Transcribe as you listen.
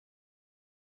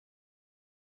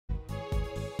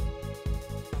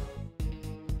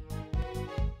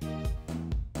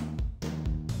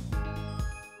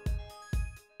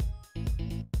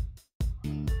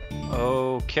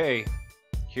Okay,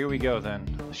 here we go then.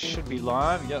 Should be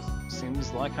live. Yes,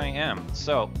 seems like I am.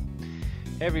 So,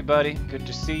 hey everybody, good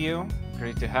to see you.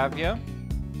 Great to have you.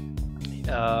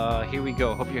 Here we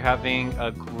go. Hope you're having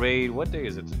a great, what day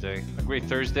is it today? A great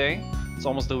Thursday. It's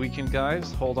almost the weekend,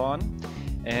 guys. Hold on.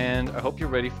 And I hope you're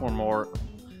ready for more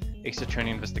Ace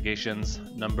Attorney Investigations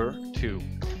number 2.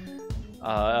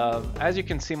 As you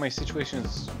can see, my situation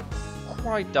is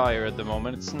quite dire at the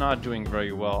moment. It's not doing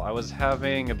very well. I was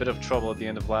having a bit of trouble at the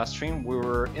end of last stream. We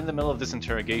were in the middle of this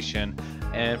interrogation,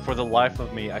 and for the life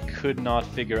of me, I could not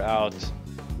figure out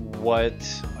what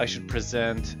I should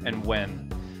present and when.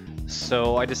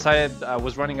 So I decided I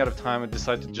was running out of time. I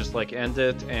decided to just like end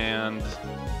it and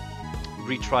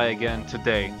retry again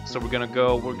today. So we're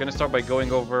gonna start by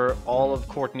going over all of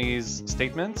Courtney's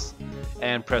statements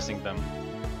and pressing them.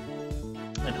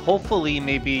 And hopefully,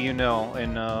 maybe, you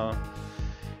know,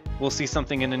 we'll see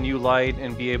something in a new light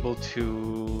and be able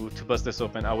to bust this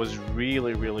open. I was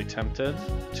really tempted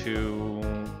to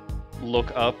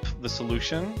look up the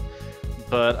solution,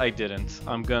 but I didn't.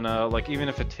 I'm gonna, like, even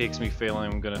if it takes me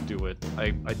failing, I'm gonna do it.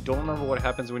 I don't remember what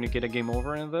happens when you get a game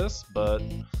over in this, but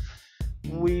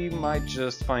we might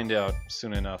just find out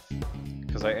soon enough,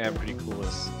 because I am pretty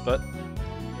clueless. But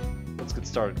let's get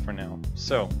started for now.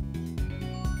 So,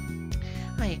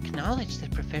 I acknowledge that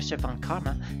Professor Von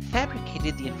Karma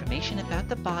fabricated the information about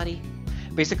the body.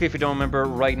 basically, if you don't remember,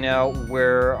 right now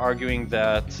we're arguing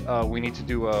that we need to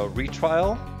do a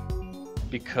retrial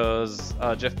because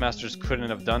Jeff Masters couldn't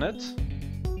have done it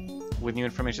with new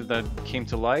information that came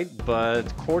to light, but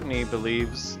Courtney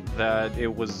believes that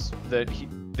it was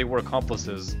they were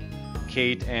accomplices,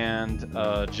 Kate and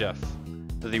Jeff,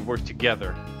 that they worked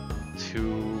together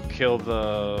to kill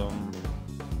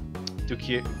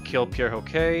kill Pierre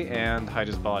Hoquet and hide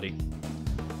his body.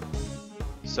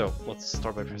 So let's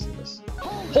start by pressing this.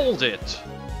 Hold it!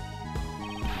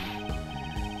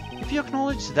 If you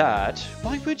acknowledge that,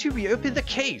 why would you reopen the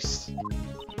case?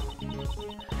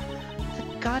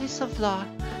 The goddess of law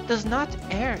does not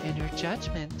err in her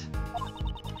judgment.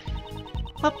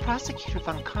 While Prosecutor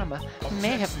Von Karma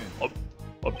may have...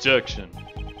 Objection.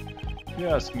 If you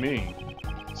ask me,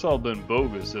 it's all been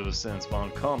bogus ever since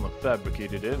Von Karma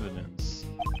fabricated evidence.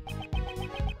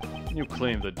 You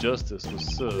claim that justice was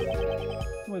served.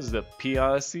 What is the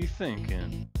PIC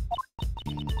thinking?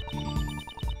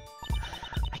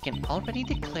 I can already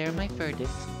declare my verdict.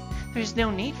 There's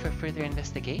no need for further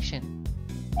investigation.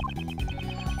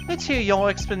 Let's hear your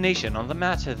explanation on the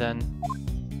matter then.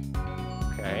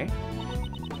 Okay.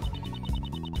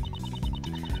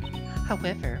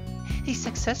 However, he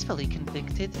successfully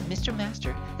convicted Mr.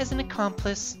 Master as an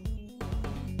accomplice.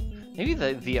 Maybe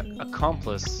the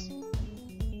accomplice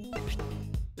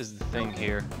is the thing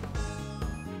here.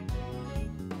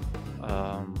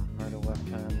 Murder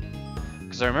weapon.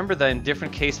 Because I remember that in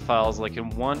different case files, like in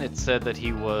one it said that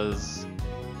he was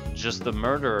just the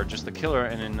murderer, just the killer,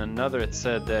 and in another it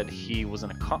said that he was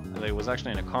that he was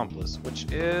actually an accomplice,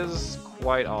 which is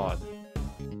quite odd.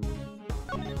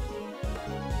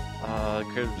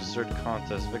 Creative desert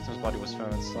contest. Victim's body was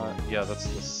found inside. Yeah, that's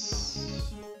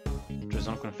this. After his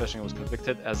own confession, he was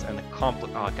convicted as an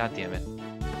accomplice. Oh, god damn it.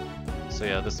 So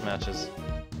yeah, this matches.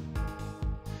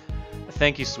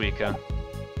 Thank you, Suika.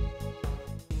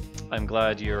 I'm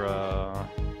glad you're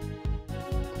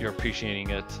appreciating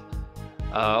it.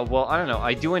 Well, I don't know.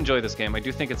 I do enjoy this game. I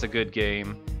do think it's a good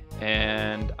game.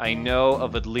 And I know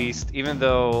of at least, even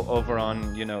though over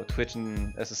on, you know, Twitch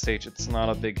and SSH it's not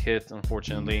a big hit,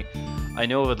 unfortunately, I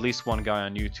know of at least one guy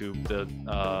on YouTube that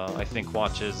I think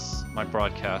watches my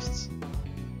broadcasts.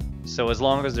 So as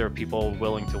long as there are people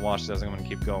willing to watch this, I'm going to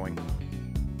keep going.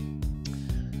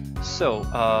 So,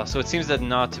 so it seems that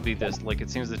not to be this, like it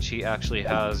seems that she actually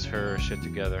has her shit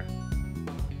together,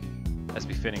 as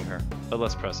befitting her. But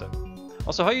let's press it.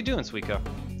 Also, how you doing, Suika?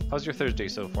 How's your Thursday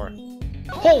so far?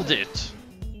 Hold it!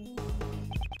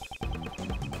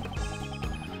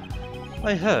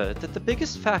 I heard that the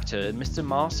biggest factor in Mr.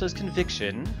 Master's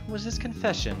conviction was his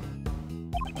confession.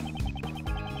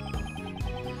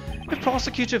 If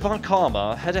Prosecutor Von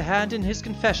Karma had a hand in his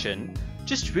confession,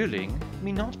 just ruling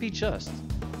may not be just.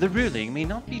 The ruling may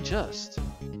not be just.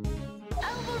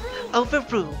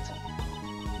 Overruled.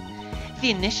 The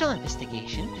initial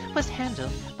investigation was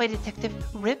handled by Detective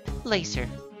Rip Lacer.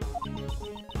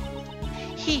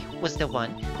 He was the one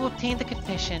who obtained the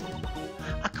confession,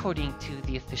 according to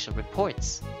the official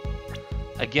reports.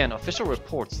 Again, official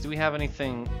reports. Do we have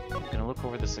anything? I'm gonna look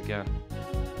over this again.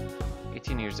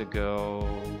 18 years ago,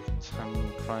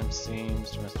 time crime scene,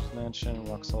 Mr. Master's mansion,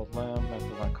 rock salt lamp,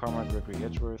 Matthew Von Karma, Gregory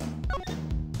Edgeworth.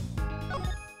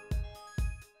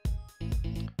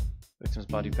 victim's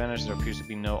body vanished. There appears to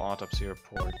be no autopsy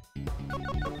report.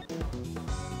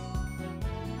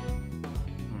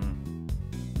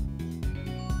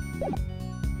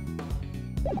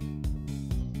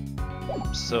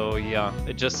 So yeah,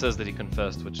 it just says that he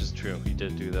confessed, which is true. He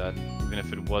did do that, even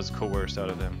if it was coerced out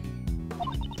of him.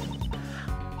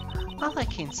 All I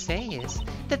can say is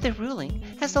that the ruling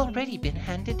has already been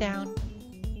handed down.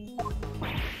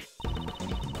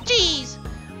 Jeez!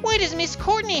 Why does Miss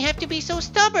Courtney have to be so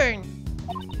stubborn?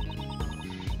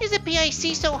 Is the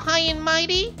PIC so high and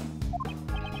mighty?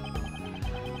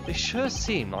 They sure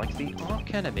seem like the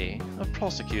arch enemy of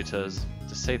prosecutors,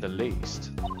 to say the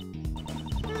least.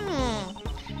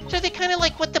 So they're kind of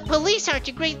like what the police are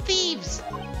to great thieves.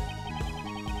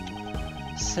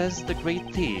 Says the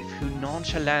great thief who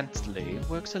nonchalantly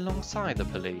works alongside the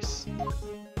police.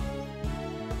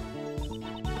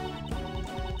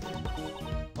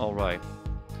 Alright.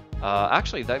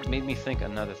 Actually, that made me think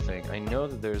another thing. I know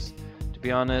that there's, to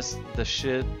be honest, the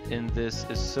shit in this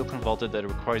is so convoluted that it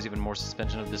requires even more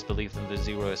suspension of disbelief than the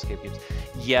Zero escape games.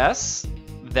 Yes,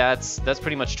 that's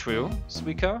pretty much true,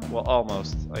 Suika. Well,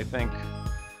 almost. I think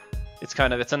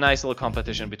it's a nice little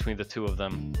competition between the two of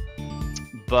them.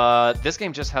 But this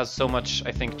game just has so much,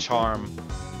 I think, charm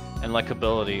and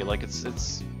likability. Like it's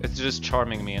just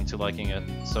charming me into liking it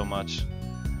so much.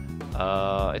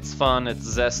 It's fun, it's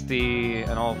zesty,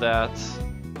 and all that.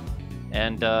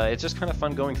 And it's just kind of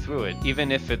fun going through it,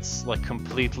 even if it's like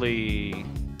completely,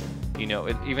 you know,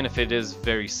 even if it is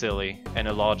very silly and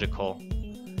illogical.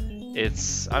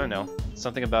 It's, I don't know,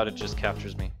 something about it just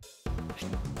captures me.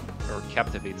 Or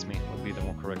captivates me, would be the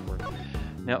more correct word.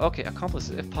 Now, okay,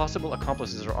 accomplices. If possible,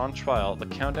 accomplices are on trial. The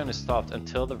countdown is stopped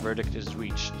until the verdict is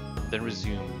reached, then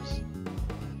resumes.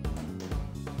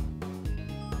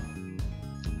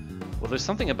 Well, there's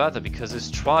something about that because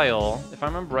his trial, if I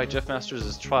remember right, Jeff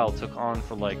Masters' trial took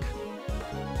like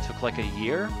a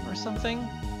year or something.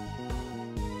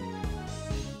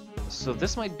 So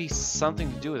this might be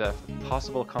something to do with that. If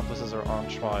possible accomplices are on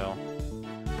trial.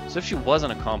 So if she was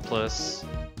an accomplice,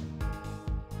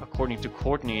 according to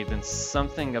Courtney, then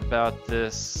something about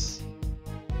this...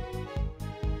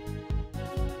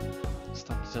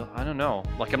 I don't know.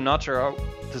 Like, I'm not sure how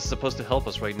this is supposed to help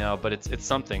us right now, but it's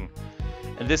something.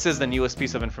 And this is the newest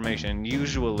piece of information.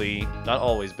 Usually, not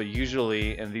always, but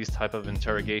usually in these type of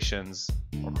interrogations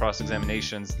or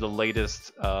cross-examinations, the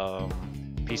latest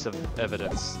piece of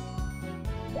evidence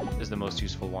is the most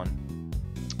useful one.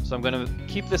 So I'm going to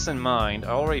keep this in mind. I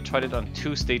already tried it on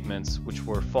 2 statements, which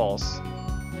were false.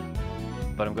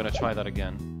 But I'm going to try that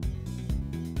again.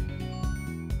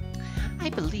 I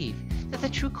believe that the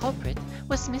true culprit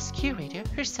was Miss Curator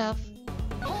herself.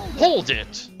 Hold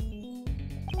it!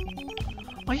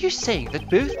 Are you saying that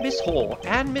both Miss Hall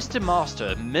and Mr.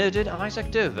 Master murdered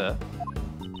Isaac Dover?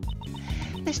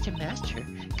 Mr. Master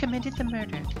committed the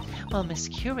murder, while Miss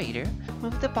Curator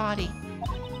moved the body.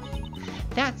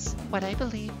 That's what I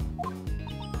believe.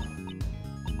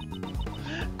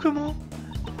 Comment?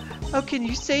 How can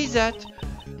you say that?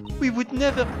 We would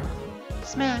never...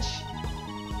 Smash.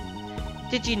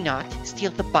 Did you not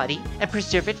steal the body and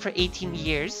preserve it for 18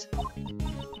 years?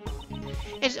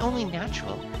 It is only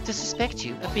natural to suspect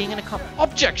you of being an accomplice.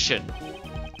 Objection!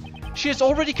 She has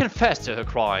already confessed to her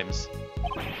crimes.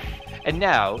 And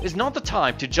now is not the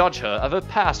time to judge her of her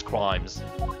past crimes.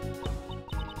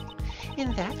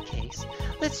 In that case,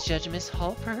 let's judge Miss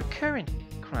Hall for her current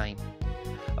crime.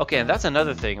 Okay, and that's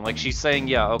another thing. Like, she's saying,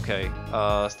 yeah, okay,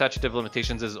 statute of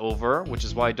limitations is over, which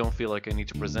is why I don't feel like I need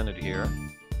to present it here.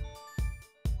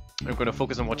 I'm going to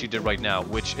focus on what she did right now,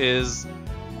 which is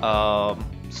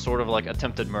sort of like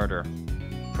attempted murder,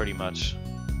 pretty much.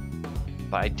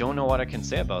 But I don't know what I can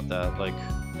say about that. Like,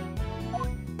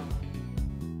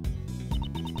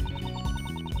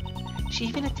 she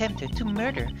even attempted to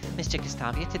murder Mr.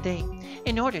 Gustavia today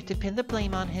in order to pin the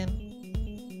blame on him.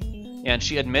 Yeah, and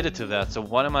she admitted to that, so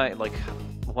what am I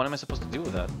supposed to do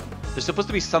with that? There's supposed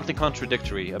to be something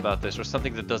contradictory about this, or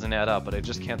something that doesn't add up, but I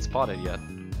just can't spot it yet.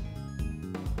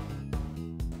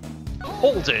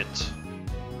 Hold it!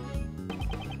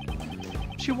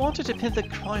 She wanted to pin the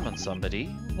crime on somebody.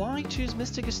 Why choose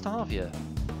Mr. Gustavia?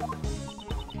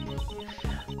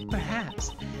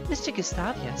 Perhaps Mr.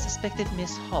 Gustavia suspected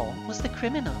Miss Hall was the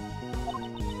criminal,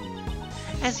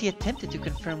 as he attempted to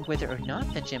confirm whether or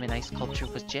not the Gemini sculpture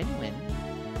was genuine.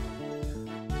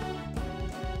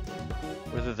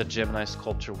 Whether the Gemini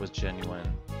sculpture was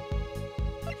genuine.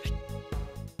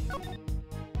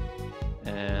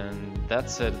 And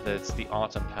that said that it's the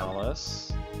Autumn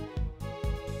Palace.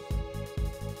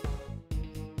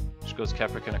 Which goes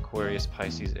Capricorn, Aquarius,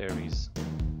 Pisces, Aries.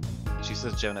 she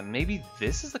says Gemini. Maybe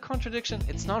this is the contradiction?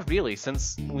 It's not really,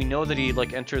 since we know that he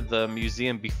like entered the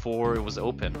museum before it was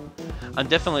open. I'm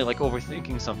definitely like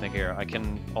overthinking something here. I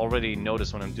can already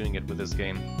notice when I'm doing it with this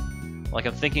game. Like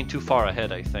I'm thinking too far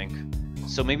ahead, I think.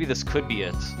 So maybe this could be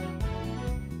it.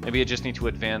 Maybe I just need to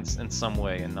advance in some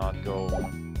way and not go...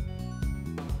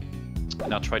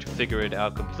 not try to figure it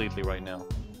out completely right now.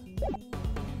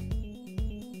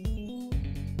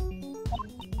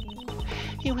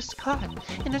 He was caught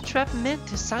in a trap meant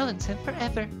to silence him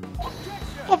forever.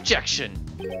 Objection!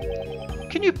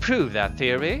 Can you prove that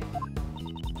theory?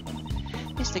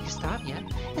 Mr. Gustavia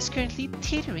is currently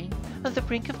teetering on the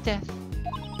brink of death.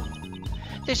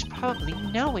 There's probably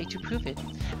no way to prove it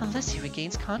unless he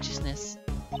regains consciousness.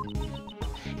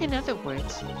 In other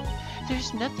words,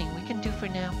 there's nothing we can do for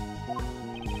now.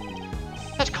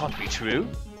 That can't be true.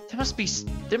 There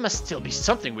must still be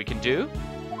something we can do.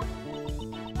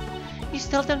 You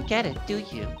still don't get it, do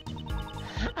you?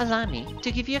 Allow me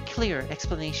to give you a clearer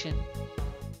explanation.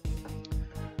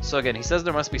 So again, he says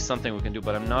there must be something we can do,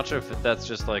 but I'm not sure if that's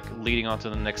just like leading on to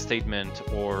the next statement,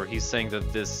 or he's saying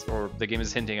that this, or the game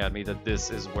is hinting at me that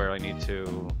this is where I need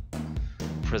to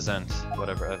present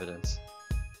whatever evidence.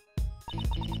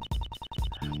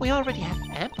 We already have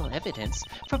ample evidence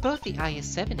for both the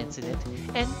IS-7 incident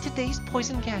and today's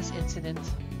poison gas incident.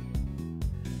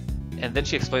 And then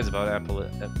she explains about ample...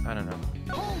 I don't know.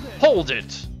 Hold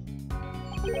it!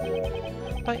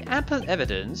 By ample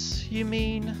evidence, you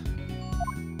mean...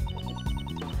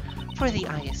 For the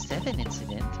IS-7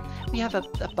 incident, we have a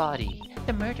body,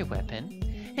 a murder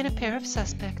weapon, and a pair of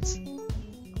suspects.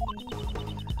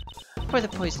 For the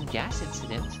poison gas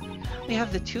incident, we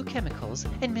have the 2 chemicals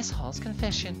and Miss Hall's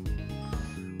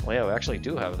confession. Well, yeah, we actually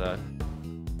do have that.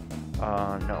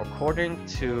 Now, according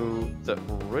to the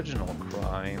original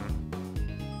crime...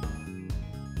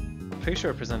 I'm pretty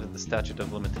sure I presented the statute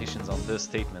of limitations on this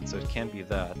statement, so it can't be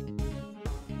that.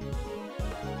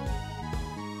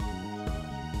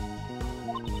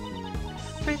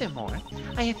 Furthermore,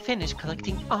 I have finished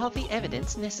collecting all the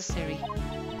evidence necessary.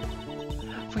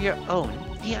 For your own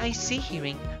PIC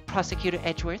hearing, Prosecutor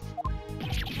Edgeworth.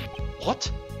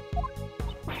 What?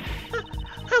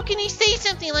 How can he say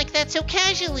something like that so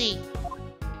casually?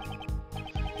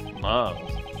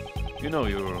 Miles, you know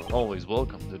you're always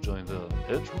welcome to join the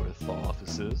Edgeworth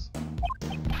offices.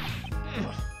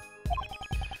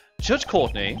 Judge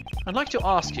Courtney, I'd like to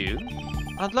ask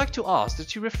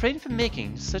that you refrain from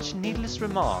making such needless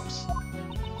remarks.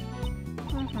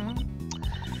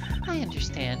 I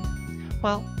understand.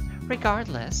 Well,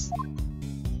 regardless,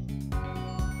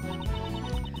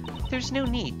 there's no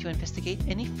need to investigate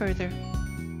any further.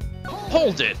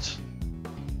 Hold it!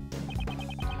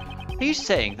 Are you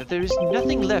saying that there is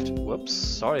nothing left? Whoops,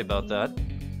 sorry about that.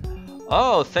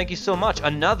 Oh, thank you so much.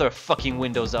 Another fucking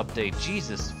Windows update.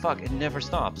 Jesus, fuck, it never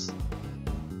stops.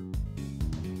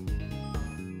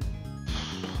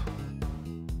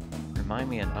 Remind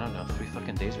me in, I don't know, 3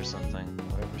 fucking days or something.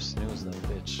 Whatever, snooze that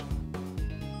bitch.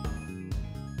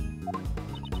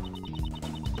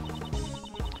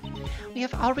 We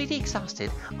have already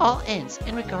exhausted all ends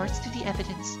in regards to the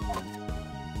evidence.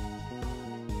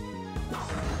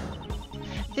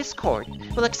 This court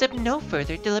will accept no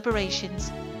further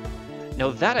deliberations.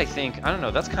 No, that I think, I don't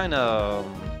know, that's kind of,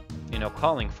 you know,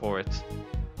 calling for it.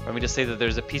 For me to say that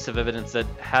there's a piece of evidence that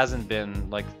hasn't been,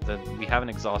 like, that we haven't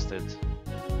exhausted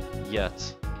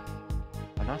yet.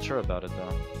 I'm not sure about it,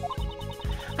 though.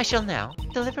 I shall now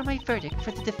deliver my verdict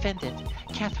for the defendant,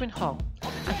 Catherine Hall.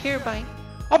 I hereby...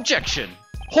 Objection!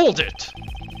 Hold it!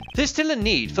 There's still a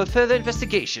need for further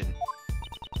investigation.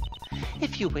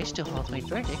 If you wish to hold my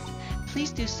verdict,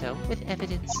 please do so with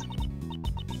evidence.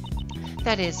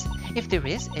 That is, if there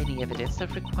is any evidence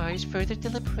that requires further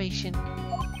deliberation.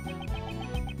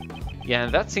 Yeah,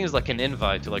 and that seems like an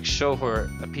invite to like show her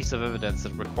a piece of evidence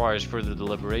that requires further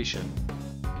deliberation.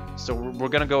 So we're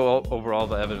gonna go over all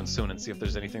the evidence soon and see if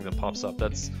there's anything that pops up.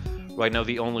 That's right now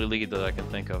the only lead that I can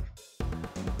think of.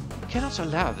 Cannot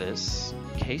allow this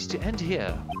case to end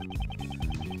here.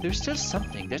 There's still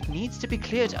something that needs to be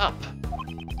cleared up.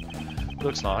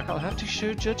 Looks like I'll have to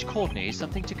show Judge Courtney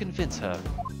something to convince her.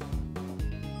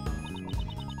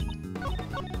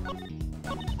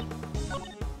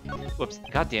 Whoops,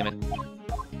 god damn it.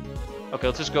 Okay,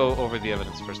 let's just go over the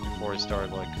evidence first before I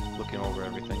start like looking over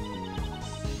everything.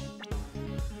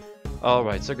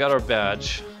 Alright, so I got our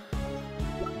badge.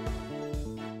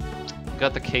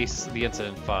 Got the case, the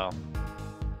incident file.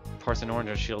 Parson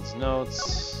Orange Shield's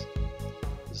notes.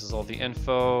 This is all the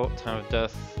info. Time of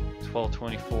death,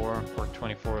 12/24 or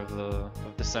 24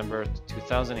 of December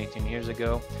 2000, 18 years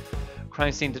ago.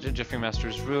 Crime scene, Jeffrey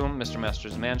Masters' room, Mr.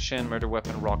 Masters' mansion, murder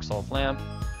weapon, rock salt lamp.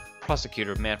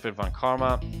 Prosecutor, Manfred von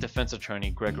Karma. Defense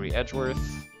attorney, Gregory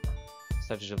Edgeworth.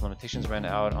 Statute of limitations ran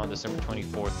out on December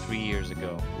 24th, 3 years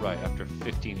ago. Right, after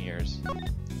 15 years.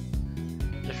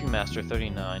 Jeffrey Master,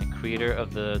 39, creator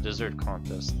of the dessert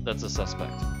contest. That's a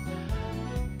suspect.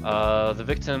 The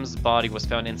victim's body was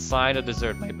found inside a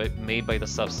dessert made by the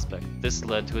suspect. This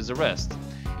led to his arrest.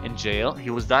 In jail,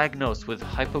 he was diagnosed with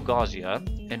hypogausia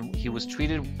and he was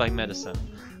treated by medicine.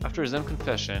 After his own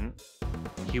confession,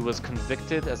 he was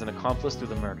convicted as an accomplice to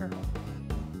the murder.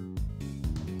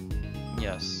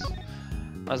 Yes.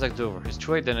 Isaac Dover. His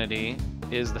true identity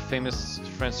is the famous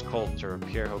French sculptor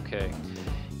Pierre Hoquet.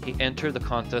 He entered the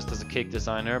contest as a cake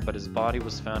designer, but his body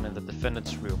was found in the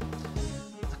defendant's room.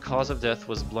 The cause of death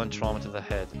was blunt trauma to the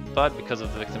head, but because the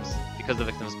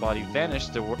victim's body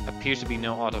vanished, there appears to be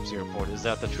no autopsy report. Is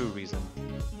that the true reason?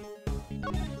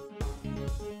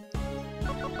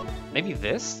 Maybe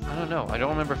this? I don't know. I don't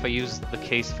remember if I used the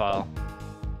case file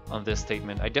on this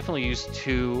statement. I definitely used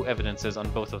 2 evidences on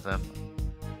both of them,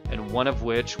 and one of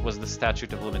which was the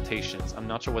statute of limitations. I'm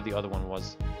not sure what the other one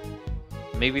was.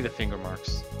 Maybe the finger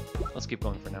marks. Let's keep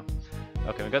going for now.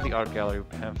 Okay, we got the art gallery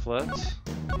pamphlet.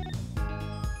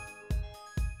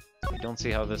 I don't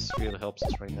see how this really helps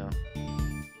us right now.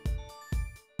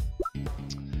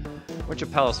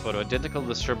 Orchard Palace photo, identical to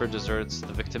the sherbet desserts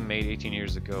the victim made 18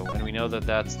 years ago, and we know that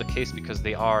that's the case because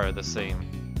they are the same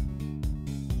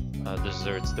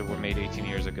desserts that were made 18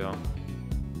 years ago.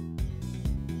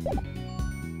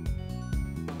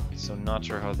 So not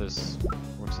sure how this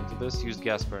works into this. Used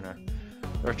gas burner.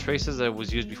 There are traces that it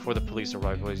was used before the police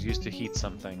arrived. It was used to heat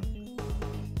something.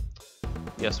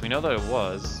 Yes, we know that it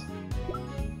was.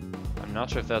 I'm not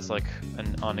sure if that's like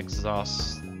an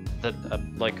unexhaust,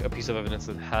 like a piece of evidence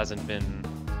that hasn't been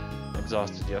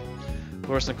exhausted yet.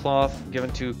 Fluorescent cloth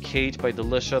given to Kate by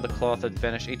Delicia. The cloth that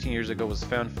vanished 18 years ago was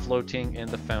found floating in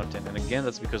the fountain. And again,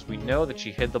 that's because we know that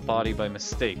she hid the body by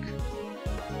mistake.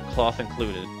 Cloth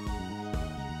included.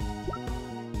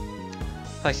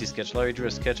 Pisces sketch. Larry drew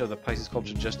a sketch of the Pisces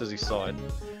sculpture just as he saw it.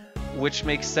 Which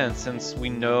makes sense since we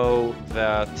know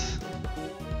that...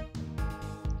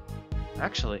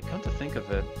 Actually, come to think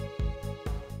of it,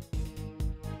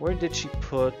 where did she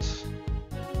put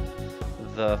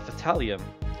the Fatalium?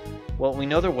 Well, we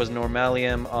know there was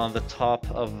Normalium on the top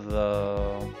of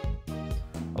the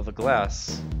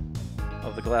glass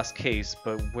case,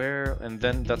 but where? And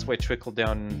then that's why it trickled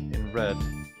down in red.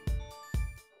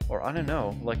 Or I don't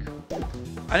know, like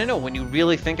I don't know. When you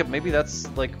really think of, maybe that's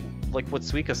like what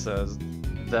Suika says,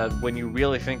 that when you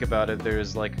really think about it,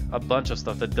 there's like a bunch of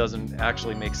stuff that doesn't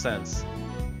actually make sense.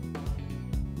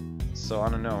 So I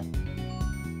don't know.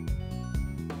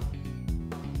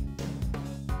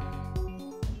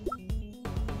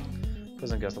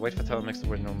 Present guess. The white fatale makes the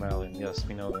word Normalium. Yes,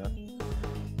 we know that.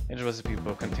 Angel recipe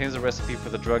book contains a recipe for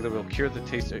the drug that will cure the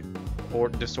taste or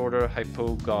disorder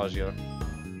hypogausia.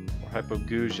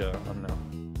 Hypogausia, I don't know.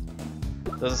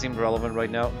 Doesn't seem relevant right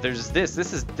now. There's this.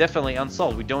 This is definitely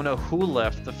unsolved. We don't know who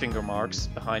left the finger marks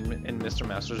behind in Mr.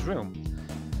 Master's room,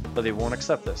 but they won't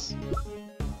accept this.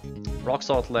 Rock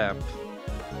salt lamp,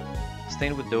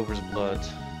 stained with Dover's blood.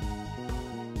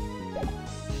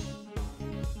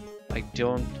 I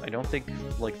don't think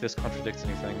like this contradicts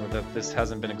anything, or that this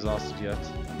hasn't been exhausted yet.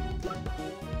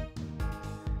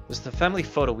 There's the family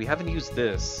photo. We haven't used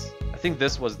this. I think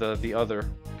this was the other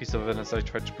piece of evidence I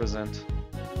tried to present.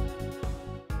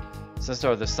 Since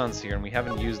there are the sons here, and we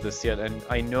haven't used this yet, and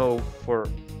I know for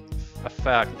a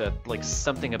fact that like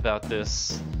something about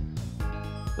this,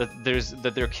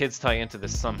 that their kids tie into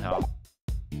this somehow.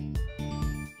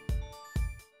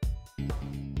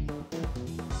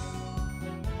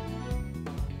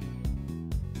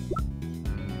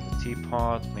 The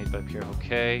teapot made by Pierre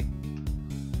Hoquet.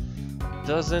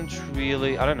 Doesn't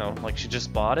really, I don't know, like she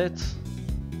just bought it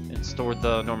and stored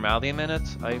the Normalium in it.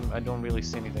 I don't really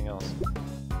see anything else.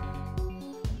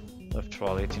 Left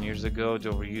trolley 18 years ago.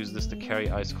 Dover used this to carry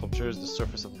ice sculptures. The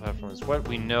surface of the platform is wet.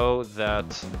 We know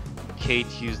that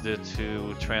Kate used it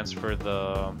to transfer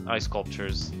the ice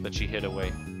sculptures that she hid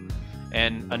away,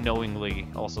 and unknowingly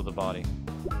also the body.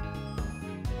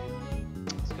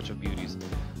 Sketch of beauties.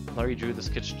 Larry drew the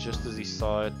sketch just as he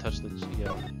saw it. Touched the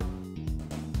yeah.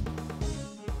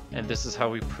 And this is how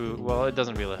we prove. Well, it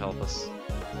doesn't really help us.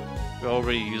 We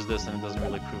already used this, and it doesn't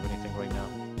really prove anything right now.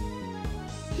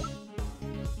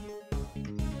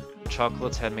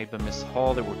 Chocolates handmade by Miss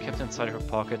Hall. They were kept inside her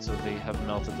pocket, so they have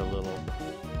melted a little.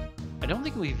 I don't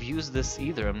think we've used this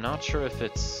either. I'm not sure if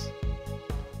it's...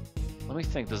 Let me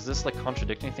think. Does this like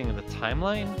contradict anything in the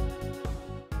timeline?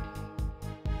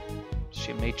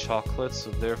 She made chocolate,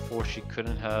 so therefore she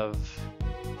couldn't have,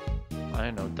 I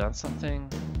don't know, done something?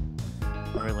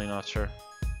 I'm really not sure.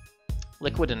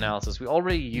 Liquid analysis. We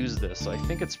already used this, so I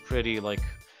think it's pretty like,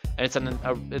 and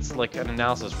it's like an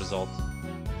analysis result,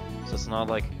 so it's not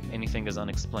like anything is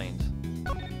unexplained.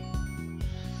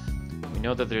 We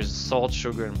know that there's salt,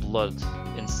 sugar, and blood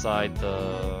inside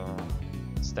the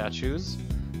statues.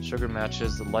 Sugar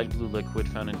matches the light blue liquid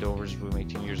found in Dover's room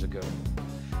 18 years ago.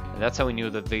 And that's how we knew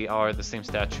that they are the same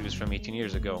statues from 18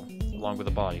 years ago, along with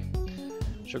the body.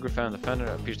 Sugar found in the founder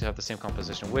appears to have the same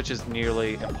composition, which is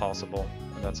nearly impossible,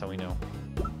 and that's how we know.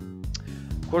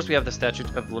 Of course, we have the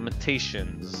statute of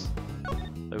limitations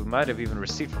that we might have even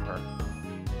received from her.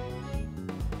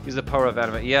 Use the power of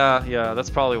animate. Yeah, that's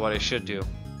probably what I should do.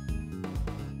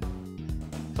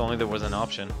 If only there was an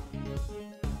option.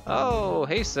 Oh,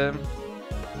 hey Sim.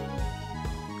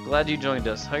 Glad you joined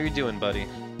us. How you doing, buddy?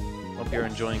 Hope you're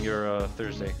enjoying your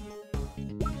Thursday.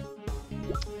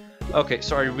 Okay,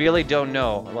 so I really don't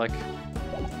know. Like,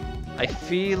 I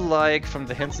feel like from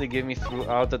the hints they give me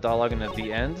throughout the dialogue and at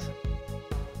the end,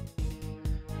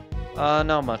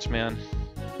 not much, man.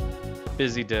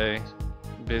 Busy day,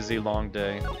 busy long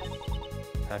day.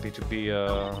 Happy to be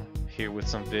here with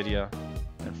some Vidya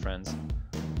and friends.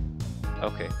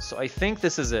 Okay, so I think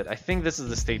this is it. I think this is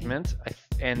the statement.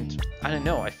 And I don't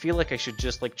know, I feel like I should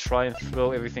just like try and throw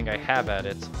everything I have at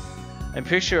it. I'm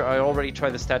pretty sure I already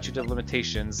tried the statute of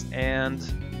limitations and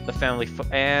the family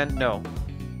and no.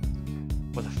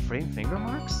 What, the frame finger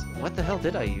marks? What the hell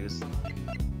did I use?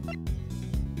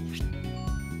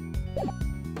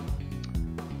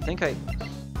 I think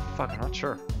fuck, I'm not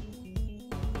sure.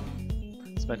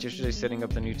 Spent yesterday setting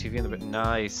up the new TV in the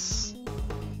nice.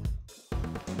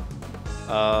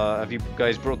 Have you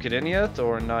guys broke it in yet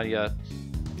or not yet?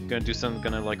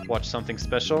 Gonna like watch something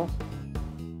special?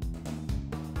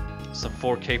 Some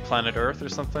 4K Planet Earth or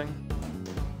something?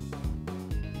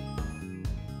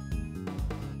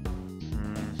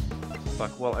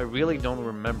 Fuck, well I really don't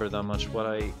remember that much what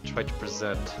I tried to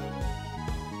present.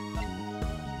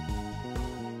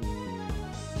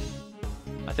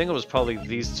 I think it was probably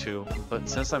these two, but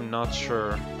since I'm not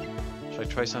sure, should I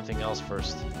try something else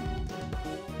first?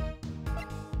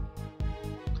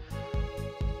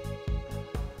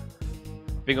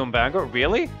 Bingo Bango?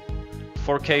 Really?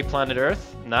 4K Planet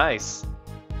Earth? Nice.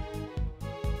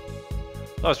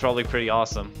 That was probably pretty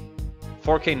awesome.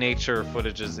 4K nature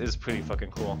footage is pretty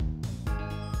fucking cool.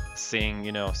 Seeing,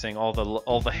 you know, seeing all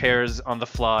the hairs on the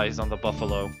flies on the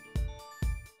buffalo.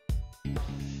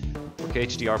 4K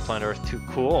HDR Planet Earth 2.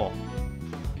 Cool.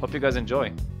 Hope you guys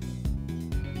enjoy.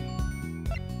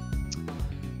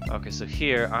 Okay, so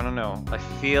here, I don't know. I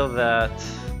feel that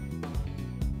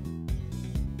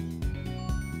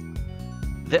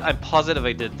I'm positive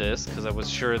I did this because I was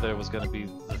sure that it was going to be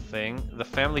the thing. The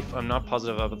family, I'm not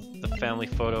positive about the family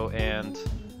photo and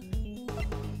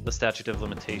the statute of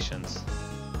limitations.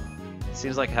 It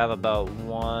seems like I have about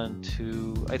 1,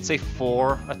 2, I'd say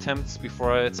 4 attempts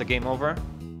before it's a game over.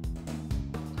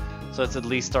 So let's at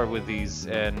least start with these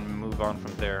and move on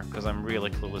from there because I'm really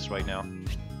clueless right now.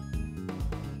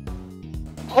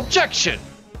 Objection!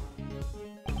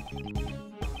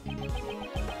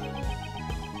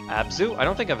 Abzu? I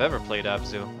don't think I've ever played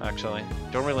Abzu, actually.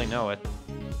 Don't really know it.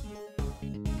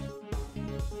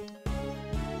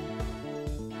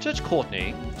 Judge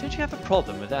Courtney, don't you have a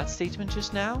problem with that statement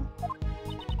just now?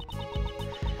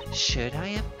 Should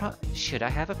I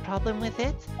have a problem with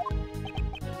it?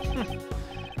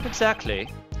 Exactly.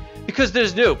 Because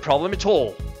there's no problem at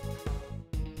all.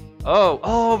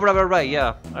 Oh, right,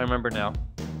 yeah. I remember now.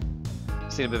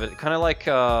 Seen a bit of it. Kind of like,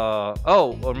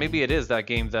 oh, or maybe it is that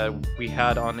game that we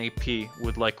had on AP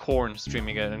with like Korn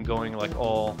streaming it and going like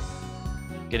all,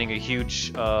 getting a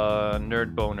huge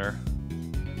nerd boner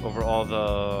over all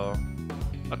the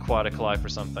aquatic life or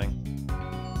something.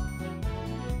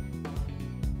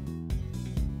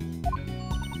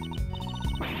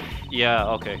 Yeah,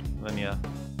 okay, then yeah.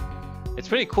 It's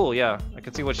pretty cool, yeah. I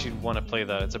can see what you'd want to play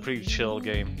that. It's a pretty chill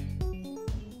game.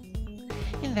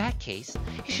 In that case,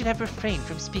 you should have refrained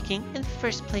from speaking in the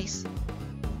first place.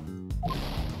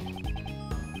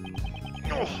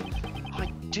 Oh,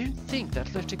 I don't think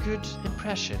that left a good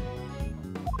impression.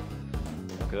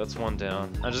 Okay, that's one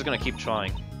down. I'm just gonna keep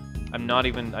trying. I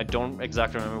don't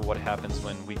exactly remember what happens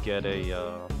when we get a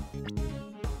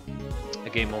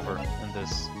game over in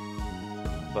this.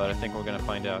 But I think we're gonna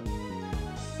find out.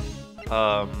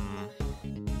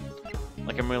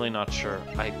 Like I'm really not sure.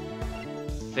 I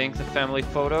think the family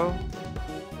photo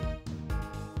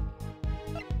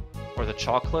or the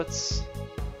chocolates.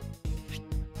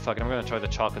 Fuck it, I'm gonna try the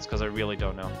chocolates because I really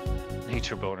don't know.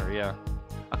 Nature boner, yeah.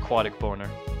 Aquatic boner.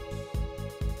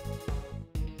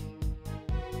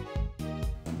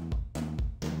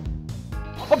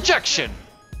 Objection!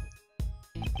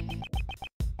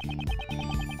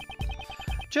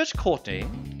 Judge Courtney,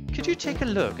 could you take a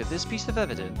look at this piece of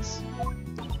evidence?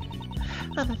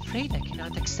 I'm afraid I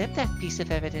cannot accept that piece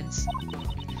of evidence.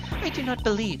 I do not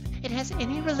believe it has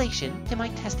any relation to my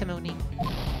testimony.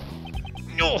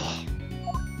 No!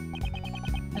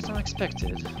 As I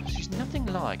expected, she's nothing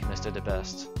like Mr.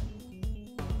 DeBest.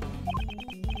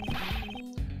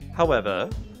 However,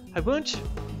 I won't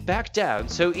back down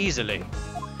so easily.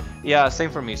 Yeah, same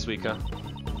for me, Suika.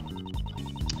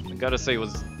 I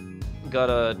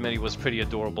gotta admit he was pretty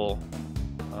adorable.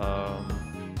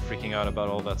 Freaking out about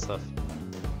all that stuff.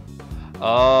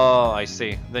 Oh, I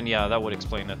see. Then yeah, that would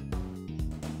explain it.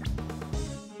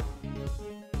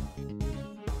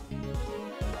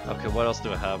 Okay, what else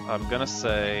do I have? I'm gonna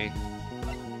say...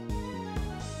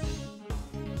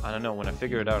 I don't know, when I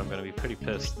figure it out I'm gonna be pretty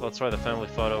pissed. Let's try the family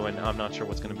photo and I'm not sure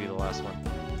what's gonna be the last one.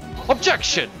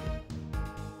 Objection!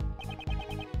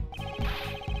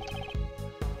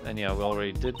 And yeah, we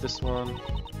already did this one.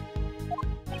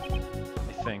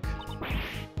 I think.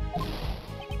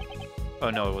 Oh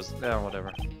no, it was...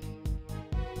 whatever.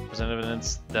 Present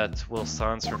evidence that will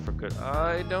silence her for good.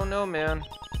 I don't know, man.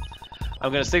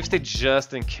 I'm gonna save state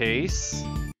just in case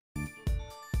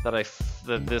that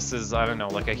that this is, I don't know,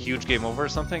 like a huge game over or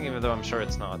something, even though I'm sure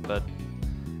it's not, but...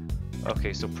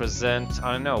 Okay, so present...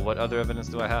 I don't know, what other evidence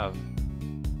do I have?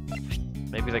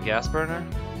 Maybe the gas burner?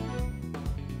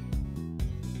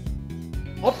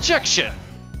 Objection!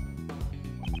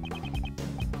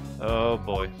 Oh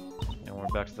boy. And we're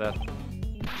back to that.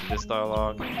 This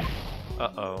dialogue.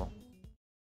 Uh-oh.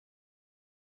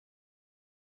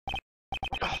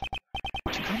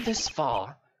 To come this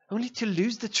far, only to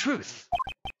lose the truth.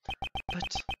 But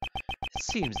it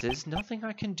seems there's nothing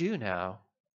I can do now.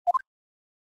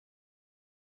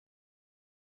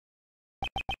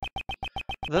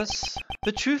 Thus,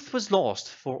 the truth was lost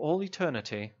for all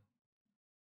eternity.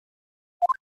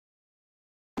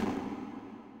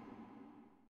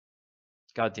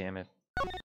 God damn it.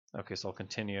 Okay, so I'll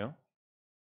continue.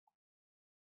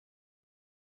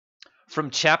 From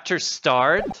chapter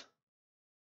start?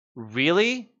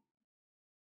 Really?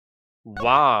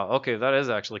 Wow, okay, that is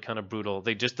actually kind of brutal.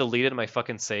 They just deleted my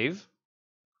fucking save?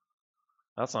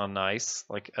 That's not nice,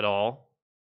 like, at all.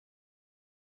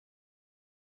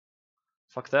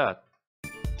 Fuck that.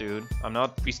 Dude, I'm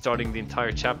not restarting the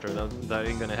entire chapter. That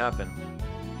ain't gonna happen.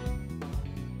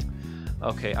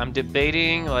 Okay, I'm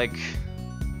debating, like...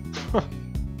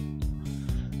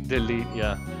 Delete,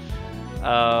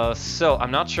 yeah. So,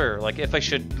 I'm not sure, like, if I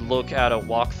should look at a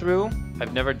walkthrough.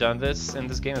 I've never done this in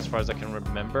this game as far as I can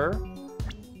remember.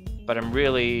 But I'm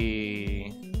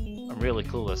really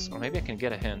clueless. Or maybe I can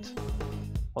get a hint.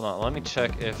 Hold on, let me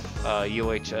check if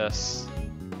UHS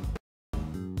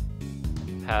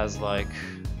has, like,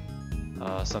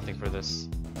 something for this.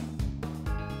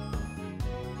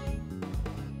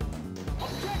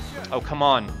 Oh, come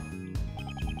on!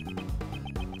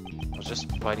 I was just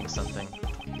writing something.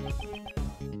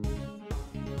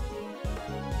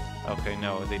 Okay,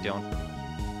 no, they don't.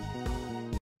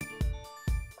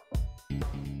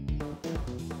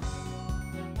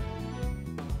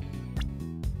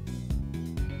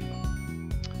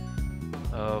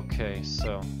 Okay,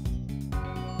 so...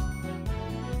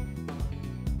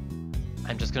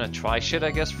 I'm just gonna try shit,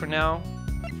 I guess, for now.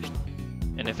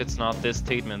 And if it's not this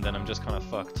statement, then I'm just kind of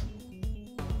fucked.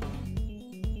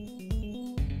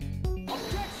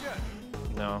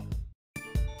 No.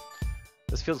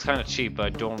 This feels kind of cheap, but I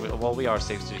don't... Well, we are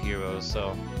safe to heroes,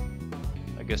 so...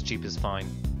 I guess cheap is fine.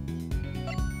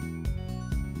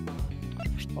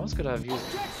 What else could I have used?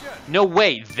 No,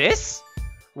 wait, this?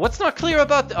 What's not clear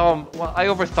about... well, I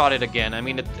overthought it again. I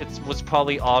mean, it was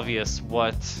probably obvious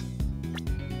what...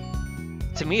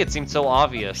 To me, it seemed so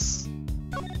obvious.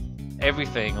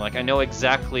 Everything, like, I know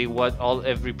exactly what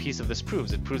every piece of this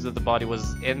proves. It proves that the body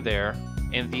was in there,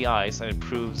 in the ice, and it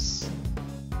proves...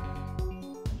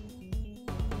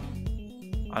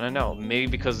 I don't know, maybe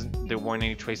because there weren't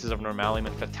any traces of normalium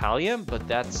and fatalium, but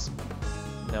that's...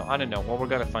 No, I don't know. Well, we're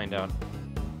gonna find out.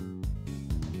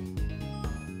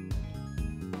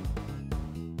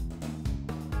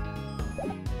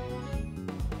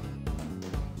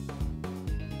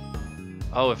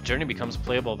 Oh, if Journey becomes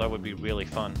playable, that would be really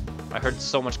fun. I heard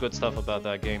so much good stuff about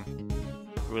that game.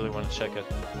 Really want to check it.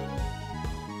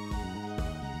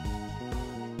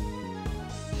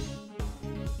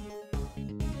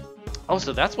 Oh,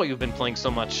 so that's why you've been playing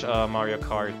so much Mario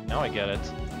Kart. Now I get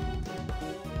it.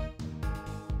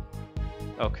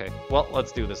 Okay, well,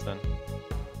 let's do this then.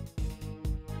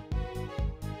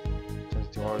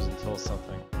 2 hours until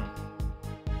something.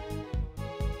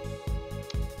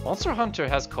 Monster Hunter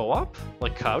has co-op?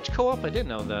 Like couch co-op? I didn't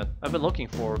know that. I've been looking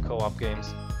for co-op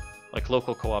games. Like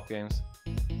local co-op games.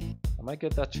 I might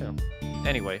get that too.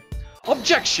 Anyway.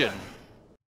 Objection!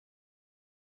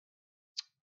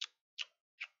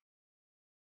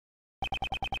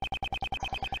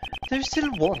 There's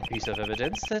still one piece of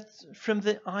evidence that from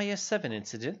the IS-7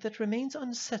 incident that remains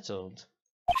unsettled.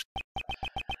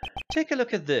 Take a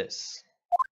look at this.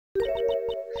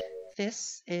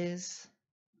 This is...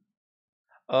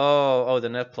 Oh, the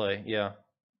net play, yeah.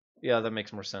 Yeah, that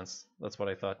makes more sense. That's what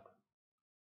I thought.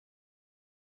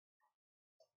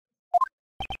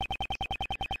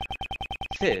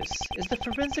 This is the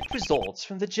forensic results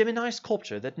from the Gemini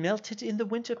sculpture that melted in the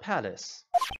Winter Palace.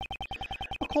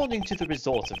 According to the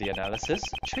results of the analysis,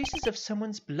 traces of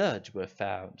someone's blood were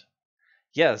found.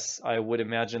 Yes, I would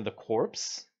imagine the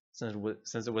corpse,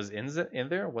 since it was in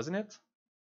there, wasn't it?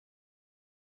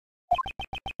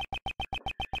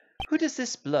 Who does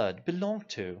this blood belong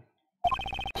to?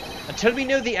 Until we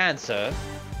know the answer,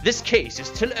 this case is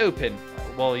still open.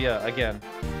 Well, yeah, again,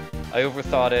 I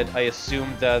overthought it. I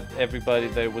assumed that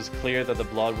that it was clear that the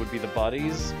blood would be the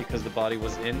body's because the body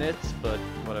was in it, but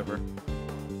whatever.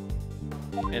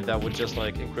 And that would just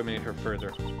like incriminate her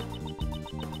further.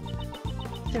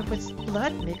 There was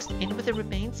blood mixed in with the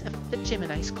remains of the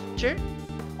Gemini sculpture?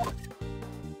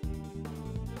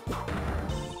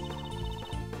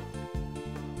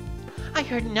 I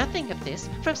heard nothing of this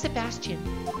from Sebastian.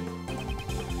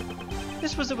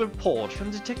 This was a report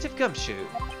from Detective Gumshoe.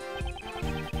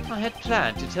 I had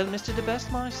planned to tell Mr.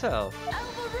 DeBest myself.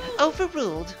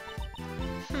 Overruled.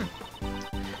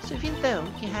 So even though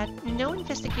you had no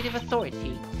investigative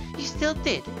authority, you still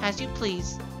did as you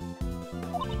please.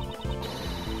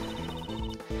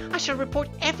 I shall report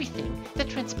everything that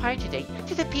transpired today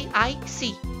to the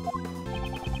PIC.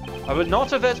 I will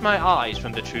not avert my eyes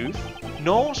from the truth,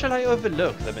 nor shall I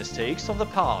overlook the mistakes of the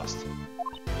past.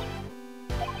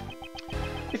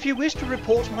 If you wish to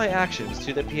report my actions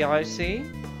to the PIC,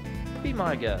 be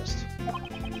my guest.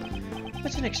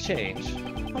 But in exchange,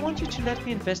 I want you to let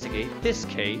me investigate this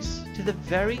case to the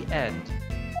very end.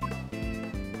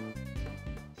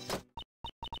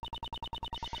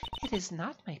 It is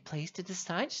not my place to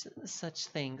decide such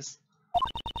things.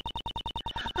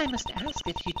 I must ask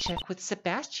that you check with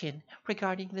Sebastian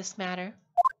regarding this matter.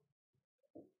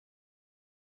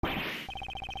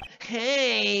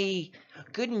 Hey!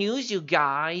 Good news, you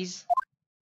guys!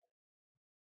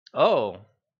 Oh.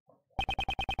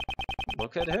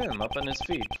 Look at him, up on his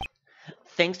feet.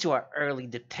 Thanks to our early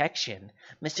detection,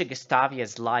 Mr.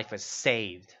 Gustavia's life was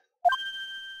saved.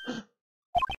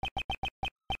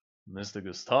 Mr.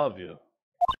 Gustavia?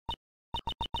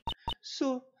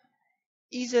 So,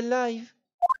 he's alive.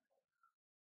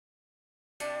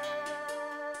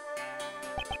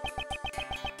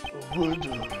 Would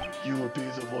you be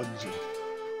the ones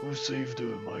who saved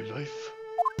my life?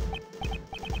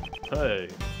 Hey,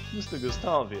 Mr.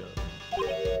 Gustavia.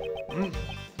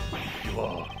 You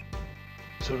are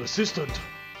Sir Assistant,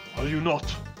 are you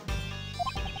not?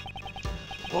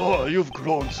 Oh, you've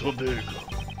grown so big.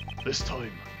 This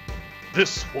time,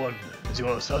 this one is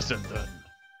your assassin then.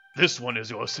 This one is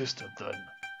your assistant then.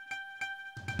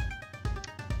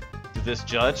 To this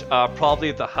judge, probably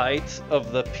at the height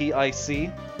of the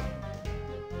PIC.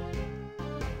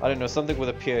 I don't know, something with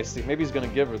a PIC. Maybe he's gonna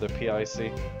give her the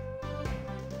PIC.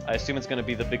 I assume it's gonna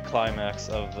be the big climax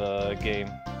of the game.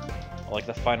 Like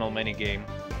the final mini game.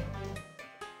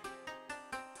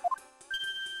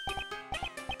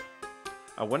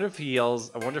 I wonder if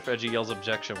Edgy yells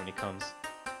objection when he comes.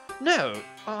 No,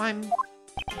 I'm...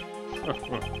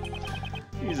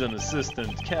 He's an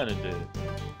assistant candidate,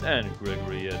 and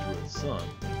Gregory Edgeworth's son.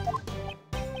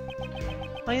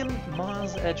 I am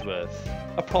Miles Edgeworth,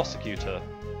 a prosecutor.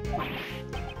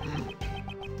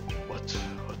 What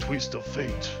a twist of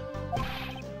fate.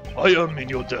 I am in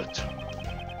your debt.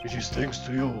 It is thanks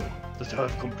to you that I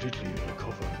have completely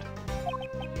recovered.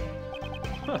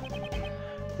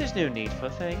 There's no need for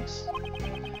thanks.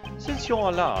 Since you're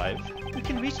alive, we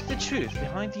can reach the truth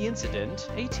behind the incident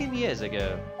 18 years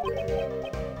ago.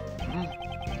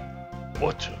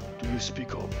 What do you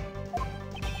speak of?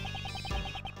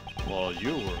 While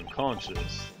you were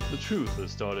unconscious, the truth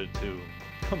has started to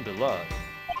come to light.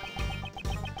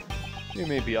 You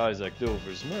may be Isaac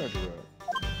Dover's murderer.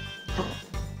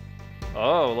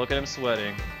 Oh, look at him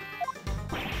sweating.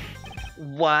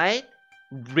 What?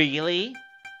 Really?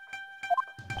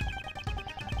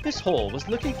 Miss Hall was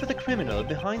looking for the criminal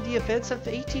behind the events of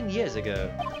 18 years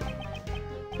ago.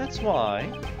 That's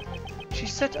why she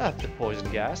set up the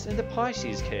poison gas in the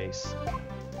Pisces case.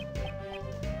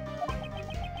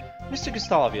 Mr.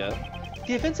 Gustavia,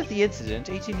 the events of the incident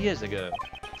 18 years ago.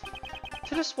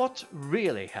 Tell us what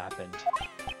really happened.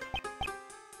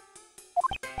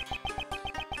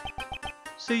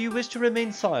 So you wish to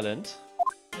remain silent?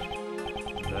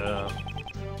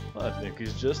 I think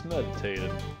he's just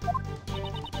meditating.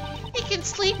 He can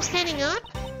sleep standing up?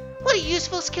 What a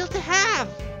useful skill to have!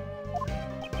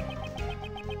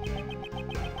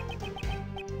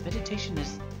 Meditation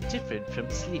is different from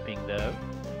sleeping, though.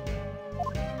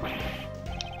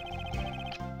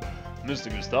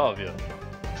 Mr. Gustavia,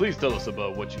 please tell us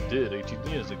about what you did 18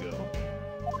 years ago.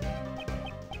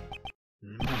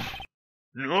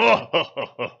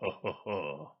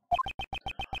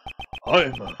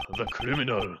 I'm the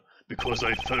criminal because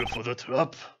I fell for the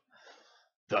trap.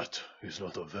 That is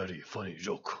not a very funny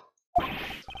joke.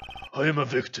 I am a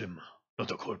victim,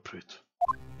 not a culprit.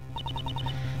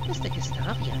 Mr.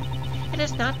 Gustavia, it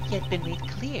has not yet been made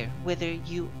clear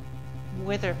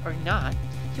whether or not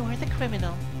you are the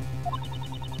criminal.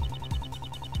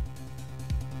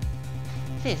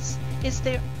 This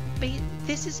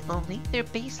is only their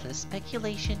baseless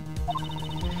speculation.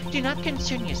 Do not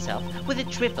concern yourself with the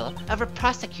drivel of a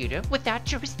prosecutor without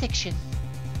jurisdiction.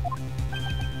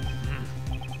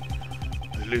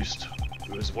 At least,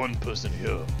 there is one person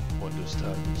here who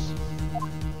understands.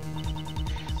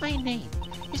 My name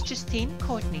is Justine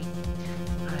Courtney.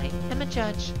 I am a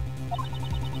judge.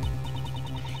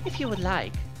 If you would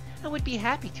like, I would be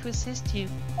happy to assist you.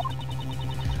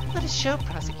 Let us show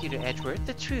Prosecutor Edgeworth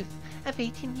the truth of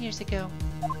 18 years ago.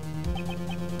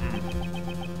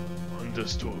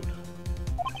 Understood.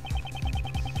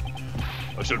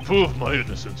 I shall prove my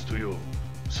innocence to you,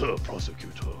 Sir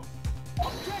Prosecutor.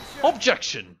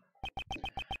 Objection!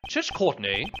 Judge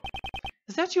Courtney,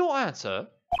 is that your answer?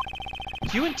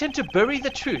 Do you intend to bury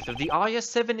the truth of the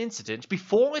IS-7 incident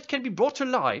before it can be brought to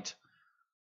light?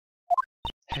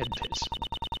 Headpiece.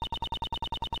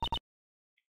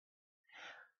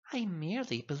 I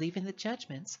merely believe in the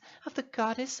judgments of the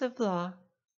goddess of law.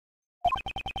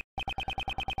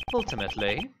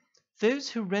 Ultimately, those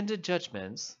who render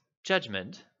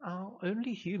judgment are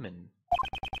only human.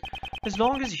 As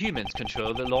long as humans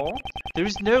control the law, there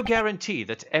is no guarantee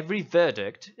that every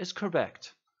verdict is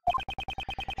correct.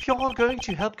 If you are going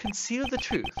to help conceal the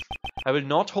truth, I will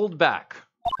not hold back.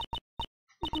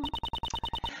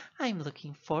 I'm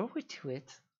looking forward to it.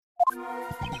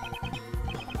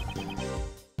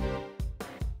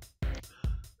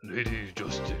 Lady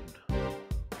Justine,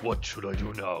 what should I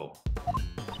do now?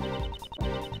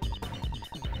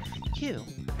 You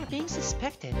are being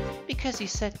suspected because you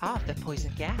set off the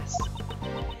poison gas.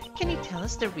 Can you tell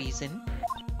us the reason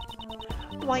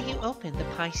why you opened the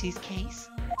Pisces case?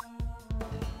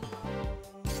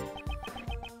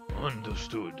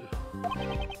 Understood.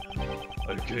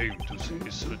 I came to see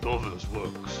Sir Dover's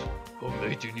works from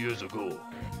 18 years ago.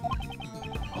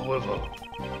 However,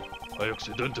 I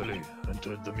accidentally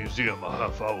entered the museum a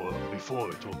half hour before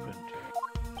it opened.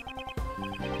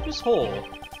 Miss Hall,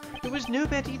 there was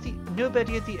nobody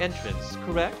at the entrance,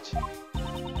 correct?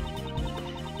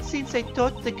 Since I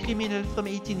thought the criminal from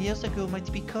 18 years ago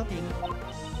might be coming,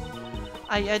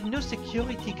 I had no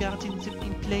security guards in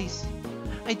place.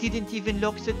 I didn't even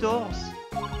lock the doors.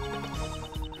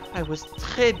 I was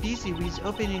très busy with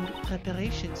opening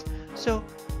preparations, so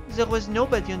there was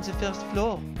nobody on the first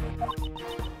floor.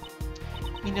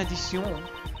 In addition,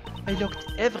 I locked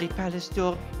every palace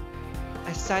door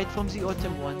aside from the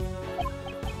autumn one.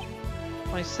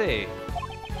 I say,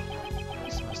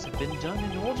 this must have been done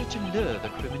in order to lure the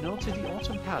criminal to the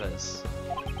Autumn Palace.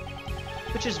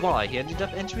 Which is why he ended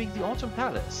up entering the Autumn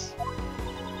Palace.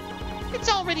 It's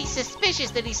already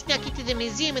suspicious that he snuck into the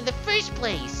museum in the first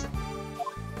place.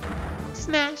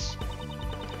 Smash.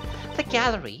 The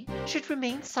gallery should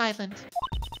remain silent.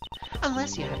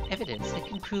 Unless you have evidence that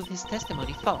can prove his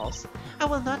testimony false, I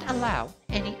will not allow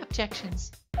any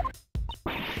objections.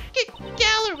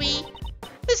 Gallery?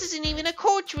 This isn't even a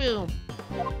courtroom.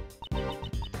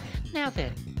 Now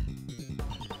then,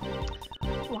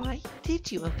 why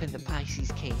did you open the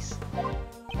Pisces case?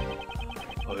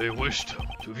 I wished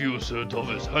to view Sir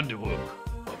Dover's handiwork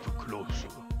up closer.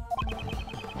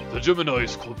 The Gemini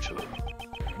sculpture.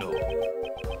 No,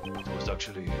 it was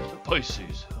actually the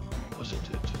Pisces, wasn't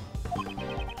it?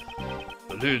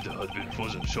 The lid had been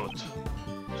frozen shut,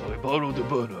 so I borrowed the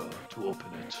burner to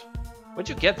open it. Where'd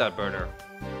you get that burner?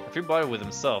 If he bought it with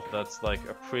himself, that's like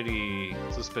a pretty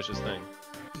suspicious thing.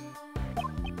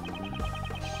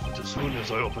 But as soon as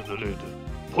I opened the lid,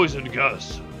 poison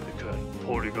gas began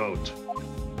pouring out.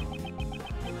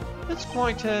 That's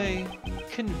quite a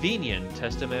convenient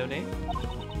testimony.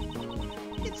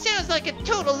 It sounds like a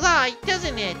total lie,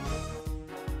 doesn't it?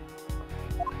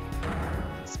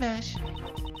 Smash.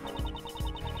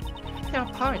 There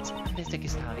are parts of Mr.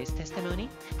 Gustavia's testimony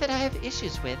that I have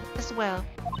issues with as well.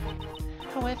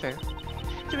 However,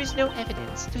 there is no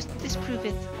evidence to disprove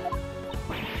it.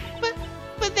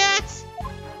 But that's...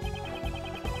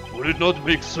 Would it not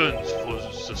make sense for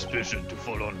suspicion to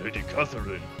fall on Lady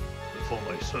Catherine before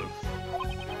myself?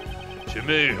 She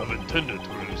may have intended to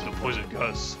release the poison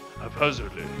gas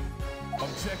haphazardly.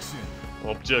 Objection.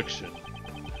 Objection.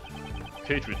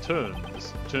 Kate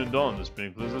turned on the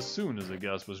sprinklers as soon as the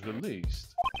gas was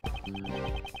released.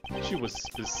 She was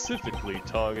specifically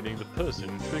targeting the person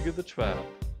who triggered the trap.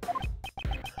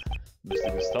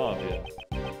 Mr. Gustavia,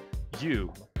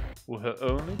 you were her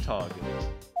only target.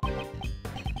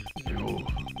 You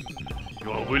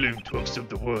are willing to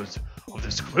accept the words of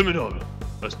this criminal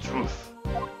as truth.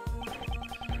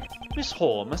 Miss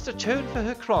Hall must atone for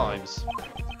her crimes.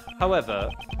 However,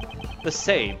 the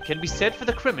same can be said for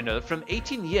the criminal from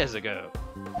 18 years ago.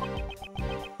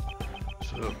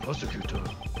 Sir Prosecutor,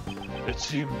 it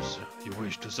seems you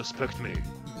wish to suspect me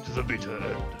to the bitter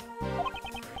end.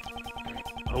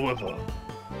 However,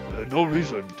 I had no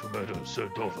reason to murder Sir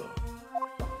Dover.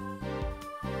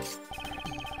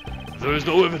 There is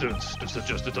no evidence to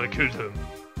suggest that I killed him.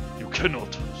 You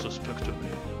cannot suspect me.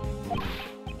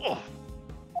 Oh.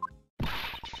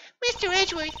 Mr.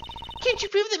 Edgeworth, can't you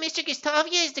prove that Mr.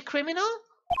 Gustavia is the criminal?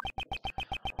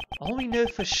 All we know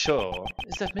for sure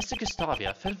is that Mr.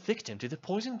 Gustavia fell victim to the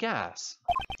poison gas.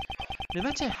 No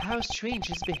matter how strange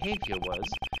his behavior was,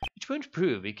 it won't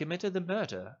prove he committed the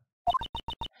murder.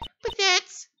 But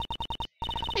that's...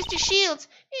 Mr. Shields,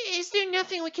 is there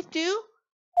nothing we can do?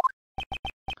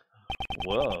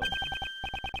 Well,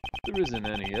 there isn't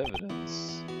any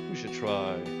evidence. We should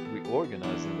try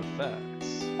reorganizing the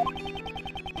facts.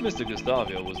 Mr.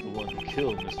 Gustavia was the one who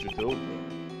killed Mr. Dover.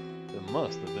 There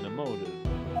must have been a motive.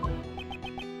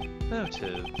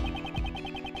 Motive?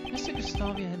 Mr.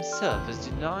 Gustavia himself is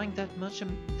denying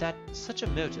that such a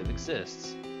motive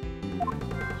exists.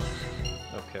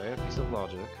 Okay, a piece of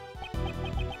logic.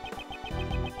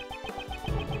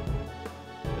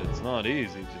 It's not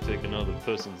easy to take another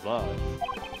person's life.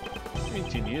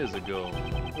 18 years ago,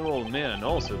 their old man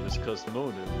also discussed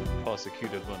motive with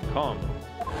Prosecutor Von Carmel.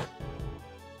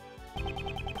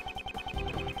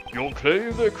 Your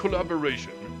claim that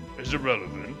collaboration is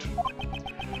irrelevant.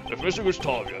 If Mr.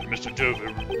 Gustavia and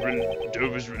Mr.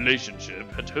 Dover's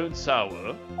relationship had turned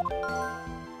sour...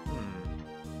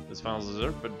 This final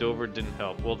dessert, but Dover didn't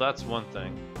help. Well, that's one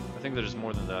thing. I think there's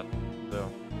more than that,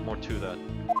 though. More to that.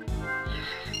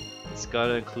 It's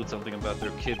gotta include something about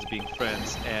their kids being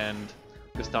friends and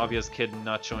Gustavia's kid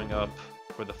not showing up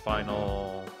for the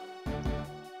final...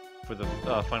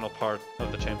 final part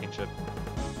of the championship.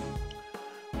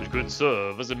 It could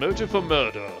serve as a motive for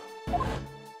murder.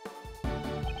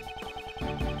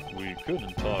 We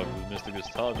couldn't talk with Mr.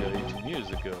 Gustavia 18 years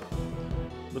ago,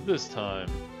 but this time,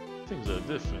 things are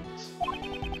different.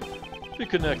 If we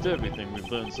connect everything we've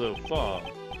learned so far,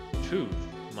 truth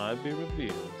might be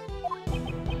revealed.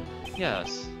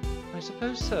 Yes, I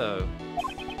suppose so.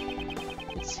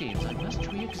 It seems I must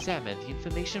re-examine the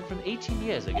information from 18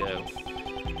 years ago.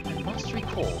 I must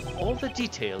recall all the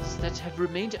details that have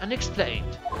remained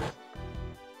unexplained.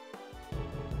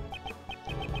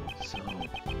 So,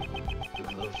 the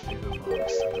glove finger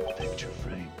marks on the picture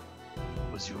frame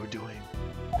was your doing?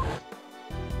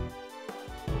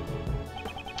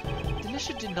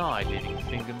 Delisha denied leaving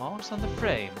finger marks on the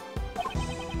frame.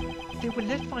 They were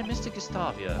left by Mr.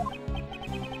 Gustavia.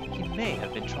 He may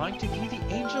have been trying to view the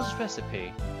angel's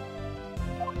recipe.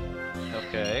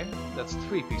 Okay, that's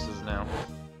 3 pieces now.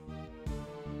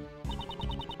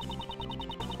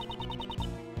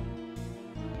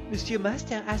 Monsieur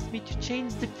Master asked me to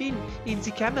change the film in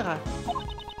the camera.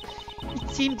 It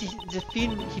seemed the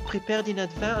film he prepared in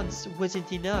advance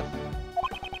wasn't enough.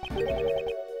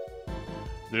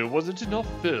 There wasn't enough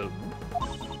film?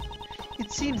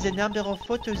 It seems the number of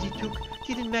photos he took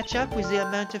didn't match up with the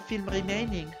amount of film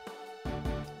remaining.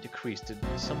 Decreased. Did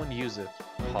someone use it?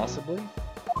 Possibly?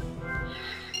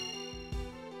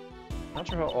 Not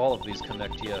sure how all of these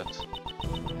connect yet.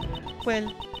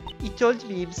 Well, he told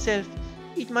me himself.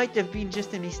 It might have been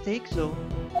just a mistake, though.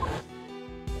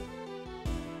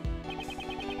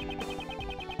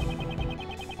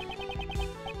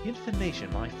 The information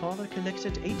my father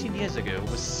collected 18 years ago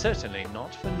was certainly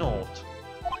not for naught.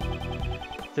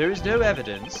 If there is no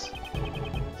evidence,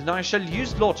 then I shall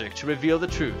use logic to reveal the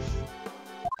truth.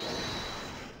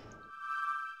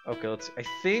 Okay, let's see. I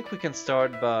think we can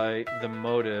start by the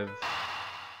motive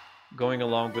going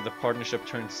along with the partnership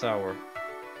turned sour.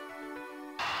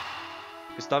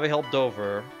 Gustavia helped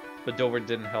Dover, but Dover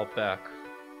didn't help back.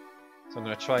 So I'm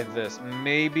gonna try this.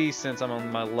 Maybe since I'm on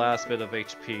my last bit of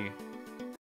HP,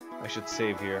 I should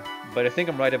save here. But I think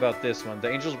I'm right about this one. The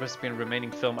Angel's Recipe and remaining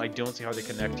film, I don't see how they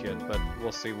connect yet, but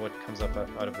we'll see what comes up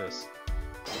out of this.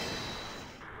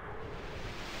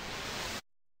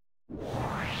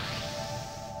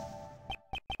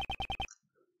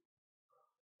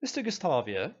 Mr.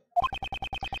 Gustavia,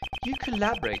 you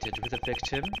collaborated with the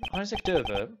victim, Isaac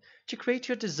Dover, to create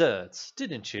your desserts,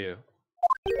 didn't you?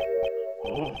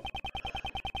 Oh,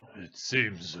 it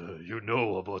seems you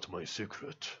know about my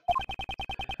secret.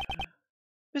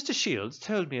 Mr. Shields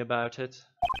told me about it.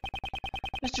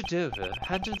 Mr. Dover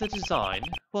handled the design,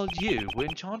 while you were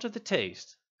in charge of the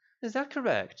taste. Is that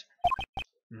correct?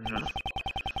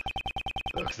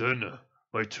 Back then,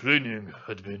 my training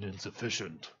had been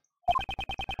insufficient.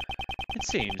 It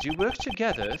seems you worked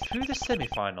together through the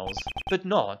semi-finals, but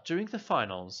not during the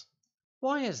finals.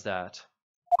 Why is that?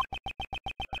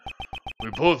 We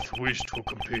both wished to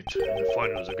compete in the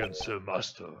finals against Sir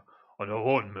Master on our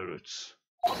own merits.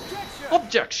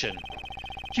 Objection!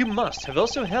 You must have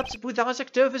also helped with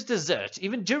Isaac Dover's dessert,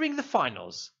 even during the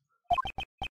finals.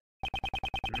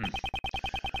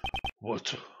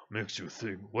 What makes you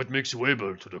think? What makes you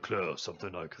able to declare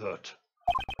something like that?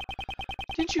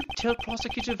 Didn't you tell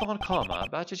Prosecutor Von Karma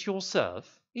about it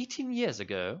yourself, 18 years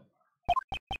ago?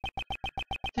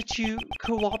 That you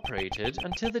cooperated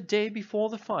until the day before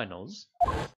the finals?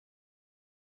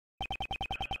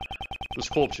 The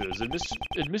sculptures in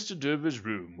Mr. Dover's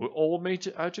room were all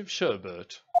made out of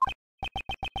sherbet.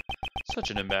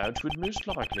 Such an amount would most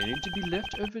likely need to be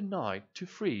left overnight to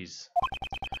freeze.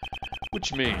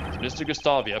 Which means Mr.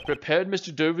 Gustavia prepared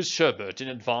Mr. Dover's sherbet in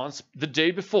advance the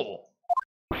day before.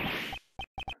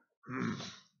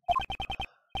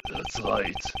 That's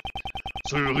right.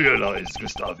 So you realize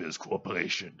Gustavia's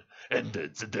cooperation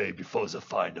ended the day before the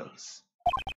finals.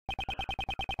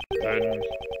 Then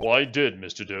why did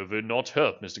Mr. Dover not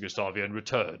help Mr. Gustavia in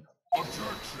return?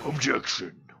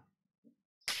 Objection.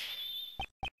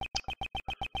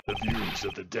 The views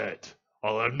of the dead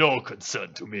are of no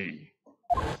concern to me.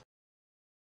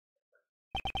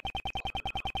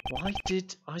 Why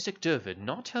did Isaac Dover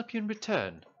not help you in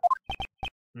return?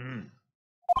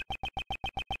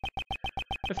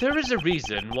 If there is a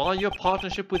reason why your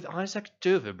partnership with Isaac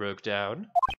Dover broke down,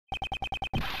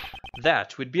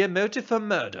 that would be a motive for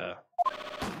murder.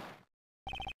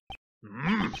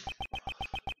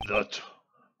 That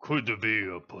could be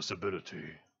a possibility.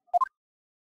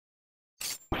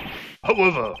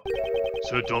 However,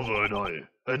 Sir Dover and I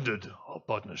ended our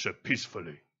partnership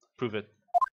peacefully. Prove it.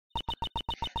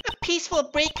 A peaceful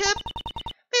breakup?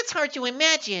 That's hard to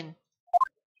imagine.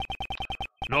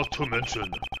 Not to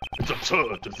mention, it's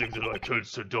absurd to think that I killed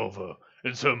Sir Dover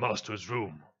in Sir Master's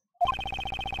room.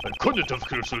 I couldn't have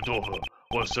killed Sir Dover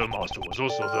while Sir Master was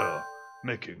also there,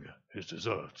 making his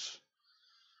desserts.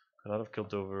 Could not have killed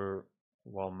Dover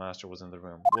while Master was in the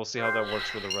room. We'll see how that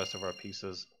works with the rest of our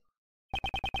pieces.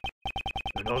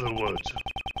 In other words,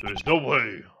 there is no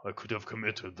way I could have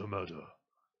committed the murder.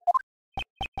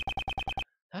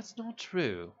 That's not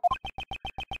true.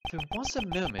 There was a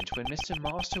moment when Mr.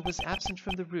 Master was absent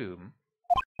from the room.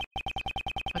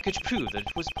 I could prove that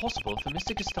it was possible for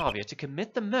Mr. Gustavia to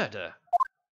commit the murder.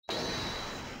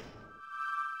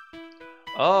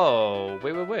 Oh,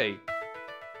 wait.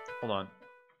 Hold on.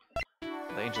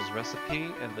 The Angel's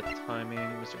Recipe and the timing.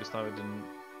 Mr. Gustavia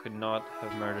could not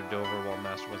have murdered Dover while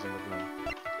Master was in the room.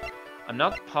 I'm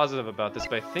not positive about this,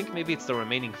 but I think maybe it's the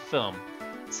remaining film.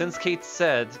 Since Kate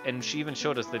said, and she even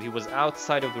showed us, that he was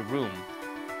outside of the room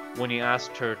when he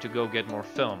asked her to go get more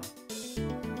film.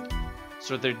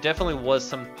 So there definitely was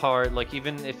some part, like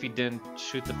even if he didn't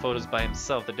shoot the photos by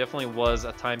himself, there definitely was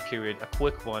a time period, a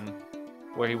quick one,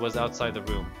 where he was outside the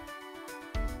room.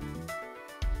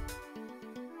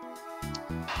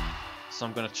 So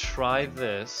I'm gonna try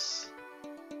this.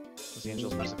 Was the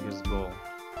Angel's Recipe his goal?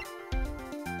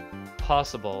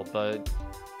 Possible, but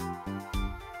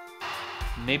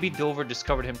maybe Dover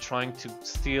discovered him trying to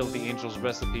steal the Angel's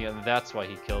Recipe and that's why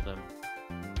he killed him.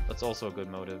 That's also a good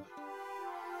motive.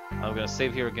 I'm gonna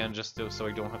save here again just so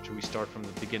I don't have to restart from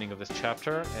the beginning of this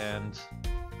chapter, and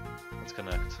let's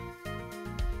connect.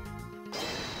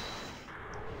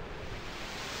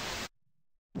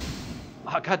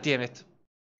 Ah, god damn it!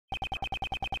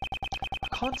 I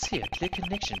can't see a clear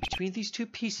connection between these two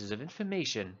pieces of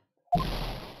information.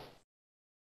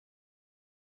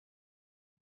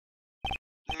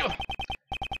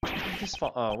 This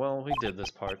oh, well, we did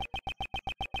this part.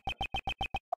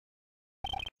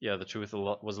 Yeah, the truth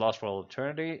was lost for all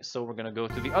eternity, so we're gonna go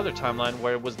to the other timeline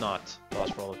where it was not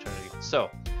lost for all eternity. So,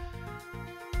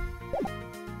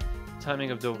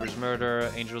 Timing of Dover's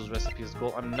murder, Angel's recipe is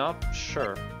gold. I'm not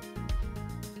sure.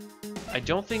 I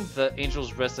don't think the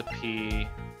Angel's recipe...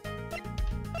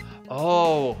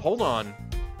 Oh, hold on.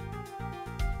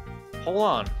 Hold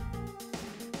on.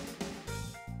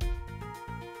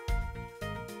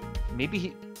 Maybe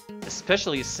he...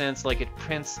 Especially since like it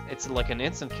prints, it's like an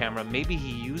instant camera, maybe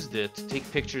he used it to take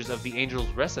pictures of the Angel's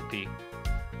recipe.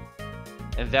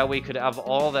 And that way he could have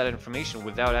all that information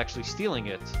without actually stealing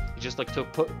it. He just like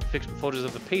took photos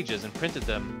of the pages and printed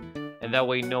them. And that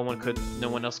way no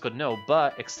one else could know,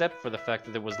 but except for the fact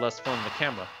that there was less film in the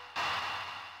camera.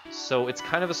 So it's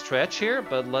kind of a stretch here,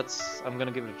 but I'm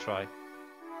gonna give it a try.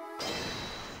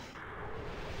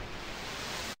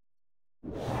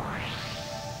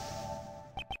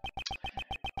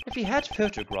 If he had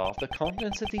photographed the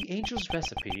contents of the Angel's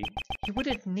recipe, he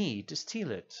wouldn't need to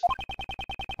steal it.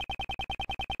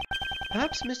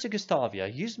 Perhaps Mr. Gustavia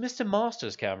used Mr.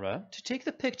 Master's camera to take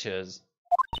the pictures.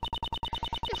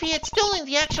 If he had stolen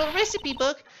the actual recipe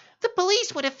book, the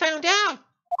police would have found out.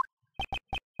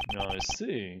 I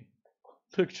see.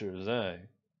 Pictures, eh?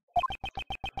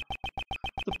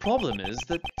 The problem is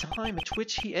the time at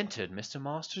which he entered Mr.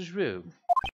 Master's room.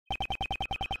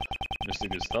 Mr.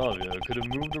 Gustavia could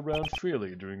have moved around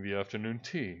freely during the afternoon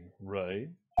tea, right?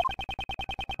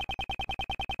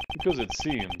 Because it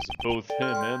seems both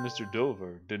him and Mr.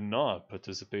 Dover did not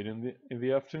participate in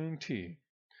the afternoon tea.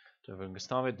 Dover and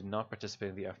Gustavia did not participate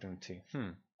in the afternoon tea.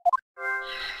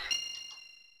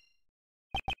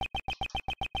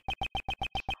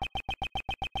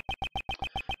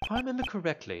 If I remember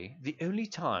correctly, the only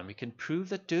time we can prove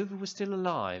that Dover was still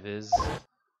alive is...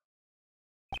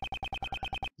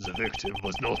 The victim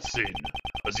was not seen,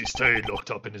 as he stayed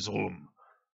locked up in his room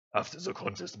after the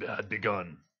contest had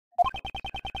begun.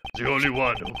 The only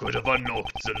one who could have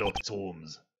unlocked the locked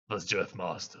rooms was Jeff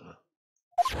Master.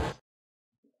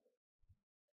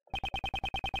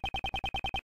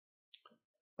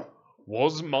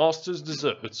 Was Master's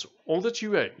desserts all that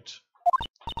you ate?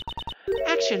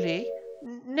 Actually,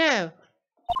 no.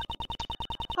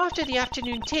 After the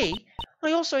afternoon tea,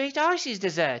 I also ate Icy's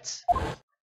desserts.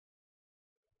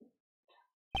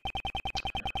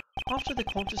 After the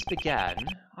contest began,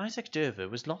 Isaac Dover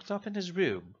was locked up in his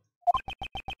room.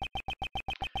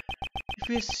 If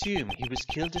we assume he was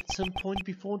killed at some point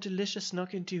before Delicia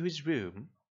snuck into his room,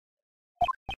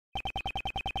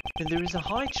 then there is a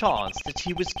high chance that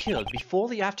he was killed before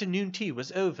the afternoon tea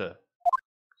was over.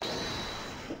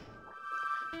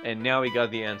 And now we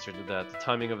got the answer to that. The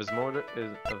timing of his murder, at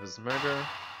the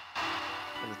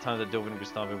time that Dover and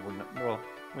Gustavia were not, well,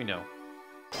 we know.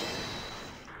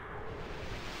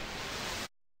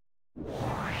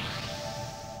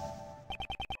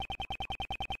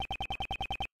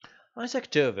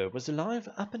 Isaac Dover was alive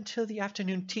up until the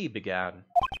afternoon tea began.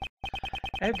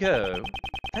 Ergo,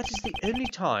 that is the only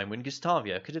time when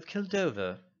Gustavia could have killed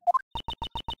Dover.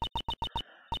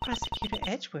 Prosecutor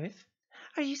Edgeworth,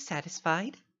 are you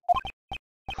satisfied?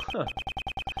 Huh.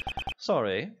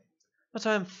 Sorry, but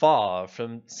I am far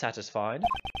from satisfied.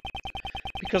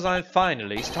 Because I am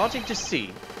finally starting to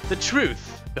see the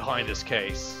truth behind this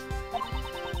case.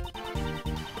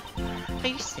 Are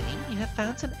you saying you have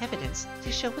found some evidence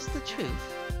to show us the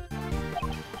truth?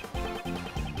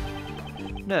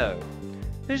 No,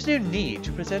 there's no need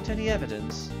to present any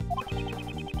evidence.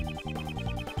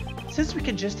 Since we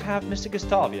can just have Mr.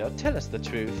 Gustavia tell us the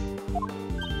truth.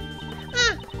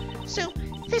 Ah, so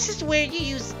this is where you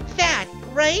use that,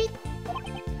 right?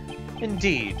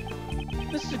 Indeed.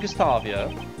 Mr. Gustavia,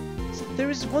 there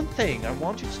is one thing I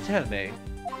want you to tell me.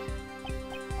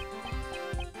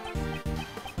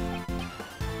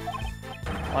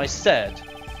 I said,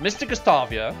 Mr.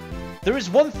 Gustavia, there is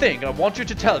one thing I want you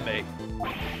to tell me.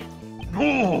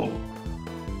 No!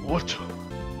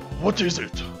 What is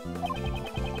it?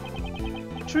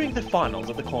 During the finals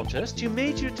of the contest, you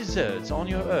made your desserts on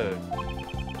your own.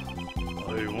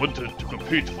 I wanted to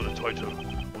compete for the title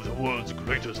of the world's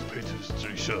greatest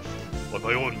pastry chef on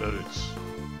my own merits.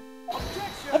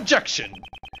 Objection!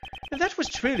 If that was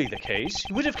truly the case,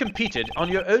 you would have competed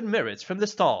on your own merits from the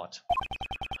start.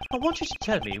 I want you to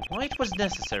tell me why it was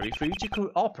necessary for you to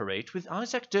cooperate with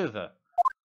Isaac Dover.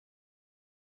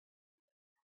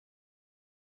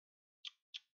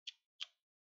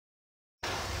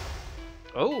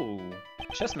 Oh,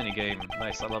 chess minigame.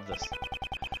 Nice, I love this.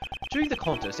 During the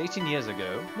contest 18 years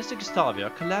ago, Mr. Gustavia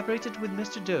collaborated with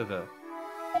Mr. Dover.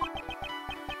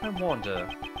 I wonder,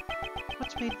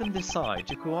 what made them decide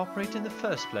to cooperate in the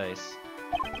first place?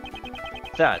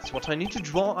 That's what I need to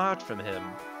draw out from him,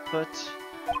 but...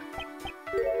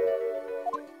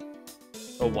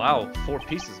 Oh wow, 4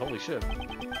 pieces, holy shit.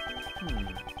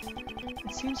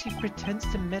 It seems he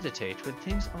pretends to meditate when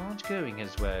things aren't going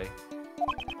his way.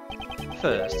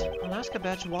 First, I'll ask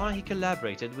about why he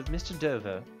collaborated with Mr.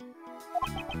 Dover.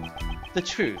 The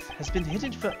truth has been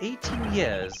hidden for 18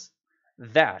 years.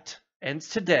 That ends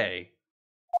today.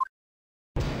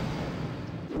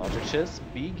 Logic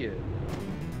begin.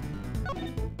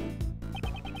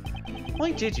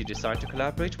 Why did you decide to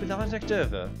collaborate with Isaac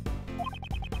Dover?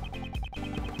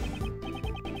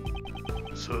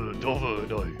 Sir Dover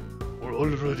and I were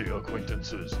already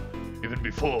acquaintances, even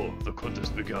before the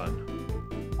contest began.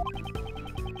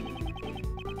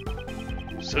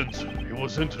 Since he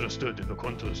was interested in the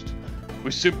contest,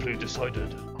 we simply decided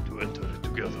to enter it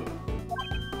together.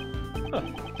 Huh.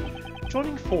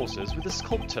 Joining forces with a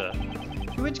sculptor,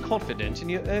 you weren't confident in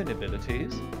your own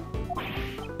abilities?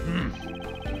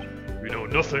 You know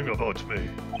nothing about me.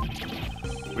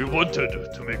 We wanted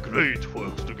to make great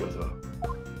works together.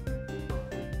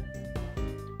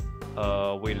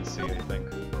 Wait and see, I think.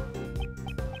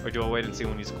 Or do I wait and see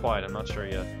when he's quiet? I'm not sure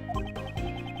yet.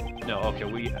 No, okay,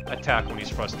 we attack when he's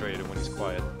frustrated, when he's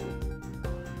quiet.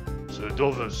 Sir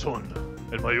Dover's son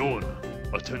and my own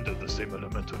attended the same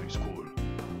elementary school.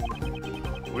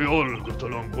 We all got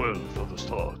along well from the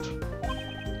start.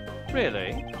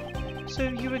 Really? So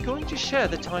you were going to share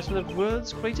the title of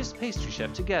World's Greatest Pastry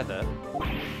Chef together?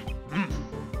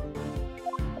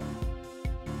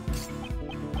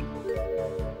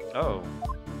 Oh,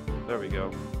 there we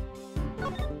go.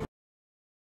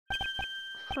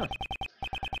 Huh.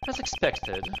 As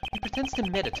expected, he pretends to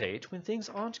meditate when things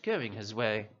aren't going his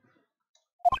way.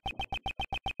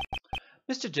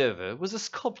 Mr. Dover was a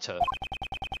sculptor.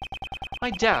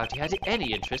 I doubt he had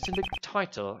any interest in the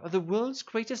title of the World's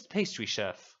Greatest Pastry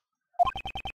Chef.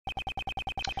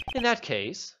 In that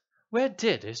case, where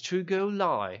did his true goal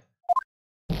lie?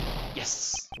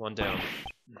 Yes, one down.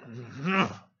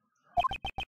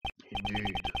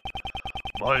 Indeed.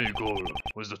 My goal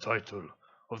was the title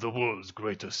of the world's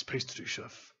greatest pastry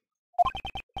chef.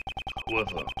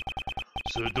 However,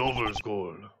 Sir Dover's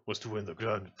goal was to win the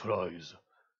grand prize,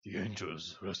 the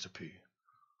Angel's recipe.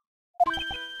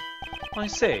 I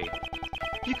say,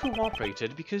 you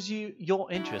cooperated because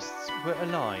your interests were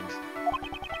aligned.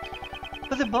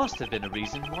 But there must have been a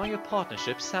reason why your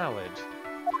partnership soured.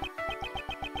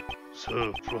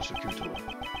 Sir Prosecutor,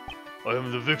 I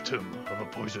am the victim of a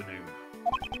poisoning.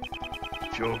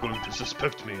 If you're going to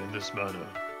suspect me in this manner,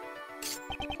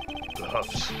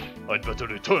 perhaps I'd better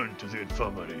return to the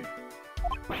infirmary.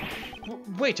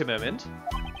 Wait a moment.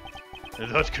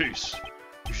 In that case,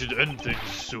 you should end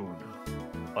things soon.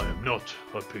 I am not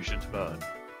a patient man.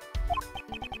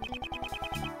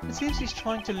 It seems he's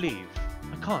trying to leave.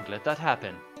 I can't let that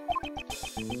happen.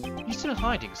 He's still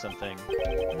hiding something.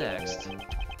 Next,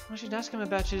 I should ask him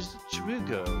about his true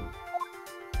goal.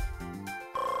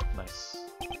 Nice.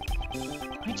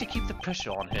 I need to keep the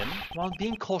pressure on him while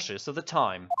being cautious of the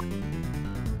time.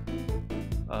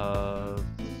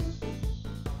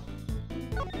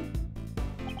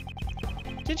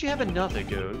 Did you have another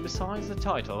goal besides the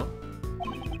title?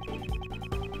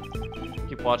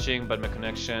 Keep watching, but my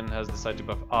connection has decided to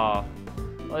buff.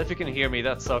 Well, if you can hear me,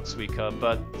 that sucks, sweet cub,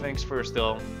 but thanks for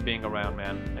still being around,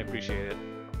 man. I appreciate it.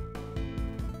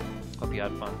 Hope you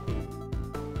had fun.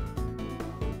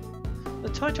 The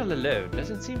title alone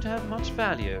doesn't seem to have much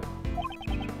value.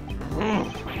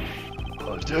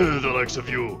 How dare the likes of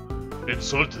you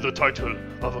insult the title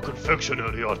of a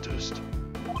confectionery artist?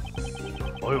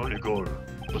 My only goal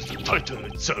was the title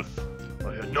itself.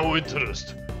 I had no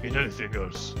interest in anything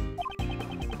else.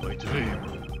 My dream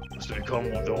was to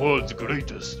become the world's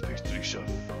greatest pastry chef.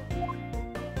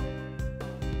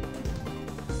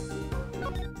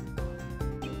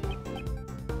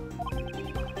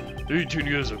 "18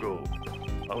 years ago,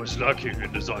 I was lacking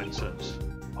in design sense.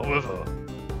 However,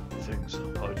 things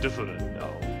are different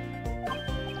now."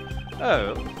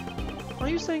 Oh, are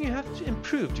you saying you have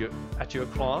improved at your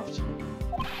craft?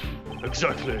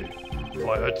 Exactly. If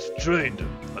I had trained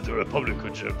at the Republic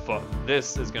of Gem Fund.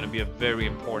 This is going to be a very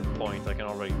important point, I can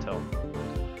already tell.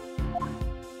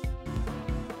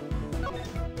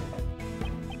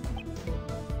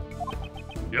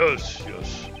 Yes.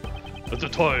 At the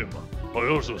time, I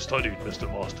also studied Mr.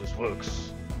 Master's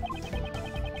works.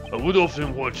 I would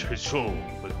often watch his show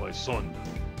with my son.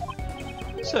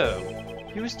 So,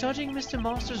 you were studying Mr.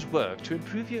 Master's work to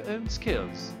improve your own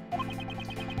skills.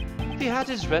 If he had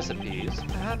his recipes,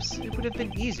 perhaps it would have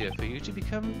been easier for you to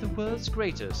become the world's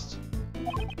greatest.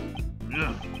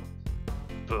 Yeah,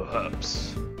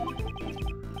 perhaps.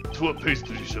 To a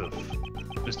pastry chef,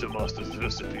 Mr. Master's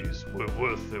recipes were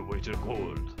worth their weight in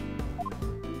gold.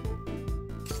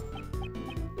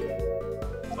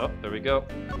 Oh, there we go.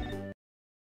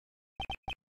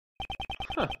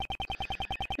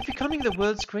 Becoming the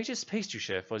world's greatest pastry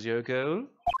chef was your goal?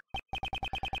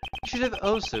 You should have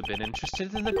also been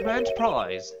interested in the grand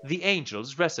prize, the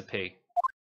Angel's Recipe.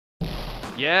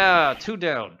 Yeah, 2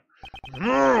 down.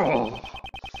 No!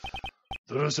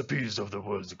 The recipes of the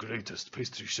world's greatest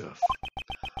pastry chef.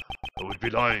 I would be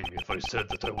lying if I said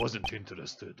that I wasn't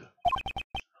interested.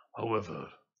 However,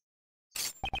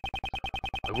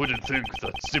 I wouldn't think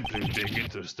that simply being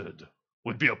interested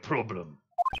would be a problem.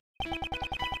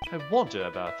 I wonder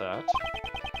about that.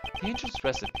 The Angel's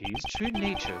Recipe's true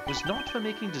nature was not for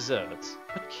making desserts,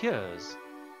 but cures.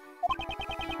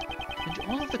 And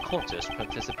all of the contest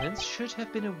participants should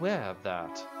have been aware of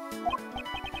that.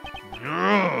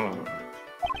 No!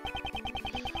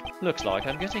 Looks like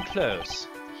I'm getting close.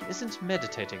 He isn't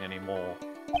meditating anymore.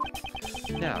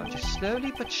 Now, just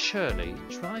slowly but surely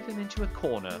drive him into a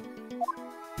corner.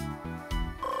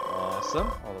 Awesome,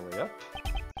 all the way up.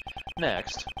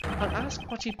 Next, I'll ask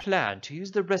what he planned to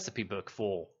use the recipe book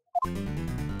for.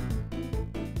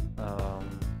 I'll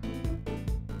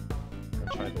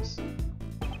try this.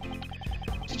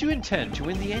 Did you intend to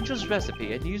win the Angel's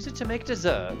Recipe and use it to make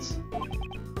desserts?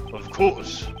 Of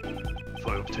course! If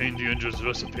I obtained the Angel's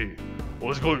Recipe, I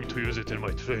was going to use it in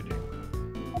my training.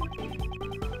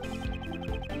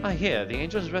 I hear the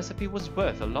Angel's Recipe was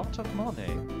worth a lot of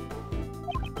money.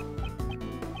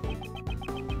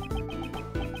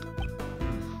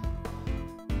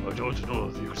 I don't know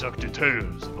the exact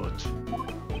details, but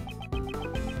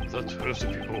that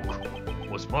recipe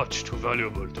book was much too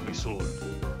valuable to be sold.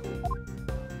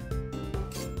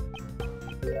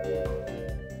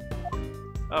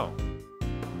 Oh.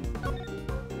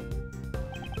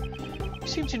 You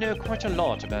seem to know quite a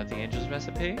lot about the Angel's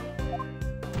Recipe.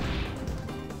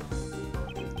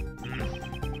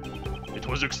 It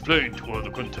was explained to all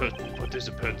the contest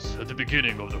participants at the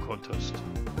beginning of the contest.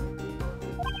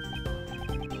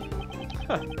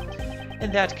 Huh.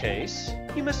 In that case,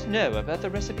 you must know about the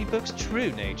recipe book's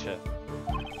true nature.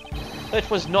 It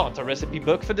was not a recipe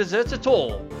book for desserts at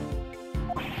all.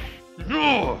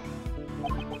 No!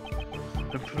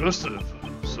 Impressive,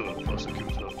 Sir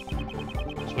Prosecutor.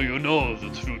 So you know the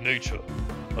true nature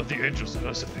of the Angel's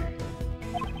Recipe.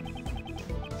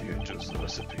 The Angel's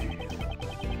Recipe.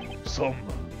 Some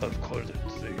have called it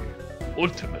the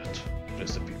ultimate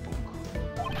recipe book.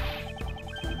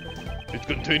 It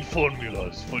contained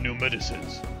formulas for new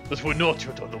medicines that were not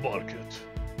yet on the market.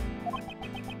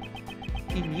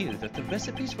 He knew that the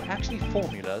recipes were actually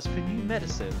formulas for new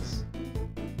medicines.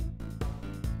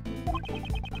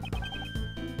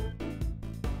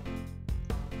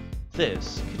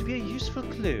 This could be a useful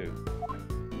clue.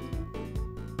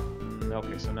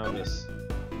 Okay, so now this.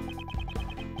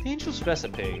 The Angel's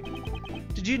Recipe.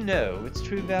 Did you know its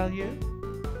true value?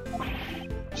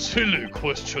 Silly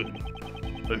question.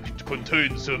 It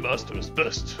contains the master's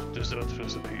best dessert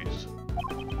recipes.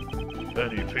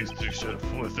 Any pastry chef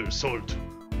worth their salt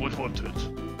would want it.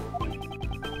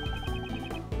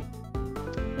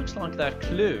 Looks like that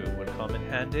clue would come in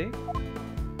handy.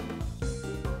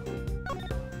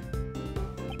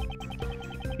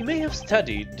 You may have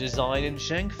studied design in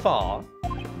Shangfa.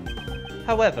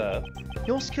 However,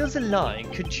 your skills in lying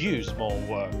could use more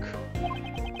work.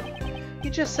 You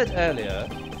just said earlier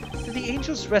that the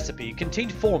Angel's Recipe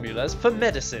contained formulas for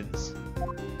medicines.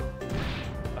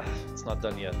 It's not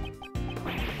done yet.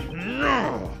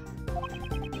 No!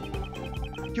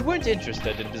 You weren't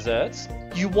interested in desserts.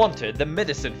 You wanted the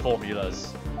medicine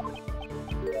formulas.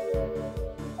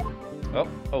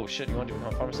 Oh shit, you want to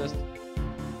become a pharmacist?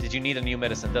 Did you need a new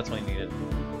medicine? That's what you needed.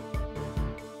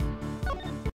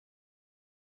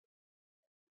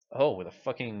 Oh, with a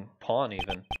fucking pawn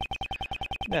even.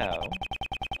 Now,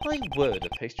 why would a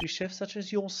pastry chef such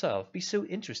as yourself be so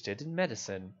interested in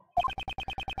medicine?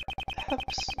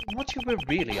 Perhaps what you were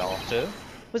really after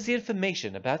was the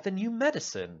information about the new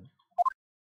medicine.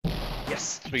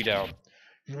 Yes, 3 down.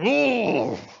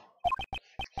 No!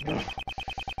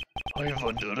 I have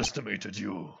underestimated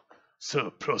you,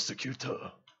 Sir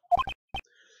Prosecutor.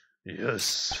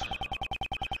 Yes.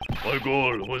 My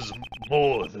goal was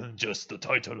more than just the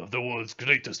title of the world's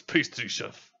greatest pastry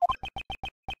chef.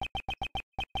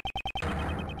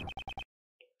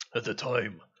 At the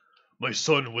time, my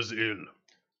son was ill.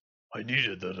 I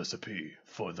needed the recipe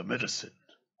for the medicine.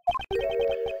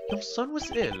 Your son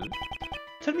was ill?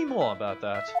 Tell me more about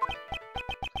that.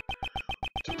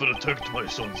 To protect my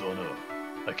son's honor,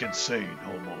 I can say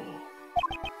no more.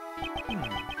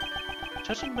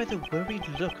 Judging by the worried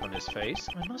look on his face,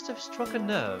 I must have struck a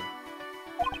nerve.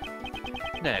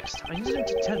 Next, I need him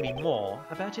to tell me more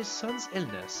about his son's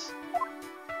illness.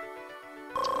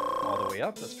 All the way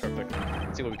up, that's perfect.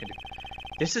 Let's see what we can do.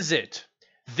 This is it.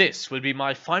 This will be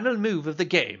my final move of the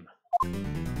game.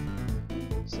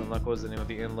 Sunlock was the name of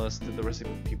the endless. Did the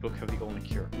recipe book have the only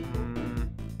cure?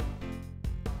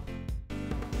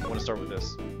 I want to start with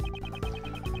this.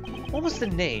 What was the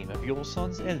name of your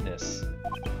son's illness?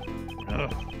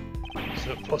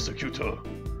 Sir Prosecutor,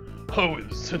 how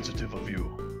insensitive of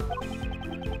you.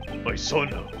 My son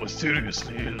was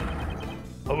seriously ill.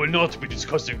 I will not be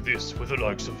discussing this with the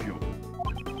likes of you.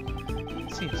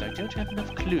 It seems I don't have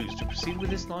enough clues to proceed with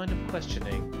this line of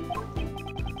questioning.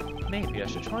 Maybe I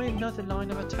should try another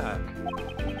line of attack.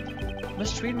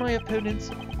 Must read my opponent's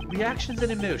reactions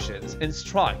and emotions and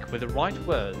strike with the right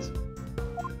words.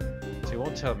 So you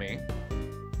won't tell me.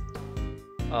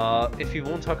 If he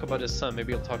won't talk about his son,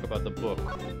 maybe he'll talk about the book.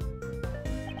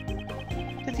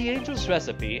 Did the angel's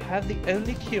recipe have the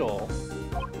only cure?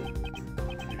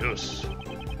 Yes,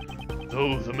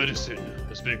 though the medicine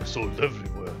is being sold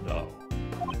everywhere now.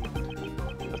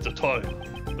 At the time,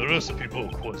 the recipe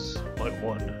book was my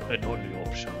one and only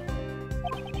option.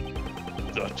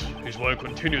 That is why I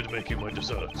continued making my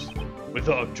desserts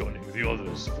without joining the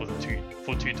others for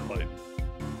tea time.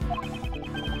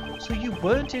 So you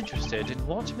weren't interested in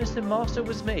what Mr. Master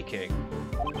was making?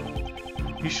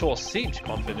 You sure seemed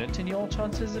confident in your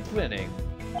chances of winning.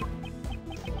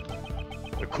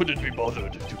 I couldn't be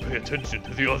bothered to pay attention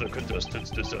to the other contestants'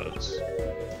 desserts.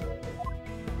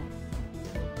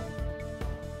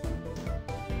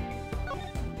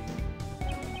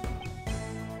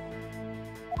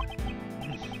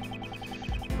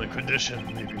 My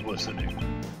condition may be worsening.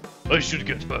 I should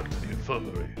get back to the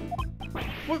infirmary.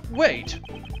 Wait!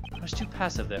 I was too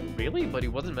passive there. Really? But he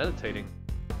wasn't meditating.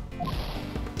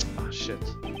 Ah, shit.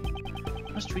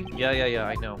 Must read. Yeah,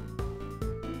 I know.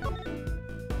 Okay,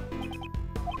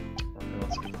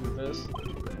 let's get through this.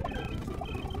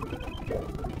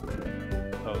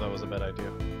 Oh, that was a bad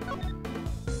idea.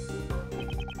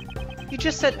 You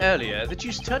just said earlier that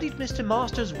you studied Mr.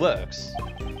 Master's works.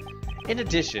 In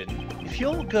addition, if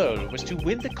your goal was to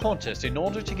win the contest in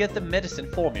order to get the medicine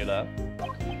formula,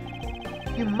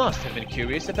 you must have been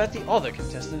curious about the other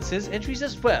contestants' entries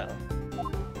as well.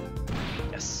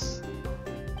 Yes.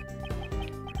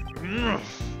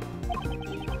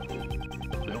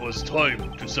 There was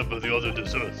time to sample the other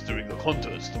desserts during the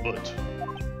contest, but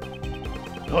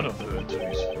none of their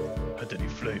entries had any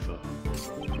flavor.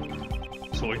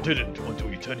 So I didn't want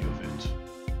to eat any of it.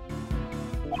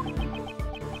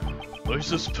 I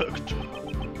suspect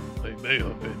I may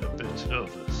have been a bit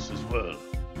nervous as well.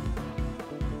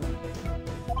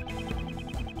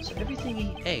 So everything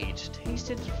he ate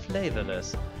tasted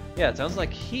flavorless. Yeah, it sounds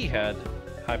like he had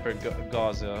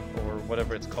hypergaza, or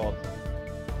whatever it's called.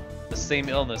 The same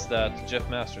illness that Jeff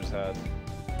Masters had.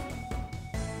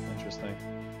 Interesting.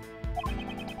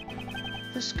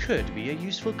 This could be a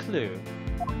useful clue.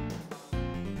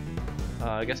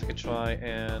 I guess I could try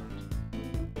and...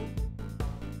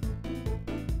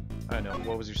 I don't know,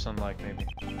 what was your son like, maybe?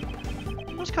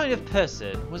 What kind of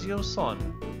person was your son?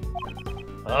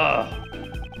 Ah,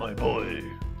 my boy.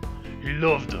 He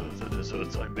loved the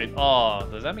desserts I made. Oh,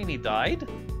 does that mean he died?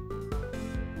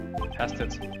 Past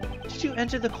tense. Did you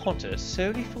enter the contest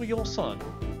solely for your son?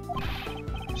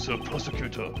 Sir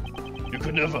Prosecutor, you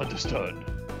could never understand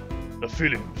the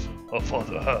feelings a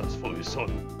father has for his son.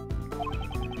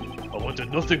 I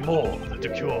wanted nothing more than to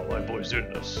cure my boy's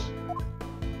illness.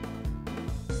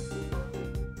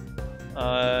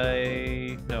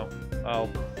 No. I'll...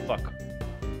 Fuck.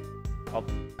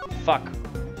 Fuck.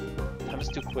 Time is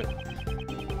too quick.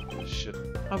 Shit.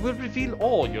 I will reveal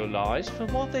all your lies for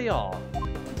what they are.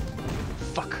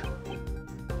 Fuck.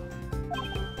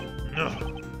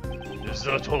 Is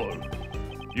that all?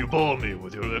 You bore me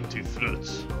with your empty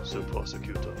threats, Sir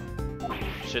Prosecutor.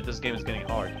 Shit, this game is getting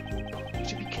hard. You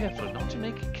should be careful not to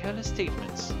make careless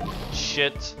statements.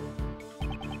 Shit.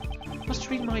 Must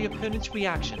read my opponent's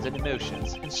reactions and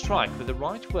emotions and strike with the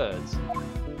right words.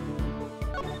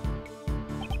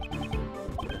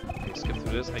 Okay, skip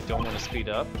through this. I don't want to speed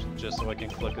up, just so I can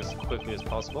click as quickly as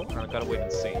possible. And I gotta wait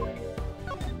and see.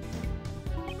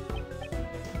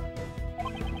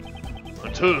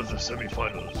 Until the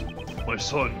semi-finals, my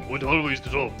son would always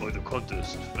drop by the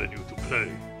contest venue to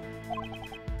play.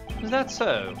 Is that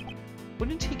so?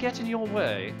 Wouldn't he get in your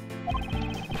way?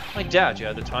 I doubt you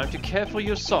had the time to care for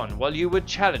your son while you were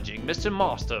challenging Mr.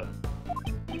 Master.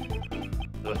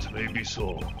 That may be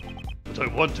so, but I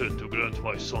wanted to grant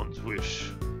my son's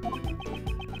wish.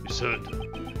 He said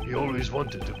he always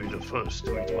wanted to be the first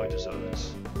to eat my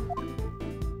desserts.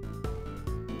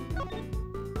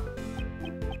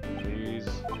 Please.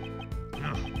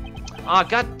 Ah,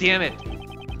 god damn it!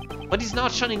 But he's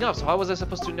not shutting up, so how was I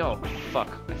supposed to know? Fuck,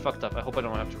 I fucked up. I hope I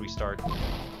don't have to restart.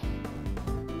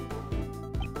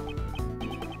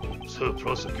 Sir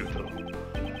Prosecutor,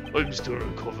 I'm still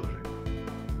recovering.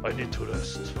 I need to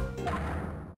rest.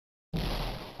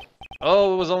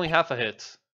 Oh, it was only half a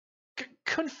hit.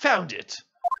 Confound it!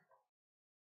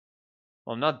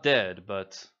 Well, I'm not dead,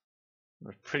 but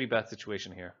we're in a pretty bad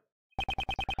situation here.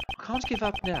 I can't give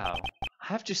up now. I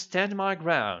have to stand my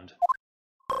ground.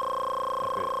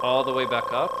 Okay, all the way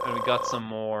back up, and we got some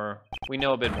more. We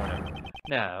know a bit more now.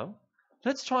 Now,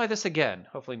 let's try this again.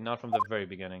 Hopefully not from the very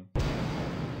beginning.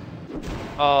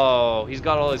 Oh, he's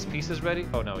got all his pieces ready?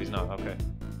 Oh no, he's not. Okay.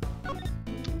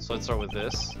 So let's start with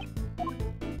this.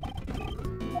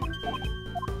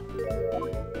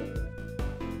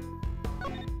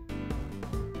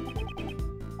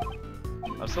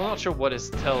 I'm still not sure what his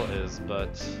tell is,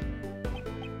 but...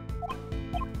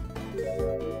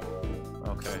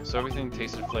 Okay, so everything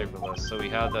tasted flavorless, so he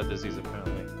had that disease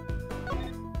apparently.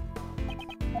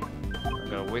 I'm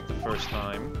gonna wait the first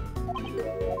time.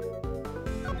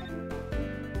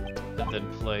 And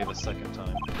then play the second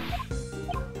time.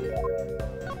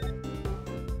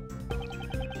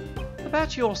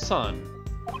 About your son.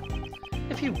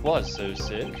 If he was so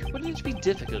sick, wouldn't it be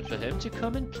difficult for him to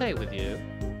come and play with you?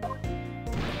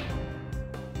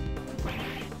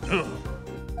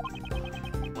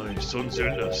 My son's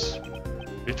illness.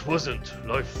 It wasn't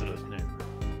life-threatening.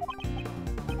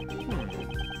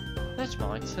 That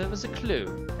might serve as a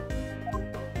clue.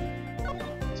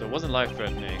 So it wasn't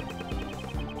life-threatening.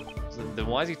 So then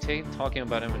why is he talking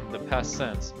about him in the past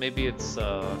tense? Maybe it's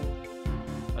a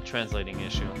translating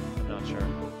issue. I'm not sure.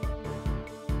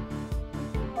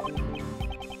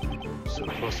 Sir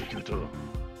Prosecutor,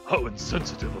 how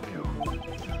insensitive of you.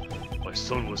 My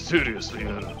son was seriously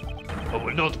ill. I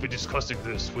will not be discussing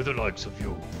this with the likes of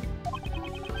you.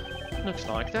 Looks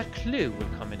like that clue will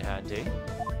come in handy.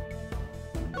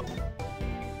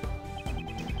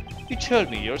 You told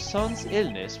me your son's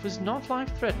illness was not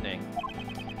life-threatening.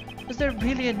 Was there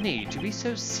really a need to be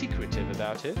so secretive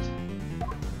about it?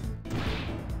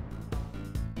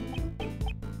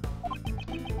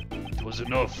 It was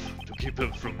enough to keep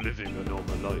him from living a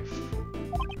normal life.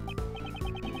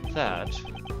 That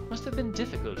must have been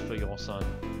difficult for your son.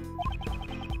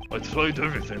 I tried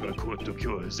everything I could to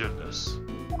cure his illness.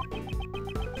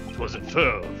 It wasn't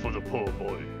fair for the poor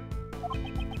boy.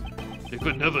 He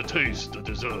could never taste the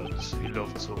desserts he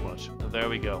loved so much. There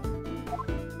we go.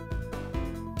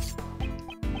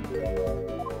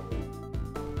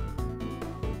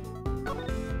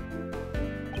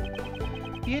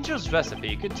 The angel's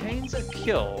recipe contains a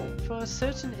cure for a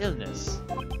certain illness.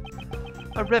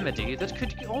 A remedy that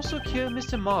could also cure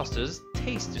Mr. Master's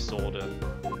taste disorder.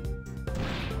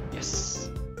 Yes.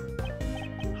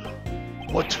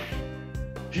 What?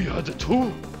 He had it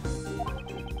too?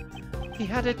 He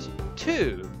had it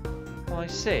too, I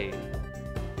see.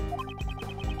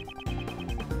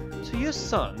 So your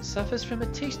son suffers from a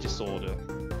taste disorder.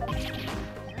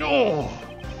 No!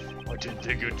 I didn't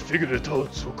think you'd figure it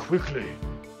out so quickly.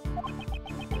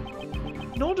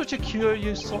 In order to cure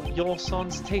your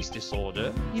son's taste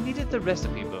disorder, you needed the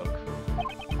recipe book.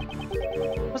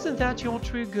 Wasn't that your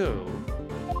true goal?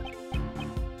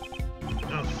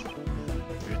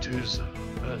 It is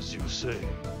as you say.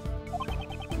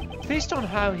 Based on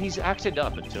how he's acted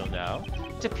up until now,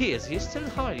 it appears he's still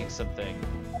hiding something.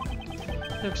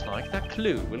 Looks like that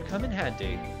clue will come in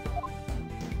handy.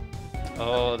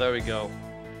 Oh, there we go.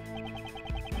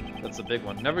 That's a big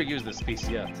one. Never used this piece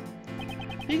yet.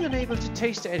 Being unable to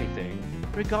taste anything,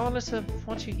 regardless of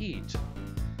what you eat.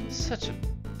 Such a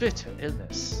bitter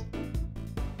illness.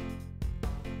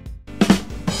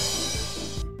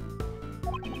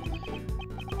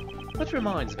 That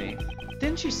reminds me,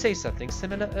 didn't you say something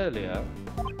similar earlier?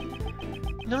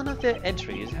 None of their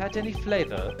entries had any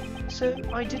flavor, so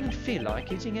I didn't feel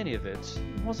like eating any of it,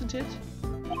 wasn't it?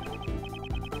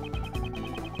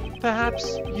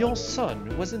 Perhaps your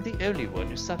son wasn't the only one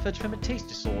who suffered from a taste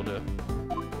disorder.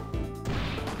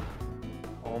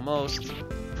 Almost.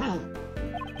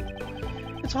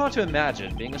 It's hard to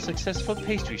imagine being a successful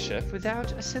pastry chef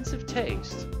without a sense of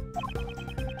taste.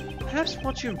 Perhaps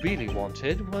what you really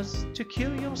wanted was to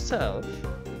cure yourself?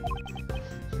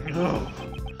 No,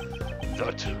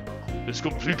 that is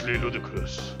completely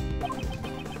ludicrous.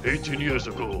 18 years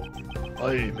ago,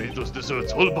 I made those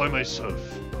desserts all by myself.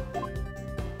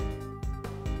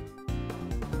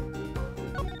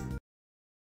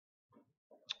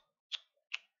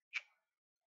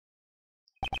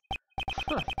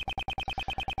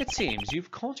 It seems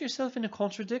you've caught yourself in a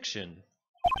contradiction.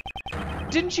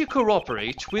 Didn't you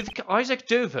cooperate with Isaac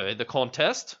Dover in the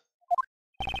contest?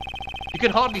 You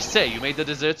can hardly say you made the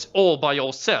desserts all by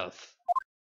yourself.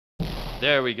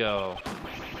 There we go.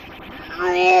 You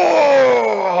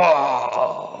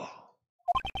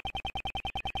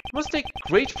must take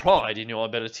great pride in your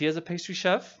ability as a pastry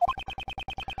chef.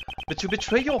 But to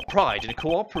betray your pride and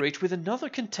cooperate with another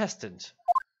contestant,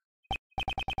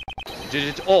 you did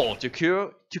it all to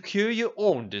cure your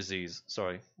own disease.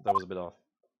 Sorry, that was a bit off.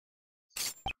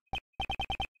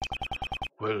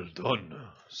 Well done,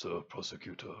 Sir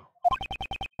Prosecutor.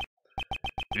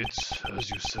 It's as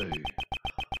you say.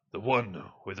 The one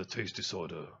with a taste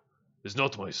disorder is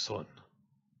not my son.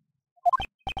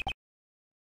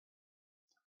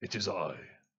 It is I.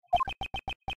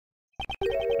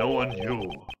 No one knew.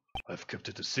 I've kept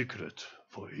it a secret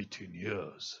for 18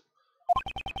 years.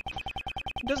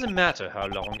 It doesn't matter how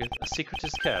long a secret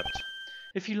is kept.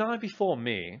 If you lie before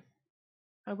me,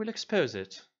 I will expose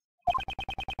it.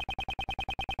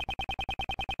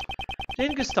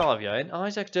 Jane Gustavia and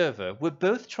Isaac Dover were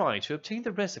both trying to obtain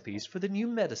the recipes for the new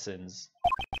medicines.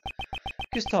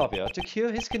 Gustavia to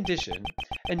cure his condition,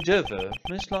 and Dover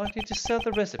most likely to sell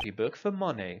the recipe book for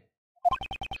money.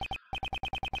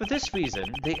 For this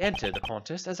reason, they entered the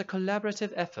contest as a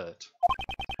collaborative effort.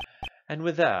 And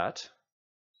with that,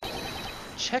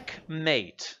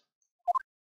 checkmate.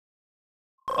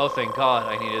 Oh, thank God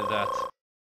I needed that.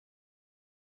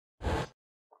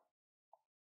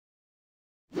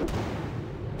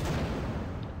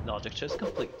 Logic chess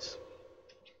complete.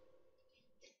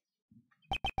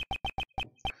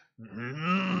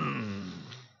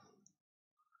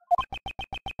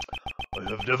 I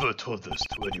have never told this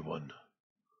to anyone.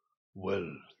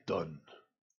 Well done.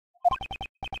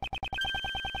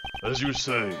 As you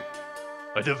say,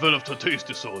 I developed a taste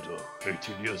disorder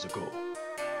 18 years ago.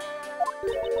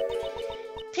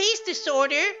 Taste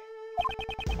disorder?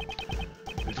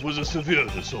 It was a severe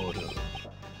disorder.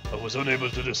 I was unable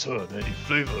to discern any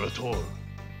flavor at all.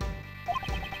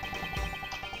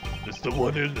 It's the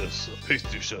one illness a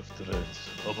pastry chef dreads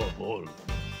above all.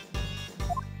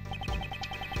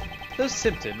 Those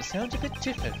symptoms sound a bit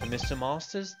different from Mr.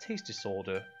 Master's taste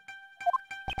disorder.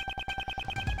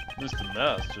 Mr.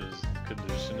 Master's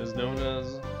condition is known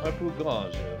as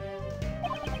hypergorgia.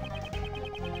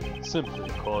 It simply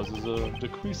causes a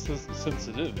decreased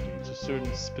sensitivity to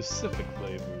certain specific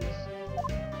flavors.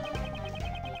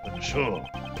 I'm sure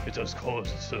it has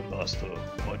caused Sir Master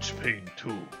much pain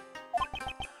too.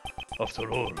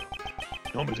 After all,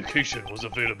 no medication was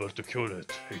available to cure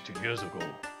it 18 years ago.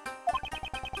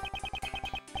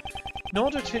 In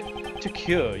order to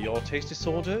cure your taste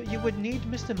disorder, you would need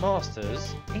Mr.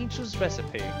 Master's Angel's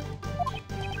Recipe.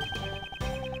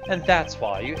 And that's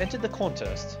why you entered the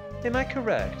contest. Am I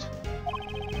correct?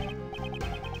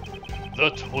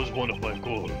 That was one of my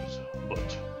goals,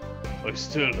 but I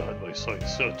still had my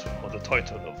sights set on the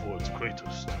title of world's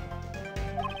greatest.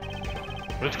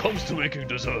 When it comes to making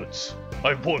desserts,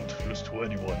 I won't lose to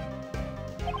anyone.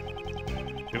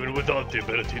 Even without the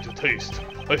ability to taste,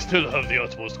 I still have the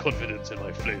utmost confidence in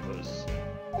my flavors.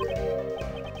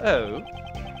 Oh,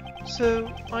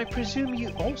 so I presume you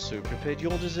also prepared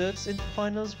your desserts in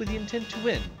finals with the intent to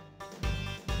win?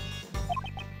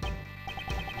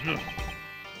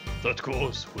 That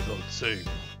goes without saying.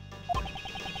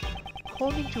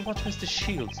 According to what Mr.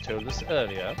 Shields told us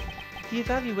earlier, the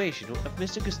evaluation of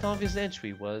Mr. Gustavia's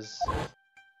entry was...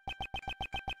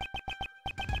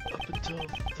 Up until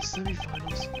the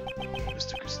semi-finals,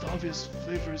 Mr. Gustavia's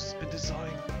flavors and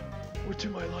design were to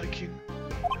my liking.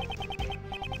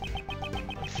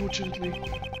 Unfortunately,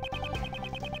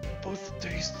 both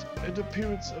taste and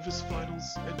appearance of his finals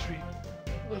entry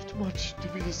left much to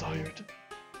be desired.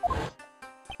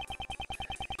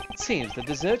 It seems the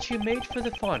dessert you made for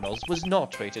the finals was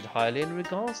not rated highly in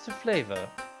regards to flavor.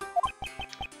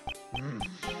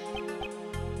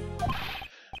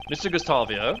 Mr.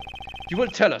 Gustavia, you will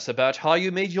tell us about how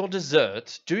you made your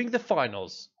dessert during the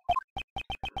finals.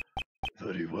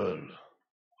 Very well.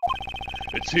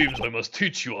 It seems I must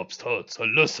teach you upstarts a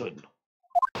lesson.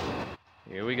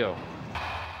 Here we go.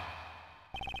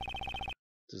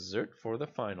 Dessert for the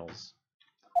finals.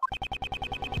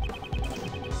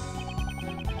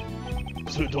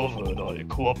 Sir Dover and I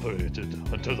cooperated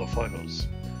until the finals.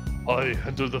 I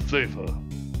handled the flavor.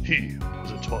 He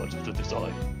was in charge of the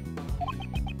design.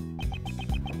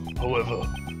 However,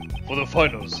 for the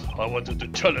finals, I wanted to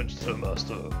challenge Sir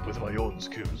Master with my own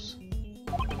skills.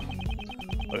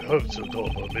 I helped Sir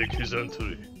Dover make his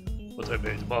entry, but I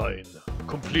made mine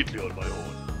completely on my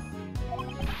own.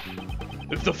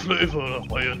 If the flavor of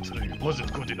my entry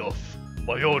wasn't good enough,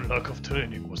 my own lack of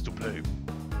training was to blame.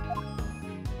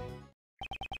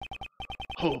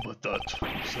 How about that,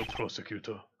 Sir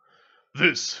Prosecutor?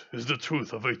 This is the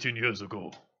truth of 18 years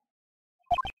ago.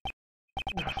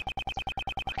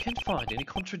 I can't find any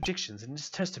contradictions in his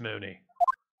testimony.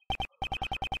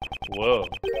 Well,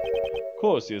 of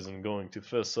course he isn't going to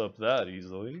fess up that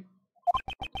easily.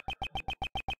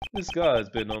 This guy's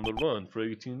been on the run for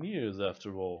 18 years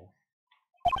after all.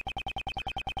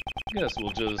 Guess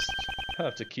we'll just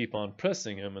have to keep on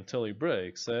pressing him until he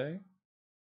breaks, eh?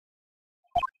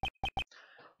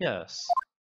 Yes.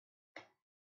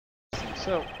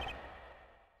 So.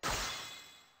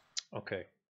 Okay.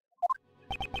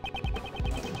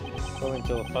 Going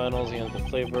to the finals, he had the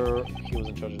flavor. He was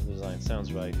in charge of the design.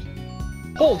 Sounds right.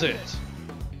 Hold it!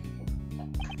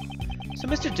 So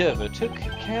Mr. Dover took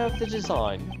care of the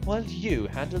design, while you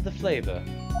handled the flavor.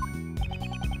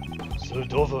 Sir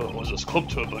Dover was a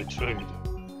sculptor by trade.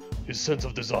 His sense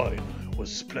of design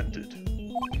was splendid.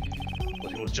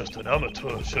 But he was just an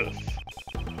amateur chef.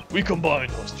 We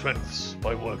combined our strengths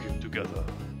by working together.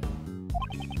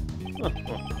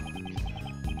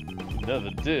 You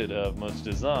never did have much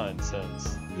design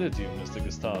sense, did you, Mr.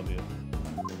 Gustavia?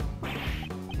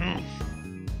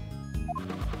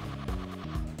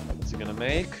 What's he gonna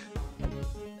make?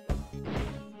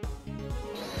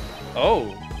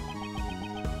 Oh!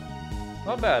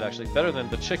 Not bad, actually. Better than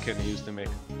the chicken he used to make.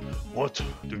 What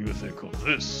do you think of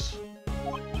this?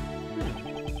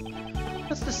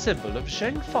 That's the symbol of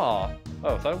Shengfa.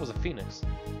 Oh, I thought it was a phoenix.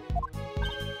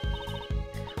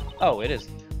 Oh, it is.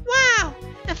 Wow!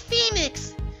 A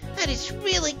phoenix! That is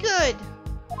really good!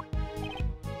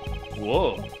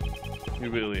 Whoa! You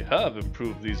really have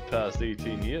improved these past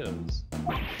 18 years.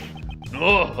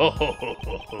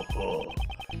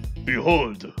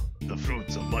 Behold the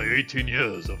fruits of my 18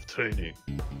 years of training.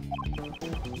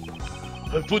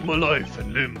 I've put my life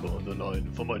and limb on the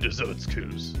line for my dessert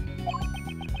skills.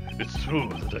 It's true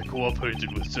that I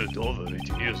cooperated with Sir Dover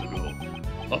 18 years ago,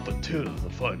 up until the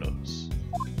finals.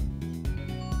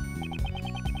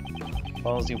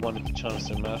 Halsey wanted to challenge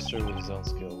their master with his own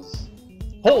skills.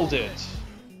 Hold it!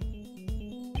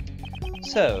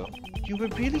 So, you were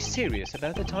really serious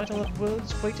about the title of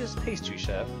world's greatest pastry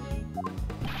chef?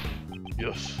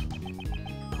 Yes.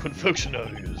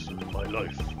 Confectionery is my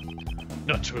life.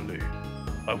 Naturally,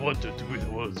 I wanted to be the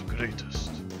world's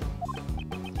greatest.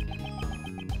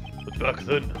 But back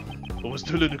then, I was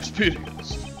still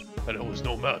inexperienced, and I was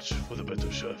no match for the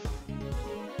better chef.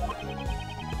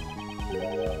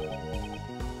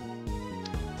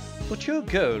 But your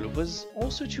goal was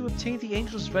also to obtain the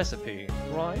angel's recipe,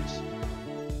 right?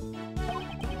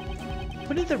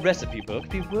 Wouldn't the recipe book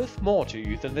be worth more to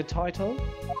you than the title?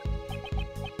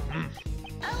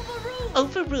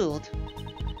 Overruled.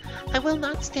 I will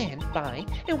not stand by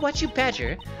and watch you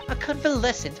badger a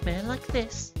convalescent man like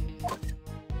this.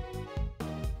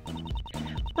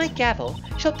 My gavel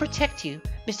shall protect you,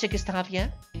 Mr.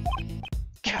 Gustavia.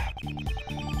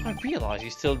 I realize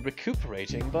he's still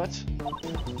recuperating, but...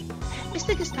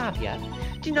 Mr. Gustavia,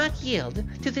 do not yield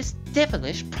to this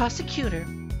devilish prosecutor.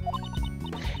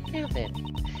 Now then,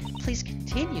 please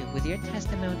continue with your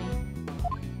testimony.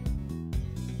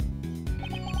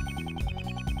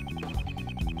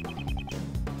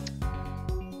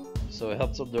 So I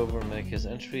helped Dover make his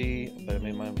entry, but I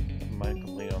made my mind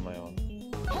complete on my own.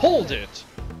 Hold it!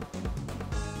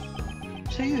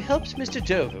 So you helped Mr.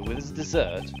 Dover with his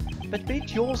dessert, but made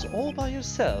yours all by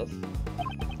yourself?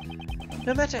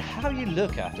 No matter how you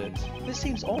look at it, this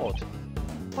seems odd.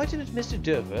 Why didn't Mr.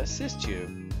 Dover assist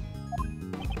you?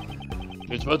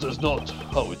 It matters not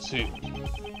how it seemed.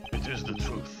 It is the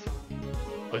truth.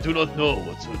 I do not know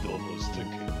what Sir Dover was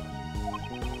thinking.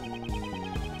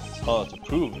 It's hard to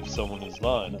prove if someone is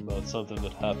lying about something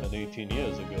that happened 18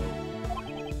 years ago.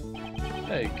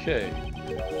 Hey, Kay,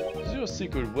 does your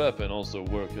secret weapon also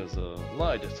work as a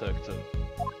lie detector?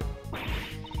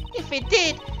 If it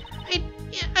did,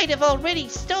 I'd have already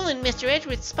stolen Mr.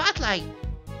 Edgeworth's spotlight.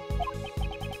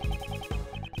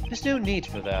 There's no need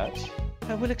for that.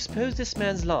 I will expose this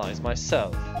man's lies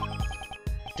myself.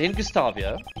 Dane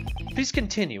Gustavia, please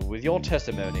continue with your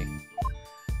testimony.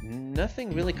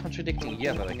 Nothing really contradicting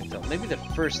yet that I can tell. Maybe the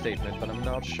first statement, but I'm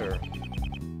not sure.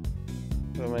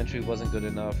 But my entry wasn't good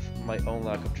enough. My own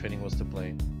lack of training was to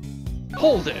blame.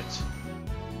 Hold it!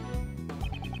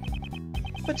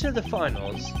 Until the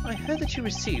finals, I heard that you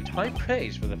received high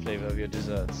praise for the flavor of your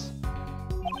desserts.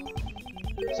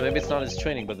 So maybe it's not his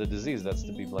training, but the disease that's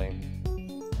to be blamed.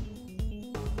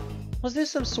 Was there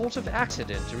some sort of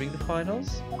accident during the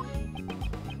finals?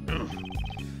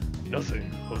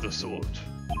 Nothing of the sort.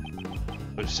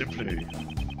 I simply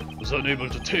was unable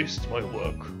to taste my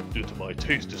work due to my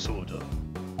taste disorder.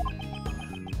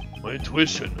 My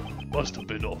intuition must have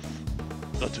been off.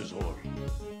 That is all.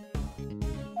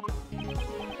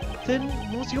 Then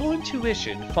was your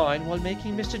intuition fine while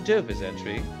making Mr. Dover's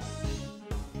entry?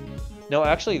 No,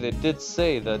 actually they did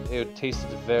say that it tasted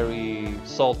very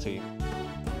salty.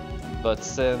 But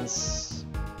since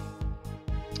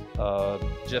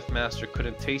Jeff Master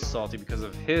couldn't taste salty because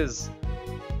of his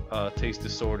taste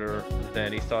disorder,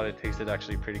 then he thought it tasted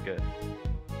actually pretty good.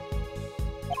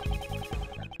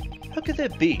 How could there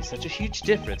be such a huge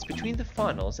difference between the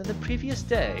finals and the previous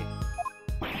day?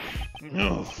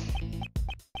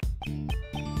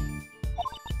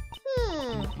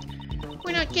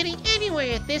 We're not getting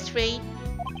anywhere at this rate.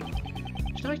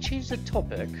 Should I change the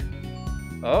topic?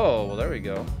 Oh, well there we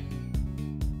go.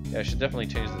 Yeah, I should definitely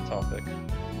change the topic.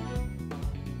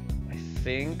 I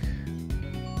think...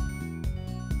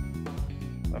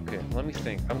 Okay, let me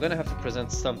think. I'm gonna have to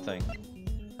present something.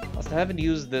 I haven't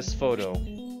used this photo.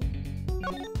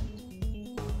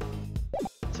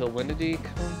 Until when did he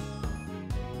come?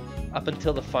 Up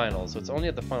until the finals, so it's only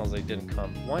at the finals they didn't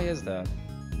come. Why is that?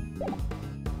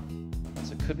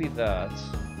 So it could be that.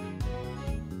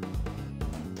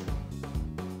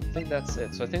 I think that's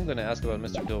it. So I think I'm gonna ask about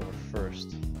Mr. Dover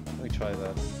first. Let me try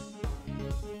that.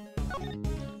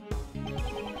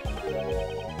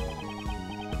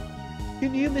 You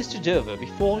knew Mr. Dover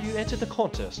before you entered the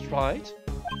contest, right?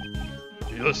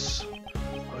 Yes,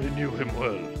 I knew him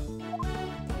well.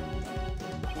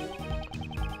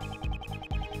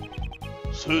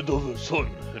 Sir Dover's son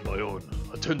and my own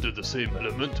attended the same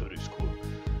elementary school.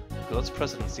 Okay, let's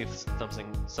press it and see if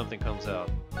something comes out.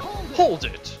 Hold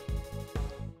it!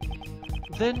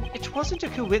 Then it wasn't a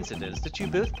coincidence that you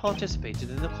both participated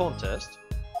in the contest?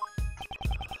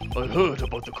 I heard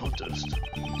about the contest,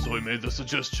 so I made the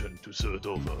suggestion to Sir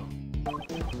Dover.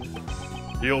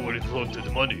 He always wanted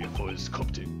money for his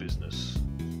sculpting business.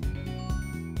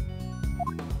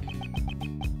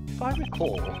 If I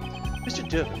recall, Mr.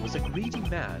 Dover was a greedy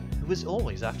man who was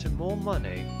always after more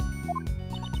money.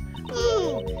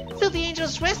 Ooh, so the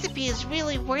angel's recipe is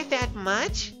really worth that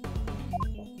much?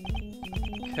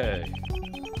 Hey,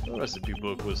 the recipe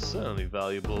book was certainly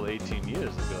valuable 18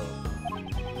 years ago.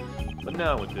 But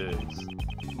nowadays,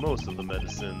 most of the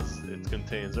medicines it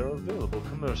contains are available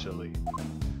commercially.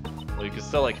 Well, you can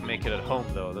still like make it at home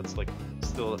though, that's like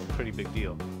still a pretty big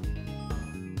deal.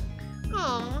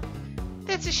 Aw,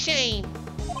 that's a shame.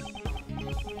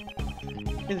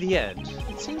 In the end,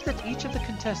 it seems that each of the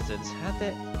contestants had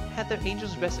their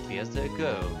angel's recipe as their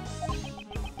goal.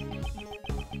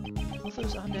 All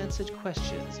those unanswered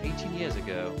questions 18 years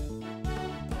ago.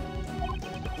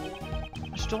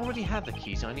 I should already have the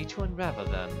keys, I need to unravel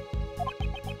them.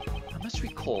 I must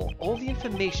recall all the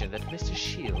information that Mr.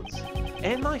 Shields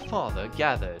and my father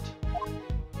gathered.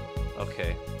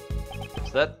 Okay,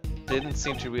 so that didn't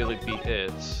seem to really be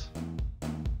it.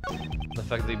 The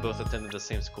fact that they both attended the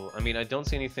same school. I mean, I don't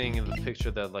see anything in the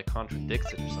picture that like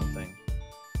contradicts it or something.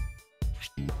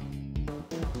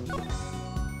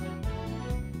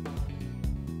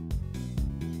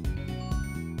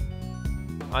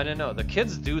 I don't know. The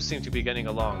kids do seem to be getting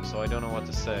along, so I don't know what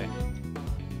to say.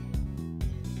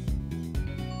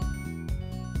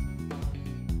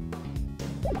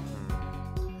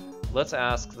 Let's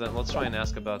ask then. Let's try and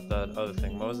ask about that other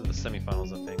thing. What was it? The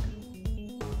semifinals, I think.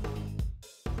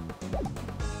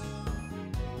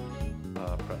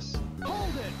 Press.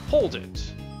 Hold it! Hold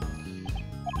it!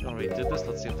 I already did this.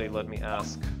 Let's see if they let me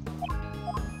ask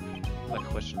that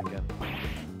question again.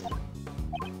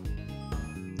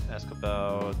 Ask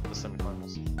about the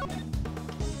semifinals.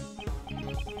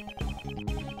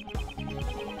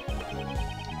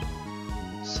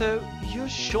 So, you're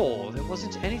sure there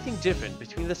wasn't anything different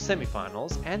between the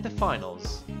semifinals and the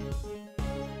finals?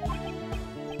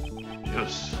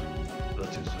 Yes,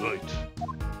 that is right.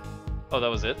 Oh, that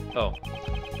was it? Oh.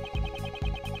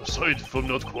 Aside from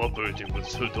not cooperating with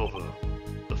Sir Dover,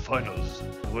 the finals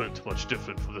weren't much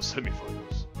different from the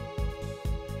semifinals.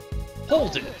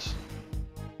 Hold it!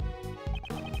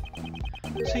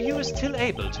 So you were still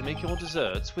able to make your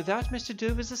desserts without Mr.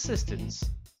 Dover's assistance?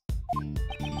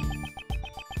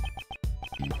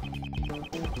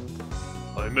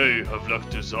 I may have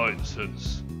lacked design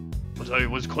sense, but I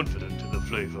was confident in the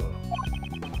flavor.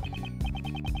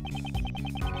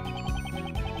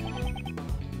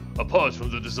 Apart from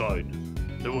the design,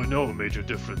 there were no major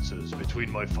differences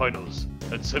between my finals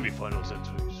and semi-finals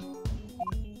entries.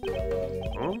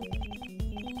 Huh?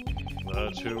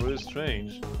 That sure is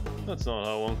strange. That's not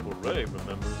how Uncle Ray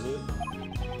remembers it.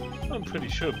 I'm pretty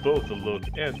sure both the look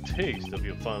and taste of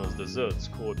your finals dessert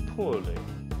scored poorly.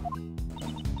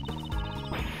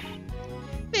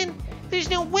 Then there's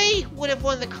no way he would have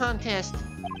won the contest.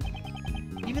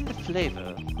 Even the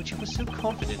flavor, which you were so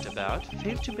confident about,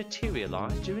 failed to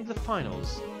materialize during the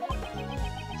finals.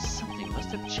 Something must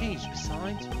have changed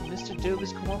besides Mr.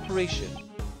 Dover's cooperation.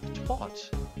 But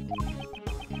what?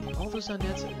 All those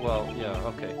unanswered... Well, yeah,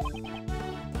 okay.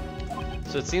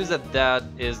 So it seems that that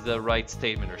is the right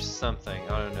statement or something.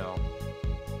 I don't know.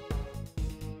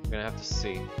 We're gonna have to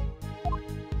see.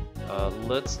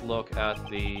 Let's look at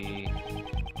the...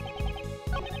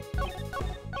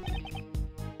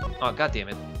 Oh, god damn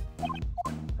it.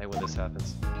 I hate when this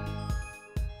happens.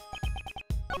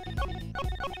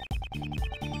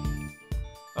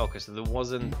 Okay, so there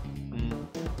wasn't...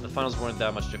 the finals weren't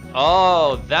that much different.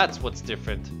 Oh, that's what's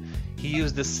different. He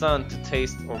used the sun to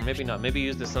taste, or maybe not. Maybe he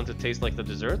used the sun to taste like the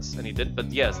desserts, and he did.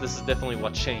 But yes, this is definitely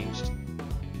what changed.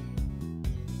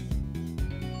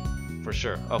 For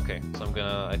sure. Okay, so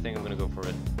I think I'm gonna go for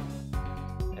it.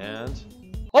 And...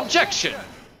 Objection!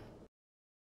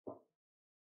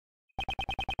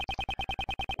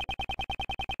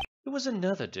 There was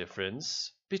another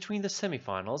difference between the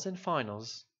semifinals and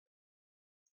finals.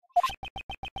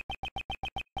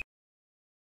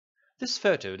 This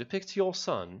photo depicts your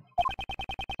son.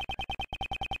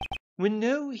 We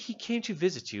know he came to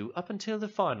visit you up until the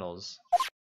finals.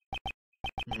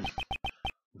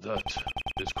 That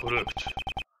is correct.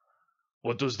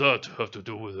 What does that have to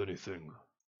do with anything?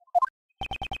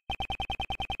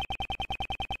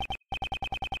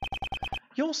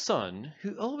 Your son,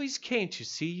 who always came to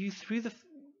see you through the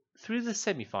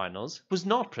semifinals, was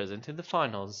not present in the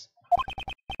finals.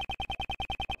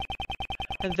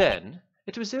 And then,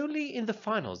 it was only in the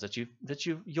finals that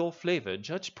your flavor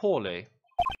judged poorly.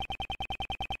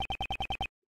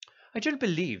 I don't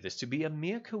believe this to be a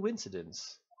mere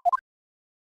coincidence.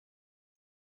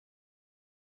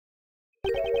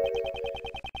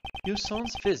 Your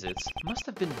son's visits must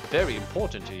have been very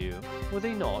important to you, were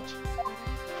they not?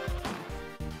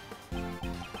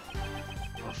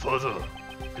 A father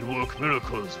can work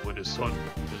miracles when his son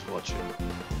is watching.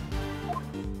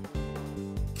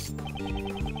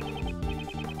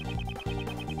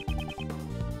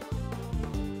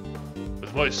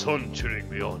 With my son cheering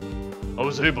me on, I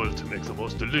was able to make the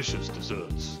most delicious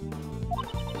desserts.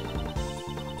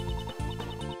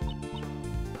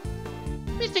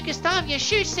 Mr. Gustavia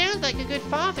sure sounds like a good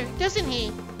father, doesn't he?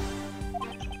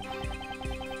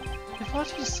 If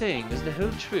what he's saying is the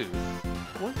whole truth,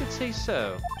 one could say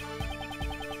so.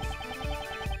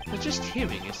 But just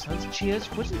hearing his son's cheers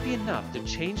wouldn't be enough to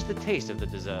change the taste of the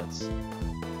desserts.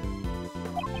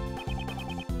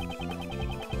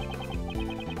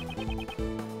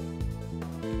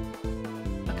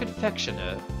 A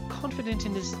confectioner, confident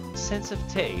in his sense of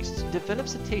taste,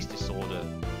 develops a taste disorder.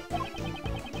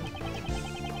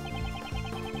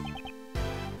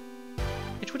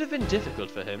 It would have been difficult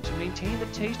for him to maintain the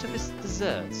taste of his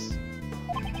desserts.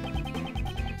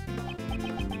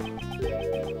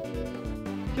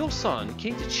 Your son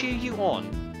came to cheer you on.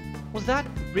 Was that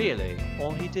really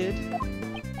all he did?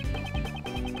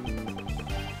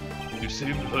 You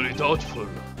seem very doubtful,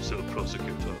 Sir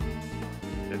Prosecutor.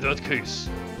 In that case,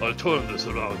 I'll turn this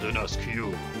around and ask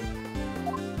you.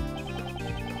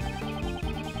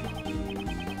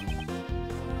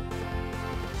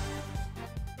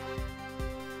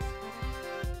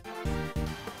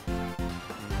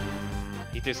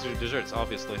 He tasted the desserts,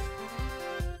 obviously.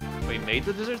 But he made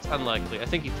the desserts? Unlikely. I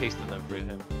think he tasted them for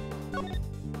him.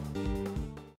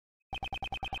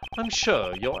 I'm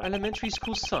sure your elementary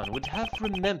school son would have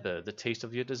remembered the taste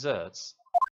of your desserts.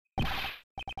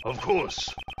 Of course.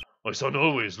 My son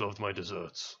always loved my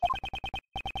desserts.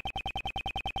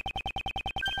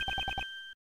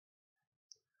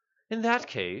 In that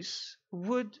case,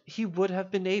 he would have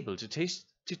been able to taste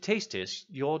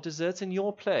your desserts in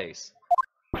your place.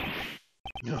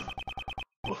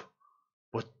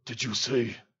 What did you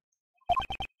say?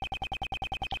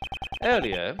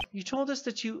 Earlier, you told us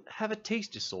that you have a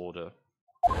taste disorder.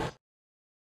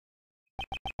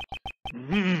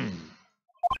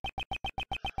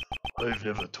 I've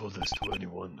never told this to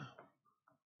anyone.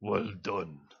 Well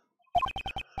done.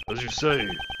 As you say,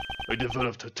 I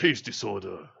developed a taste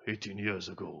disorder 18 years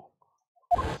ago.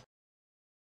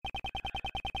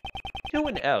 No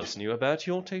one else knew about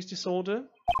your taste disorder?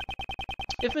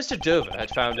 If Mr. Dover had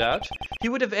found out, he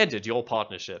would have ended your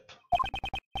partnership.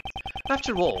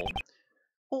 After all,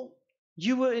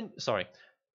 you were in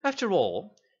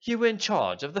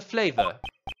charge of the flavor.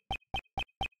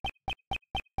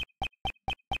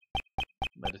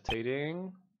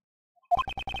 Meditating.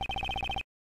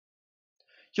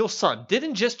 Your son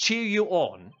didn't just cheer you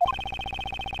on.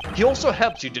 He also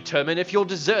helped you determine if your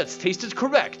desserts tasted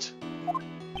correct.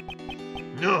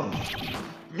 No!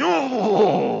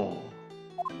 No!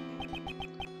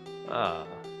 Ah,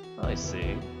 I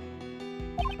see.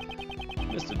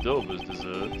 Mr. Dover's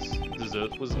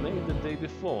dessert was made the day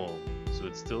before, so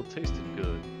it still tasted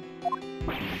good.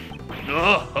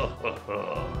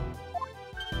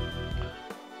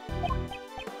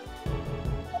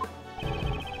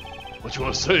 What you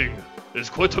are saying is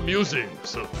quite amusing,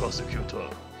 Sir Prosecutor.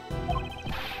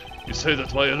 You say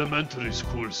that my elementary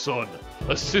school son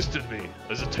assisted me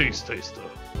as a tester.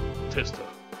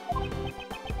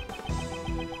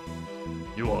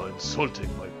 You are insulting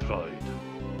my pride.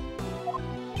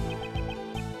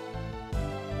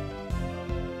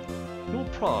 Your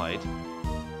pride?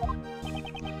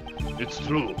 It's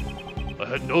true. I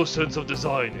had no sense of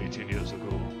design 18 years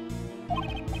ago.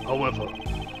 However,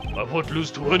 I won't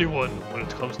lose to anyone when it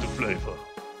comes to flavor.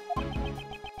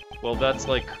 Well, that's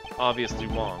like obviously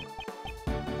wrong.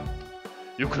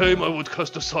 You claim I would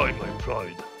cast aside my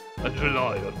pride and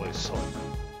rely on my son.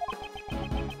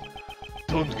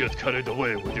 Don't get carried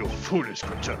away with your foolish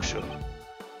conjecture,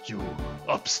 you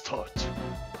upstart.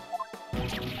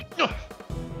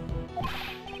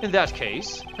 In that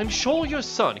case, I'm sure your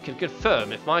son can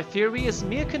confirm if my theory is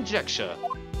mere conjecture.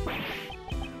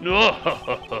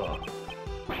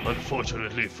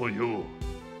 Unfortunately for you,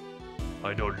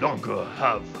 I no longer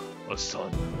have a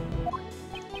son.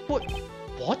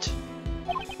 What?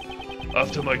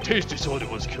 After my taste disorder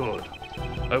was cured,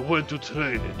 I went to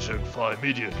train in Chengfa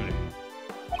immediately.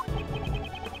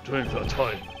 During that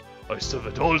time, I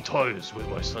severed all ties with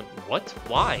my son. What?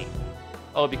 Why?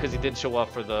 Oh, because he didn't show up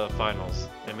for the finals.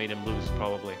 It made him lose,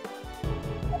 probably.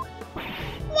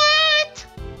 What?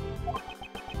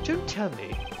 Don't tell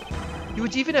me. You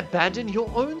would even abandon your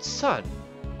own son.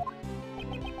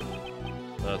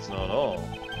 That's not all.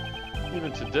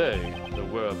 Even today, the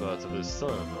whereabouts of his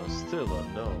son are still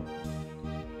unknown.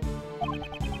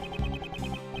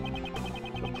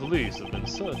 The police have been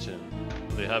searching.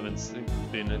 They haven't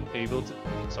been able to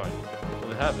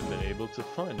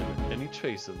find him any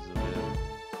traces of him.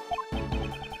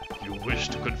 You wish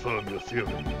to confirm your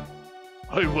theory.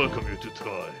 I welcome you to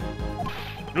try.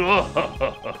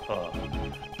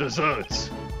 Desserts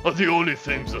are the only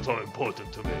things that are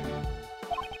important to me.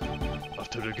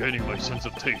 After regaining my sense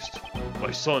of taste,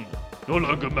 my son no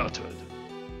longer mattered.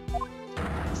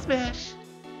 Smash.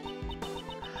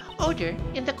 Order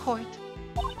in the court.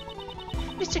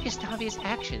 Mr. Gustavia's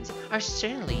actions are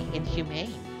certainly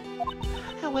inhumane.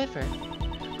 However,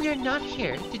 we are not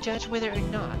here to judge whether or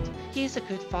not he is a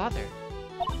good father.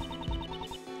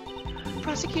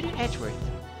 Prosecutor Edgeworth,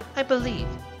 I believe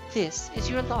this is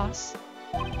your loss.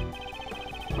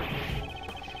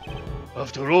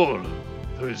 After all,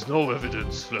 there is no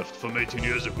evidence left from 18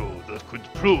 years ago that could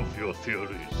prove your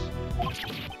theories.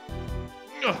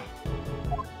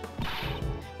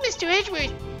 Mr.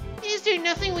 Edgeworth, is there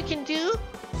nothing we can do?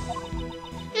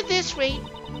 At this rate,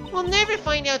 we'll never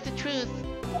find out the truth.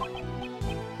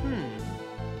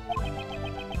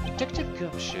 Detective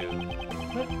Gumshoe,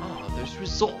 where are those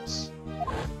results?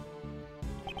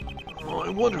 I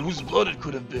wonder whose blood it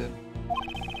could have been.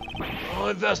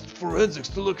 I've asked forensics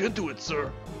to look into it,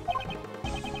 sir.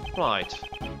 Right.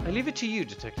 I leave it to you,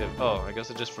 Detective. Oh, I guess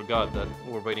I just forgot that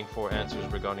we're waiting for answers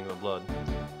regarding the blood.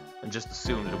 And just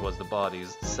assumed it was the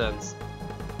body's, since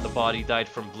the body died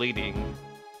from bleeding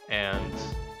and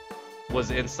was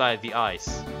inside the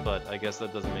ice. But I guess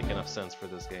that doesn't make enough sense for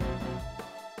this game.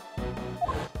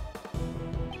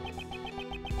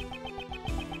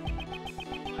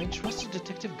 I entrusted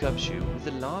Detective Gumshoe with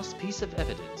the last piece of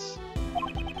evidence.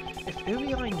 If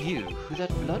only I knew who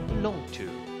that blood belonged to.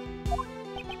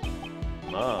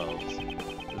 Miles,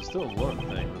 there's still one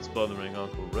thing that's bothering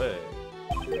Uncle Ray.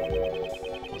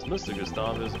 Was Mr.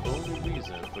 Gustavia's only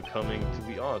reason for coming to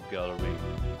the art gallery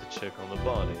to check on the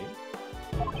body?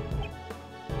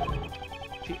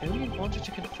 If he only wanted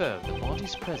to confirm the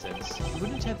body's presence, he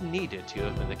wouldn't have needed to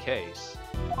open the case.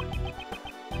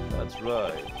 That's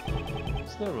right.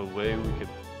 Is there a way we could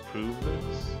prove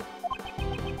this?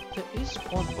 There is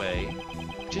one way.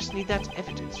 We just need that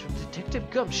evidence from Detective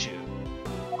Gumshoe.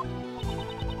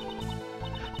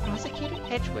 Prosecutor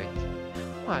Edgeworth,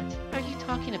 what are you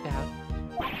talking about?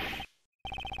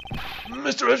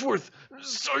 Mr. Edgeworth,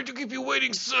 sorry to keep you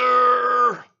waiting,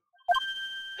 sir.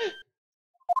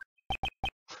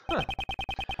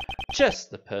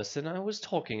 Just the person I was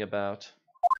talking about.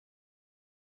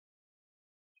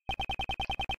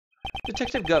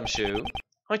 Detective Gumshoe,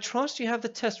 I trust you have the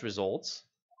test results.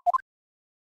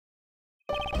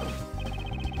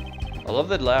 I love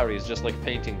that Larry is just like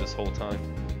painting this whole time.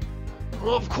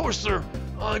 Of course, sir.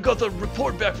 I got the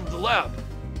report back from the lab.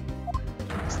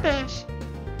 Smash.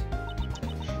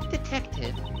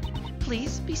 Detective,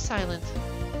 please be silent.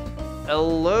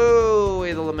 Hello,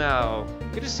 Edelamau.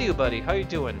 Good to see you, buddy. How you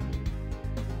doing?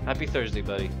 Happy Thursday,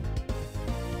 buddy.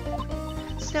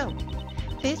 So,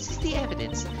 this is the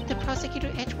evidence the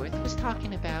Prosecutor Edgeworth was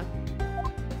talking about.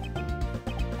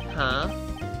 Huh?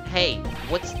 Hey,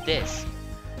 what's this?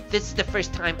 This is the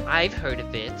first time I've heard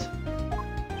of it.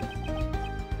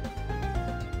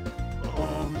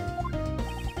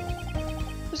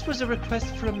 This was a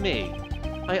request from me.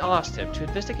 I asked him to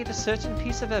investigate a certain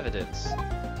piece of evidence.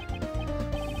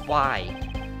 Why?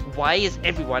 Why is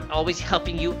everyone always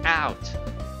helping you out?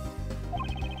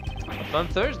 A fun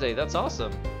Thursday, that's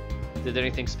awesome. Did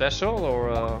anything special,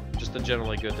 or just a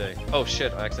generally good day? Oh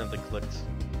shit, I accidentally clicked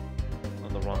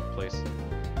on the wrong place.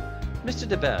 Mr.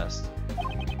 DeBest,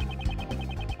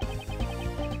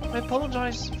 I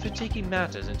apologize for taking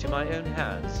matters into my own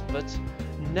hands, but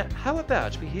how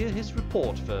about we hear his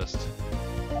report first?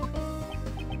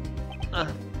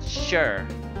 Sure.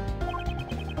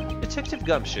 Detective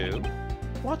Gumshoe,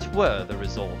 what were the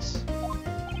results?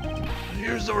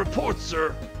 Here's the report,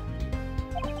 sir.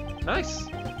 Nice.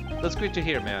 That's great to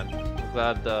hear, man. I'm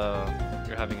glad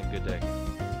you're having a good day.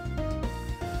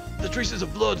 The traces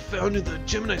of blood found in the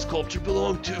Gemini sculpture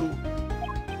belong to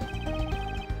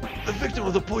the victim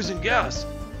of the poison gas,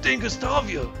 Dane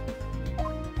Gustavia.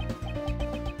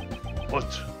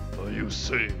 What are you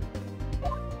saying?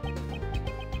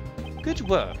 Good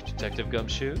work, Detective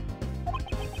Gumshoe.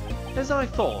 As I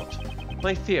thought,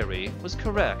 my theory was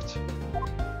correct.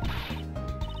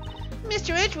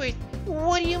 Mr. Edgeworth,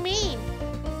 what do you mean?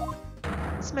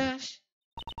 Smash.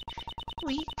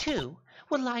 We, too,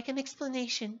 would like an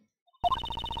explanation.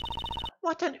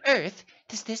 What on earth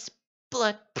does this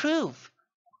blood prove?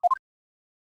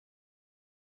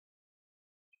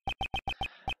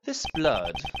 This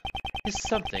blood is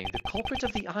something the culprit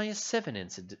of the IS-7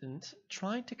 incident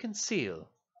tried to conceal.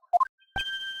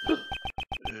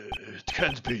 It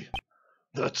can't be.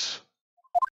 That's...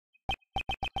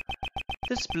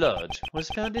 This blood was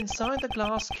found inside the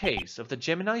glass case of the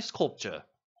Gemini sculpture.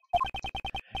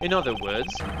 In other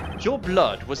words, your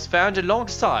blood was found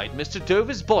alongside Mr.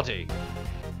 Dover's body.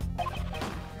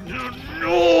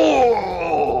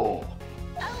 No!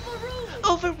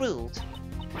 Overruled.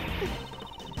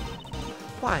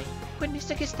 Why would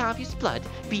Mr. Gustavia's blood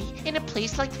be in a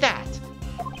place like that?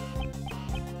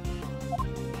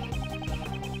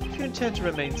 If you intend to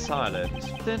remain silent,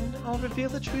 then I'll reveal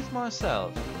the truth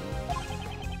myself.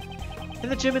 In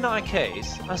the Gemini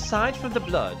case, aside from the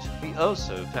blood, we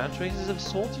also found traces of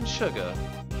salt and sugar.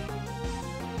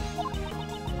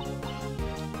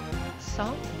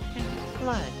 Salt and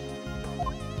blood.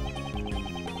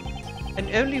 And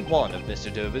only one of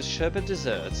Mr. Dover's sherbet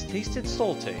desserts tasted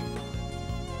salty.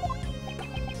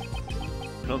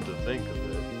 Come to think of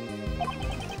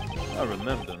it, I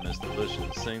remember Miss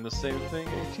Delicious saying the same thing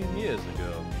 18 years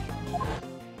ago.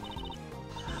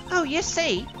 Oh, you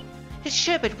see, his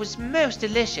sherbet was most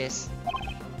delicious.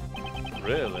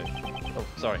 Really? Oh,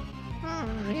 sorry.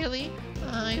 Really?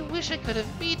 I wish I could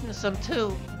have eaten some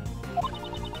too.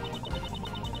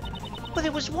 But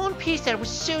there was one piece that was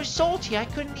so salty I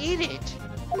couldn't eat it.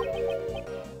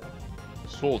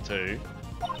 Salty?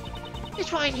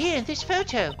 It's right here in this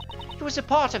photo. It was a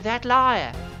part of that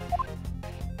lyre.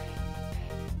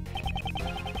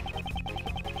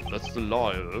 That's the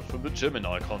lyre from the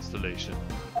Gemini constellation.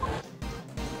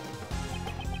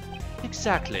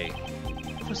 Exactly.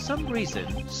 For some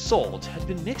reason, salt had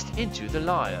been mixed into the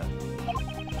lyre.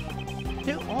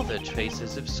 No other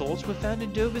traces of salt were found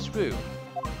in Dover's room.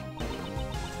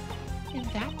 In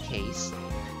that case,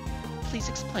 please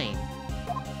explain.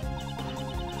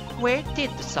 Where did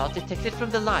the salt detected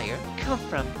from the lyre come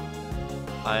from?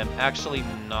 I am actually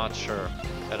not sure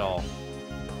at all.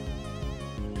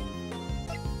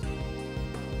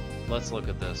 Let's look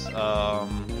at this.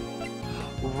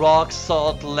 Rock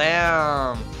salt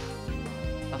lamp!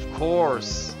 Of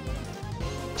course!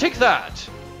 Take that!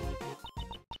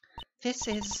 This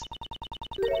is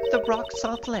the rock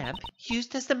salt lamp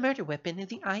used as the murder weapon in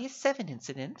the IS-7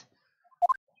 incident.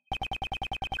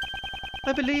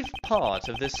 I believe part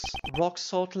of this rock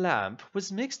salt lamp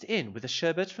was mixed in with the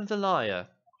sherbet from the lyre.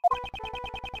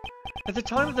 At the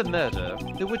time of the murder,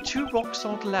 there were 2 rock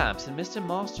salt lamps in Mr.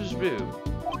 Masters' room.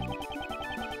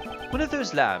 One of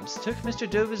those lamps took Mr.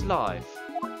 Dover's life.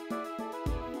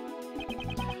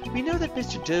 We know that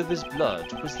Mr. Dover's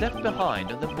blood was left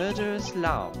behind on the murderer's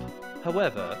lamp.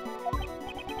 However,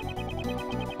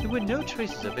 there were no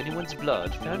traces of anyone's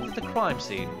blood found at the crime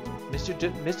scene,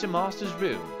 Mr. Masters'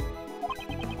 room.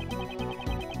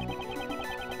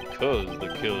 Because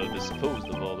the killer disposed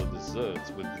of all the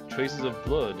desserts with traces of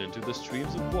blood into the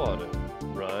streams of water,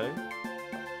 right?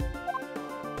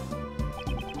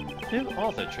 No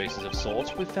other traces of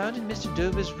salt were found in Mr.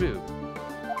 Dover's room.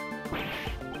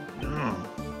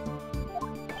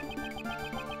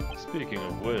 Speaking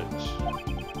of which,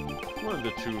 one of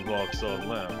the two rock-salt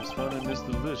lamps found in this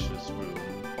delicious room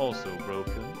also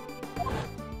broken.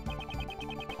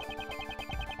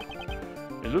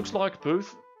 It looks like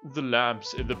both the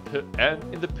lamps in the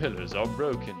pillars are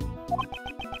broken.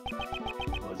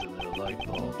 But the little light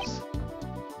bulbs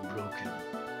broken.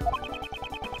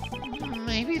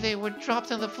 Maybe they were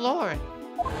dropped on the floor.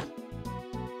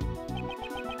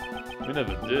 We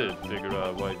never did figure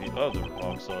out why the other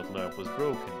rock-salt lamp was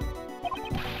broken.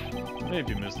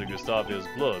 Maybe Mr. Gustavia's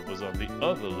blood was on the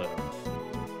other lamp.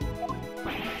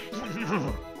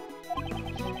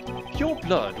 If your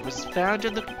blood was found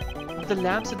on the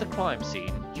lamps at the crime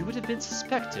scene, you would have been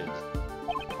suspected.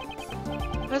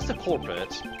 As the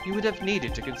culprit, you would have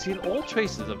needed to conceal all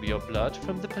traces of your blood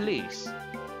from the police.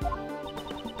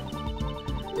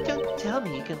 Don't tell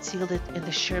me you concealed it in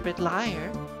the sherbet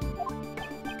liar.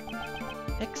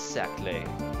 Exactly.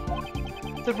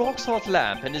 The rock salt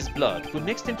lamp and his blood were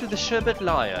mixed into the sherbet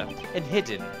liar and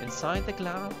hidden inside the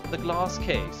glass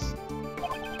case.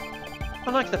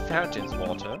 Unlike the fountain's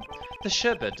water, the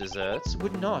sherbet desserts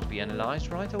would not be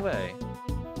analyzed right away.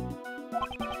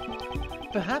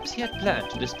 Perhaps he had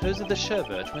planned to dispose of the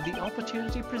sherbet when the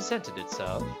opportunity presented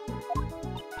itself.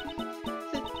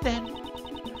 Then,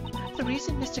 the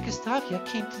reason Mr. Gustavia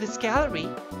came to this gallery...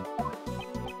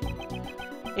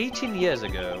 18 years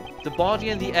ago, the body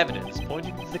and the evidence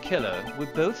pointing to the killer were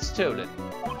both stolen.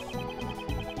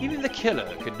 Even the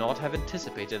killer could not have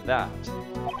anticipated that.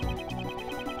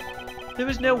 There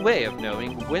was no way of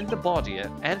knowing when the body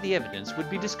and the evidence would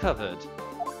be discovered.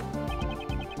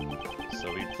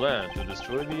 So he planned to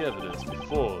destroy the evidence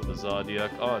before the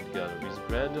Zodiac Art Gallery's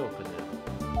grand opening.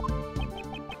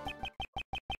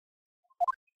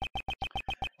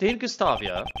 Dane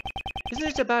Gustavia, isn't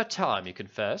it about time you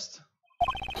confessed?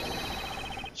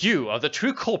 You are the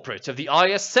true culprit of the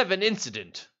IS-7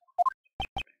 incident.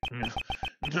 No.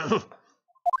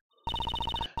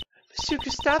 Monsieur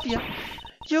Gustavia,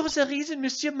 you're the reason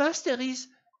Monsieur Master is...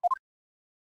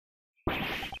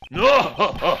 No!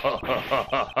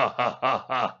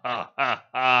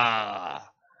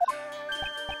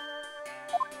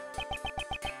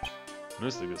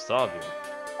 Mr. Gustavia.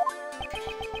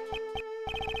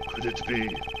 Could it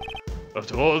be,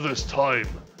 after all this time,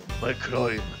 my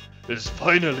crime is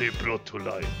finally brought to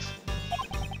light?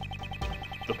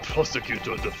 The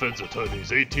prosecutor and defense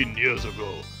attorneys 18 years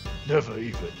ago never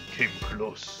even came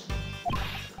close.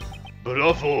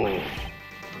 Bravo!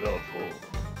 Bravo.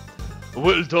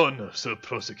 Well done, Sir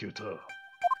Prosecutor.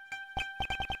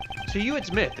 So you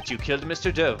admit that you killed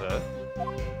Mr. Dover?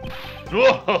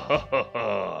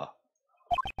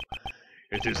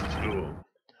 It is true.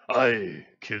 I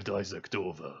killed Isaac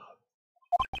Dover.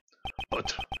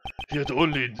 But he had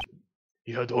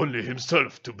only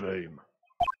himself to blame.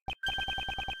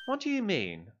 What do you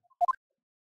mean?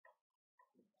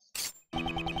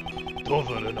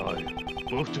 Dover and I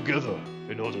worked together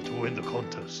in order to win the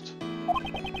contest.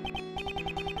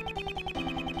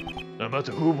 No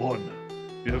matter who won,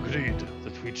 we agreed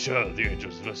that we'd share the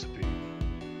angel's recipe.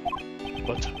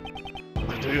 But on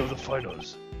the day of the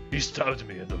finals, he stabbed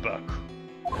me in the back.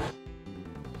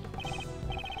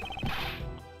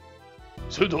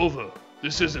 So Dover,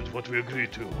 this isn't what we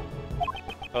agreed to.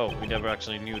 Oh, we never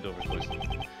actually knew Dover's voice.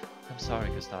 I'm sorry,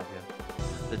 Gustavia.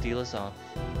 The deal is off.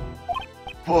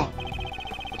 What?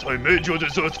 But I made your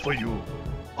desserts for you.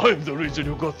 I'm the reason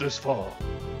you got this far.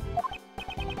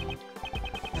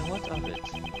 And what of it?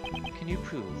 Can you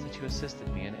prove that you assisted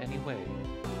me in any way?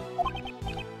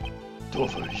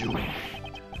 Dover,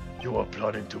 you are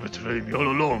planning to betray me all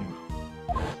along.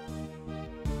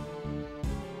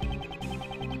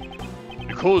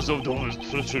 Because of Dover's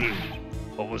treachery,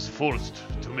 I was forced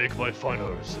to make my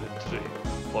finals entry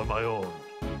on my own.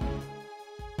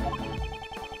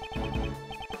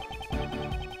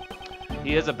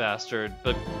 He is a bastard,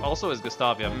 but also is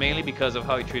Gustavia, mainly because of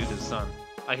how he treated his son.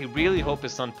 I really hope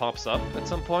his son pops up at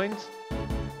some point,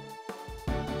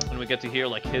 and we get to hear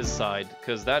like his side,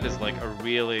 because that is like a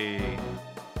really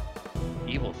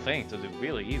evil thing to do,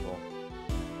 really evil.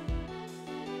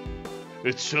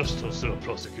 It's just as the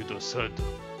prosecutor said.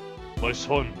 My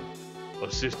son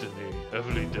assisted me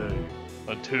every day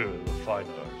until the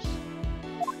finals.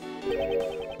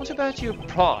 What about your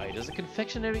pride as a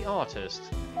confectionery artist?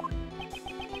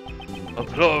 A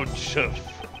proud chef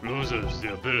loses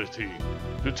the ability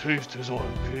to taste his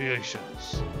own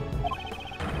creations.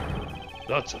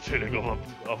 That's a feeling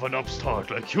of an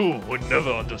upstart like you would never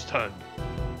understand.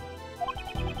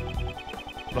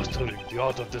 Mastering the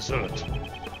art of dessert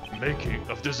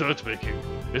dessert making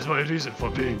is my reason for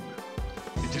being.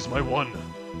 It is my one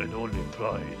and only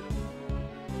pride.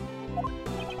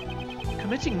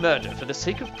 Committing murder for the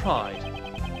sake of pride.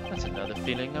 That's another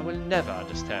feeling I will never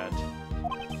understand.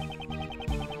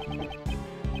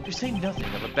 You say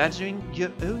nothing of abandoning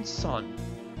your own son.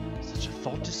 Such a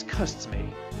thought disgusts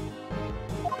me.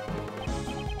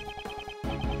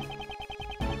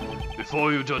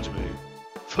 Before you judge me,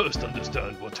 first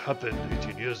understand what happened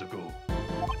 18 years ago.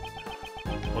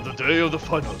 On the day of the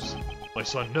finals, my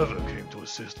son never came to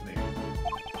assist me.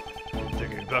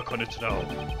 Thinking back on it now,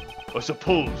 I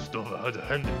suppose Dover had a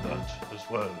hand in that as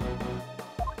well.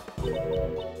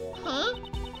 Huh?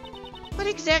 What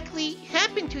exactly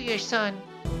happened to your son?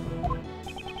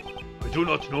 I do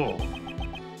not know,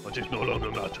 but it no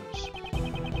longer matters.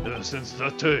 Ever since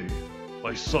that day,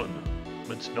 my son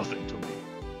meant nothing to me.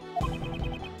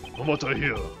 From what I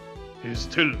hear, he is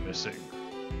still missing.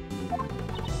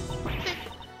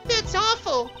 That's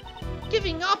awful!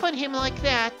 Giving up on him like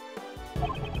that.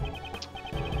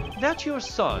 Without your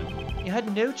son, you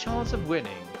had no chance of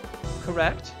winning,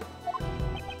 correct?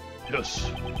 Yes,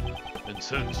 and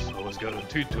since I was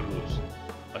guaranteed to lose,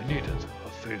 I needed a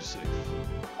failsafe.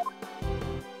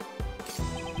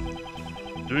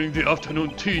 During the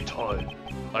afternoon tea time,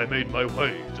 I made my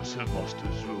way to Sir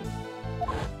Master's room.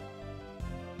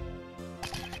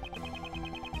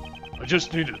 I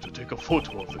just needed to take a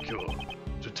photo of the cure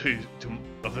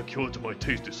to my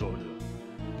taste disorder.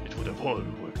 It would have all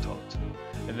worked out.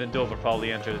 And then Dover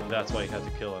probably entered, and that's why he had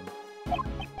to kill him.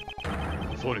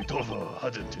 If only Dover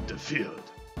hadn't interfered.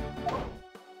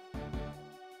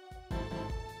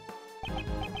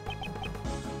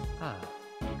 Ah,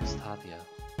 Gustavia.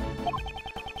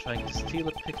 Trying to steal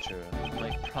a picture of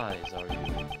my prize, are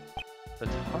you? That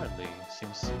hardly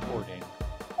seems sporting.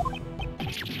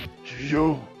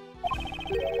 You!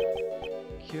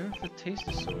 Cure for taste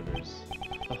disorders.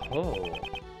 Oh,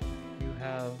 you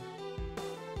have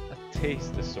a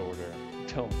taste disorder,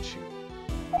 don't you?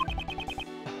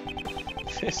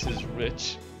 This is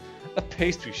rich. A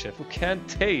pastry chef who can't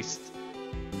taste.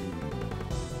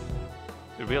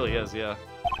 It really is, yeah.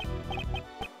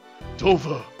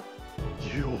 Dover!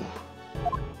 You!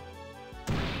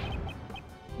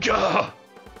 Gah!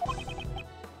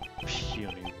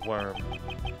 Puny worm.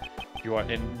 You are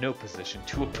in no position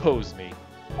to oppose me.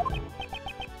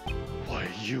 Why,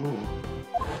 you...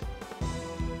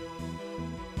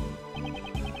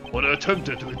 When I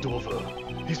attempted to hit Dover,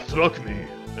 he struck me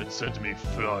and sent me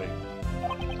flying.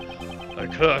 I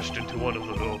crashed into one of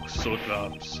the rock salt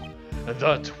lamps, and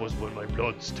that was when my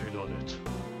blood stained on it.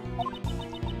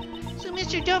 So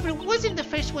Mr. Dover wasn't the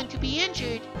first one to be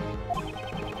injured.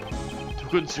 To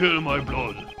conceal my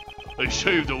blood, I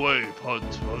shaved away part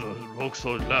of the rock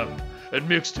salt lamp and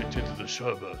mixed it into the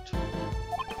sherbet.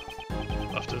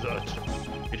 After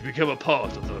that, it became a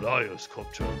part of the liar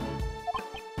sculpture.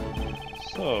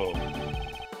 So,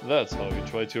 that's how you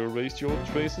try to erase your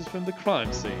traces from the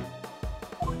crime scene.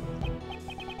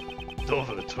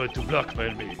 Dover tried to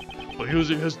blackmail me by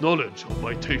using his knowledge of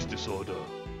my taste disorder.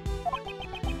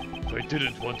 If I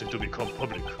didn't want it to become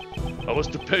public, I was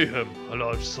to pay him a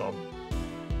large sum.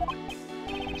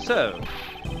 So,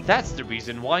 that's the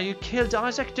reason why you killed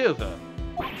Isaac Dover.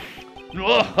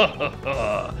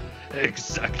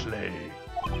 Exactly.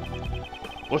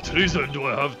 What reason do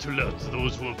I have to let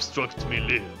those who obstruct me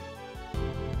live?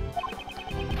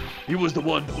 He was the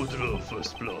one who drew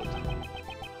first blood.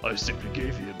 I simply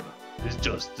gave him his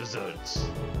just desserts.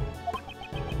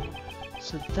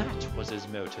 So that was his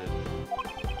motive.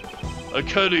 I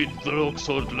carried the rock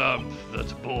salt lamp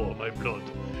that bore my blood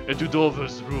into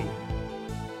Dover's room.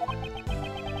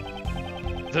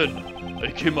 Then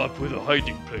I came up with a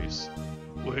hiding place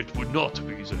where it would not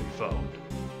be easily found.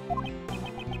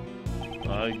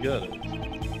 I get it.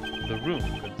 The room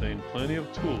contained plenty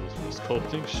of tools for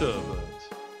sculpting sherbet.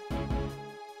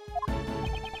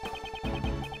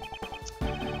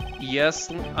 Yes,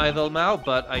 Idlemau,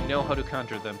 but I know how to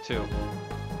counter them too.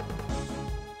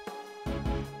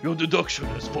 Your deduction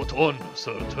is spot on,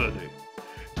 Sir Attorney.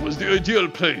 It was the ideal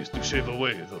place to shave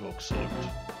away the rock salt.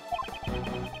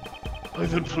 I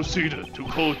then proceeded to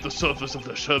coat the surface of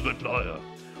the sherbet layer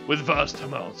with vast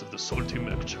amounts of the salty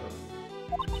mixture.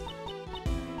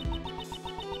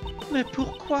 Mais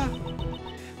pourquoi?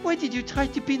 Why did you try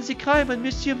to pin the crime on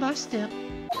Monsieur Master?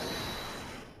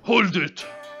 Hold it!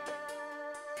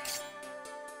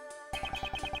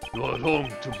 You are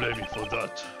wrong to blame me for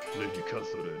that, Lady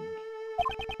Catherine.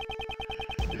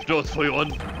 If not for your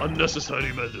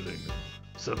unnecessary meddling,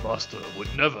 Sir Master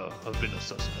would never have been a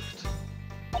suspect.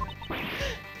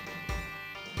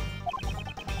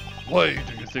 Why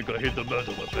do you think I hid the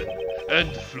murder weapon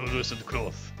and fluorescent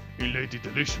cloth in Lady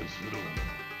Delicia's room?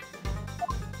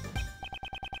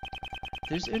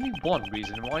 There's only one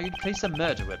reason why you'd place a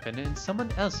murder weapon in someone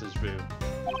else's room.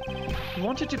 You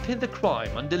wanted to pin the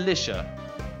crime on Delicia.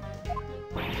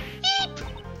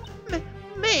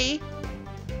 Me?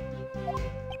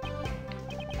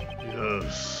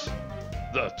 Yes,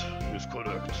 that is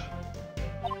correct.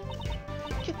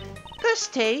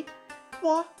 Gusty?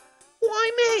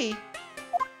 Why me?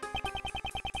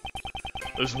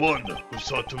 As one who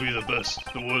sought to be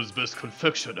the world's best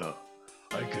confectioner,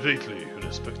 I greatly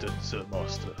respected Sir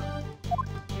Master.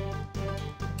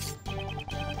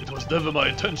 It was never my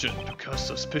intention to cast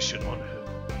suspicion on him.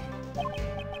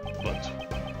 But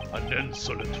an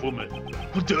insolent woman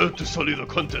who dared to sully the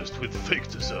contest with fake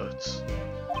desserts.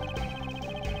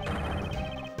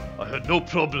 I had no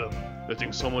problem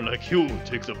letting someone like you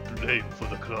take the blame for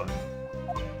the crime.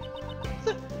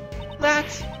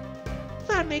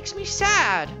 That makes me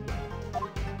sad.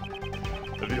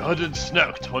 If you hadn't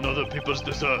snacked on other people's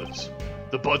desserts,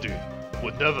 the body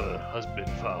would never have been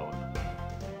found.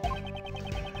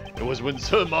 It was when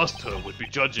Sir Master would be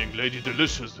judging Lady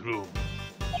Delicia's room.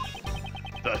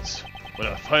 That's when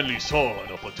I finally saw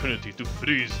an opportunity to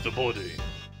freeze the body.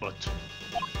 But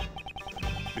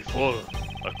before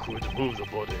I could move the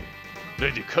body,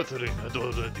 Lady Catherine had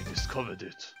already discovered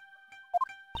it.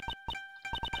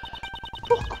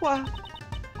 Pourquoi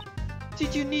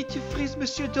did you need to freeze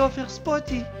Monsieur Dover's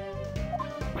body?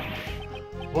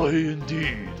 Why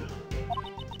indeed?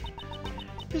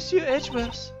 Monsieur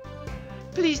Edgeworth,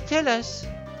 please tell us.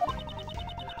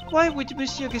 Why would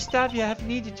Monsieur Gustavia have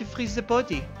needed to freeze the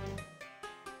body?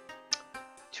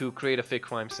 To create a fake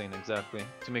crime scene, exactly.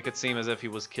 To make it seem as if he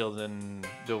was killed in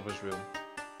Dover's room.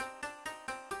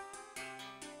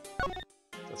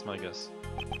 That's my guess.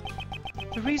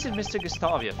 The reason Mr.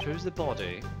 Gustavia froze the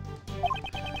body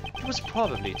was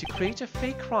probably to create a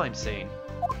fake crime scene.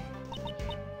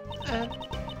 A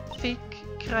fake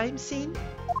crime scene?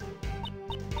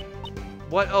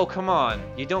 What? Oh, come on.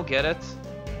 You don't get it?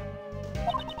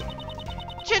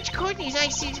 Judge Courtney's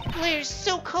icy glare is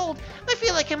so cold, I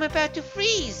feel like I'm about to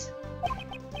freeze.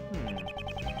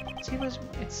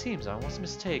 It seems I was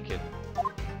mistaken.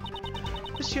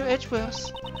 Monsieur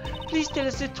Edgeworth, please tell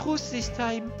us the truth this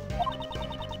time.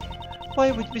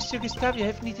 Why would Monsieur Gustavia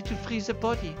have needed to freeze the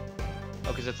body? Oh,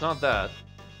 because it's not that.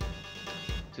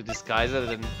 To disguise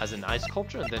it as an ice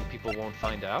sculpture and then people won't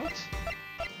find out?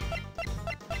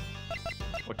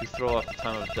 Or to throw off the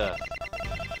time of death?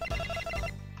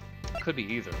 Could be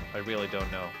either. I really don't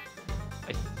know.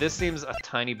 This seems a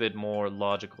tiny bit more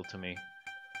logical to me.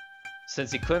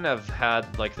 Since he couldn't have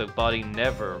had, like, the body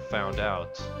never found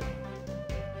out.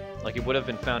 Like, it would have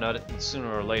been found out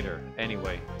sooner or later,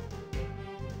 anyway.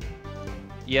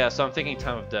 Yeah, so I'm thinking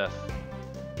time of death.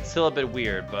 It's still a bit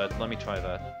weird, but let me try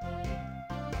that.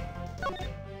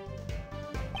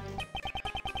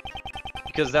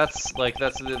 Because that's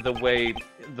the way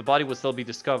the body would still be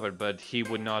discovered, but he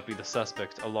would not be the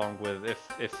suspect, along with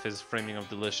if his framing of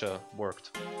Delicia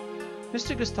worked.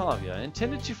 Mr. Gustavia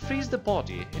intended to freeze the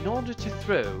body in order to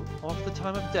throw off the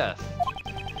time of death.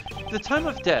 If the time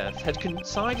of death had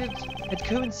coincided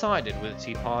with a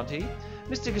tea party,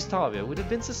 Mr. Gustavia would have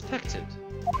been suspected.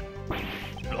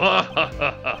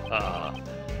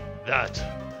 That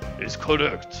is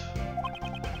correct.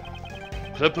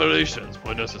 Preparations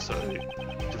were necessary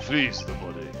to freeze the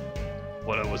body.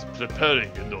 While I was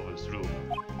preparing in Nova's room,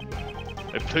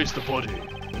 I placed the body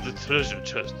in the treasure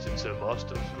chest in Sir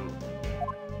Master's room.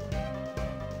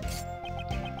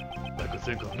 I could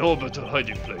think of no better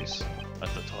hiding place at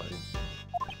the time.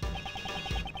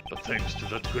 But thanks to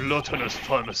that gluttonous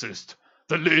pharmacist,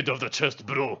 the lid of the chest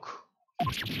broke.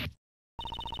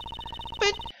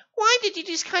 But why did you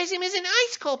disguise him as an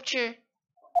ice sculpture?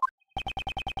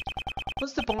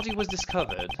 Once the body was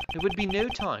discovered, there would be no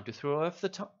time to throw off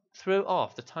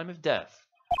the time of death.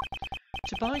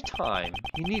 To buy time,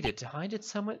 he needed to hide it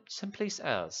someplace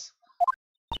else.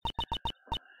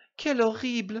 Quel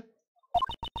horrible!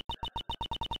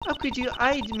 How could you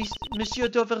hide Monsieur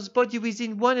Dover's body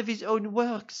within one of his own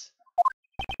works?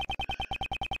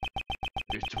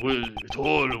 It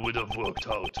all would have worked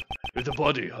out if the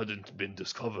body hadn't been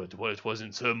discovered while it was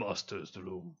in Sir Master's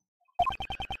room.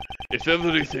 If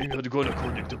everything had gone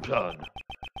according to plan,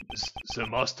 Sir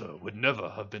Master would never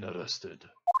have been arrested.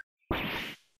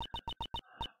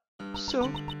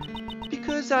 So,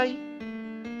 because I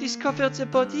discovered the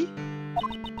body,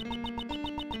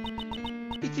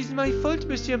 it is my fault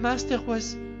Monsieur Master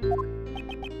was...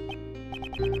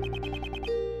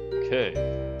 Okay.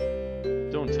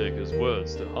 Don't take his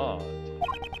words to heart.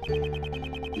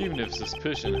 Even if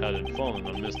suspicion hadn't fallen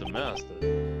on Mr. Master,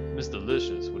 Mr.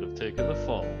 Licious would have taken the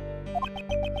fall.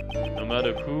 No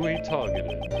matter who he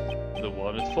targeted, the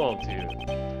one at fault here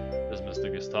is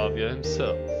Mr. Gustavia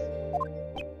himself.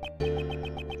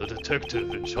 The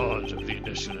detective in charge of the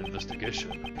initial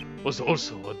investigation was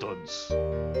also a dunce.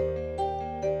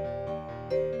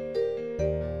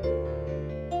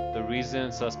 The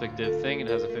reason suspect did thing, it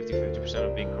has a 50-50%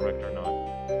 of being correct or not.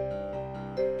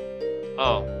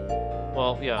 Oh,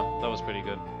 well, yeah, that was pretty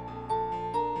good.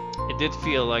 It did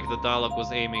feel like the dialogue was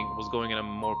going in a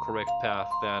more correct path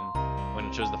than when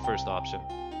it chose the first option.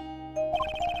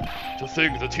 To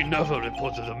think that he never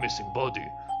reported a missing body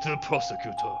to the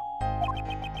prosecutor.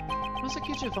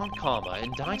 Prosecutor Von Karma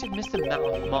indicted Mr.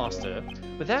 Master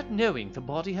without knowing the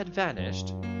body had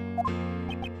vanished.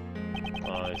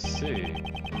 I see.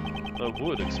 That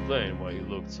would explain why he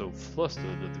looked so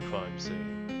flustered at the crime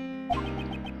scene.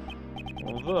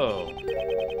 Although,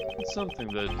 it's something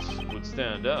that would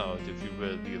stand out if you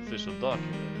read the official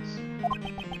documents.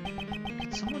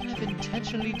 Could someone have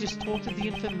intentionally distorted the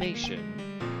information?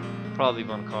 Probably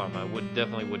Von Karma.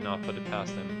 Definitely would not put it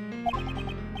past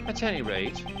him. At any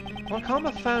rate, Von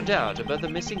Karma found out about the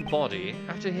missing body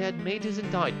after he had made his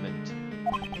indictment.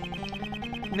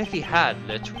 And if he had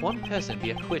let one person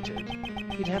be acquitted,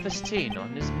 he'd have a stain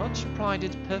on his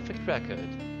much-prided perfect record.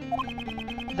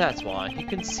 That's why he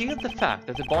concealed the fact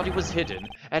that the body was hidden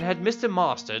and had Mr.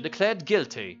 Master declared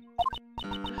guilty.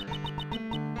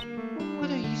 What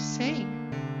are you saying?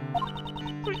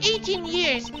 For 18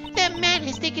 years, that man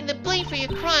has taken the blame for your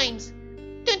crimes.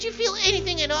 Don't you feel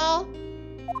anything at all?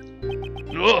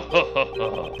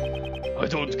 I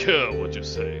don't care what you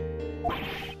say.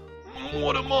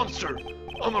 What a monster!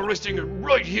 I'm arresting him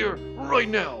right here, right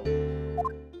now!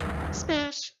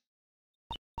 Smash.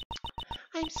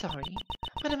 I'm sorry,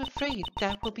 but I'm afraid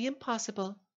that will be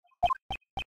impossible.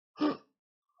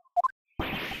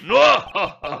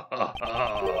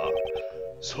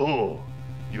 So,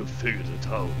 you figured it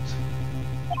out.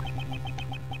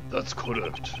 That's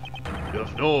correct. You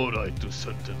have no right to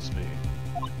sentence me.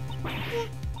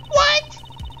 What?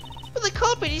 But the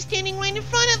culprit is standing right in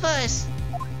front of us.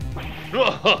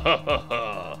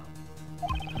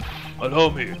 Allow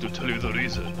me to tell you the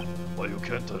reason why you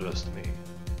can't arrest me.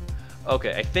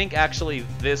 Okay, I think actually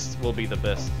this will be the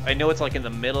best. I know it's like in the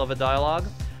middle of a dialogue,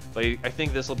 but I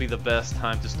think this will be the best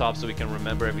time to stop so we can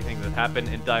remember everything that happened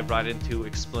and dive right into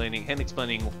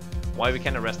explaining why we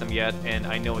can't arrest him yet, and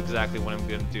I know exactly what I'm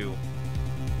going to do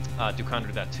to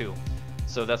counter that too.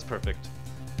 So that's perfect.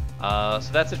 So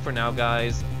that's it for now,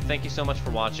 guys. Thank you so much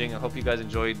for watching. I hope you guys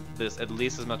enjoyed this at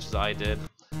least as much as I did.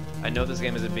 I know this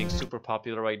game isn't being super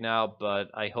popular right now,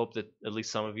 but I hope that at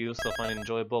least some of you still find it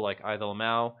enjoyable, like Idol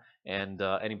Mao and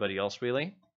anybody else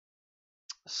really.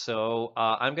 So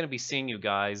I'm going to be seeing you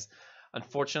guys.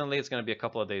 Unfortunately, it's going to be a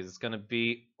couple of days. It's going to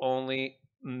be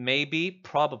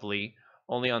probably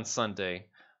only on Sunday.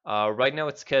 Right now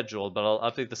it's scheduled, but I'll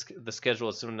update the schedule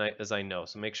as soon as I know.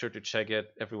 So make sure to check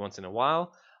it every once in a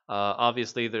while.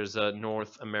 Obviously, there's a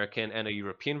North American and a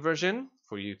European version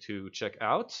for you to check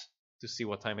out to see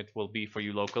what time it will be for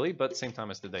you locally, but same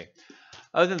time as today.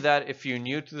 Other than that, if you're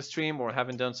new to the stream or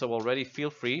haven't done so already,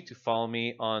 feel free to follow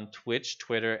me on Twitch,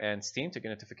 Twitter, and Steam to get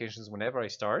notifications whenever I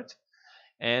start,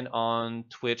 and on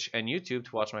Twitch and YouTube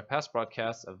to watch my past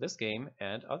broadcasts of this game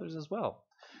and others as well.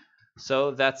 So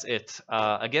that's it.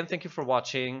 Again, thank you for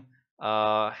watching.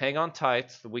 Hang on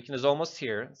tight. The weekend is almost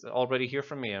here. It's already here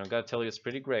for me, and I've got to tell you, it's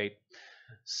pretty great.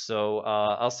 So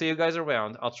I'll see you guys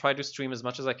around. I'll try to stream as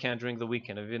much as I can during the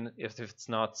weekend, even if it's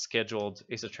not scheduled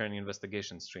Ace Attorney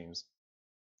investigation streams.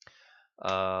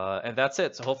 And that's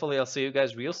it. So hopefully I'll see you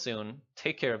guys real soon.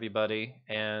 Take care, everybody,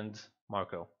 and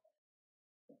Marco.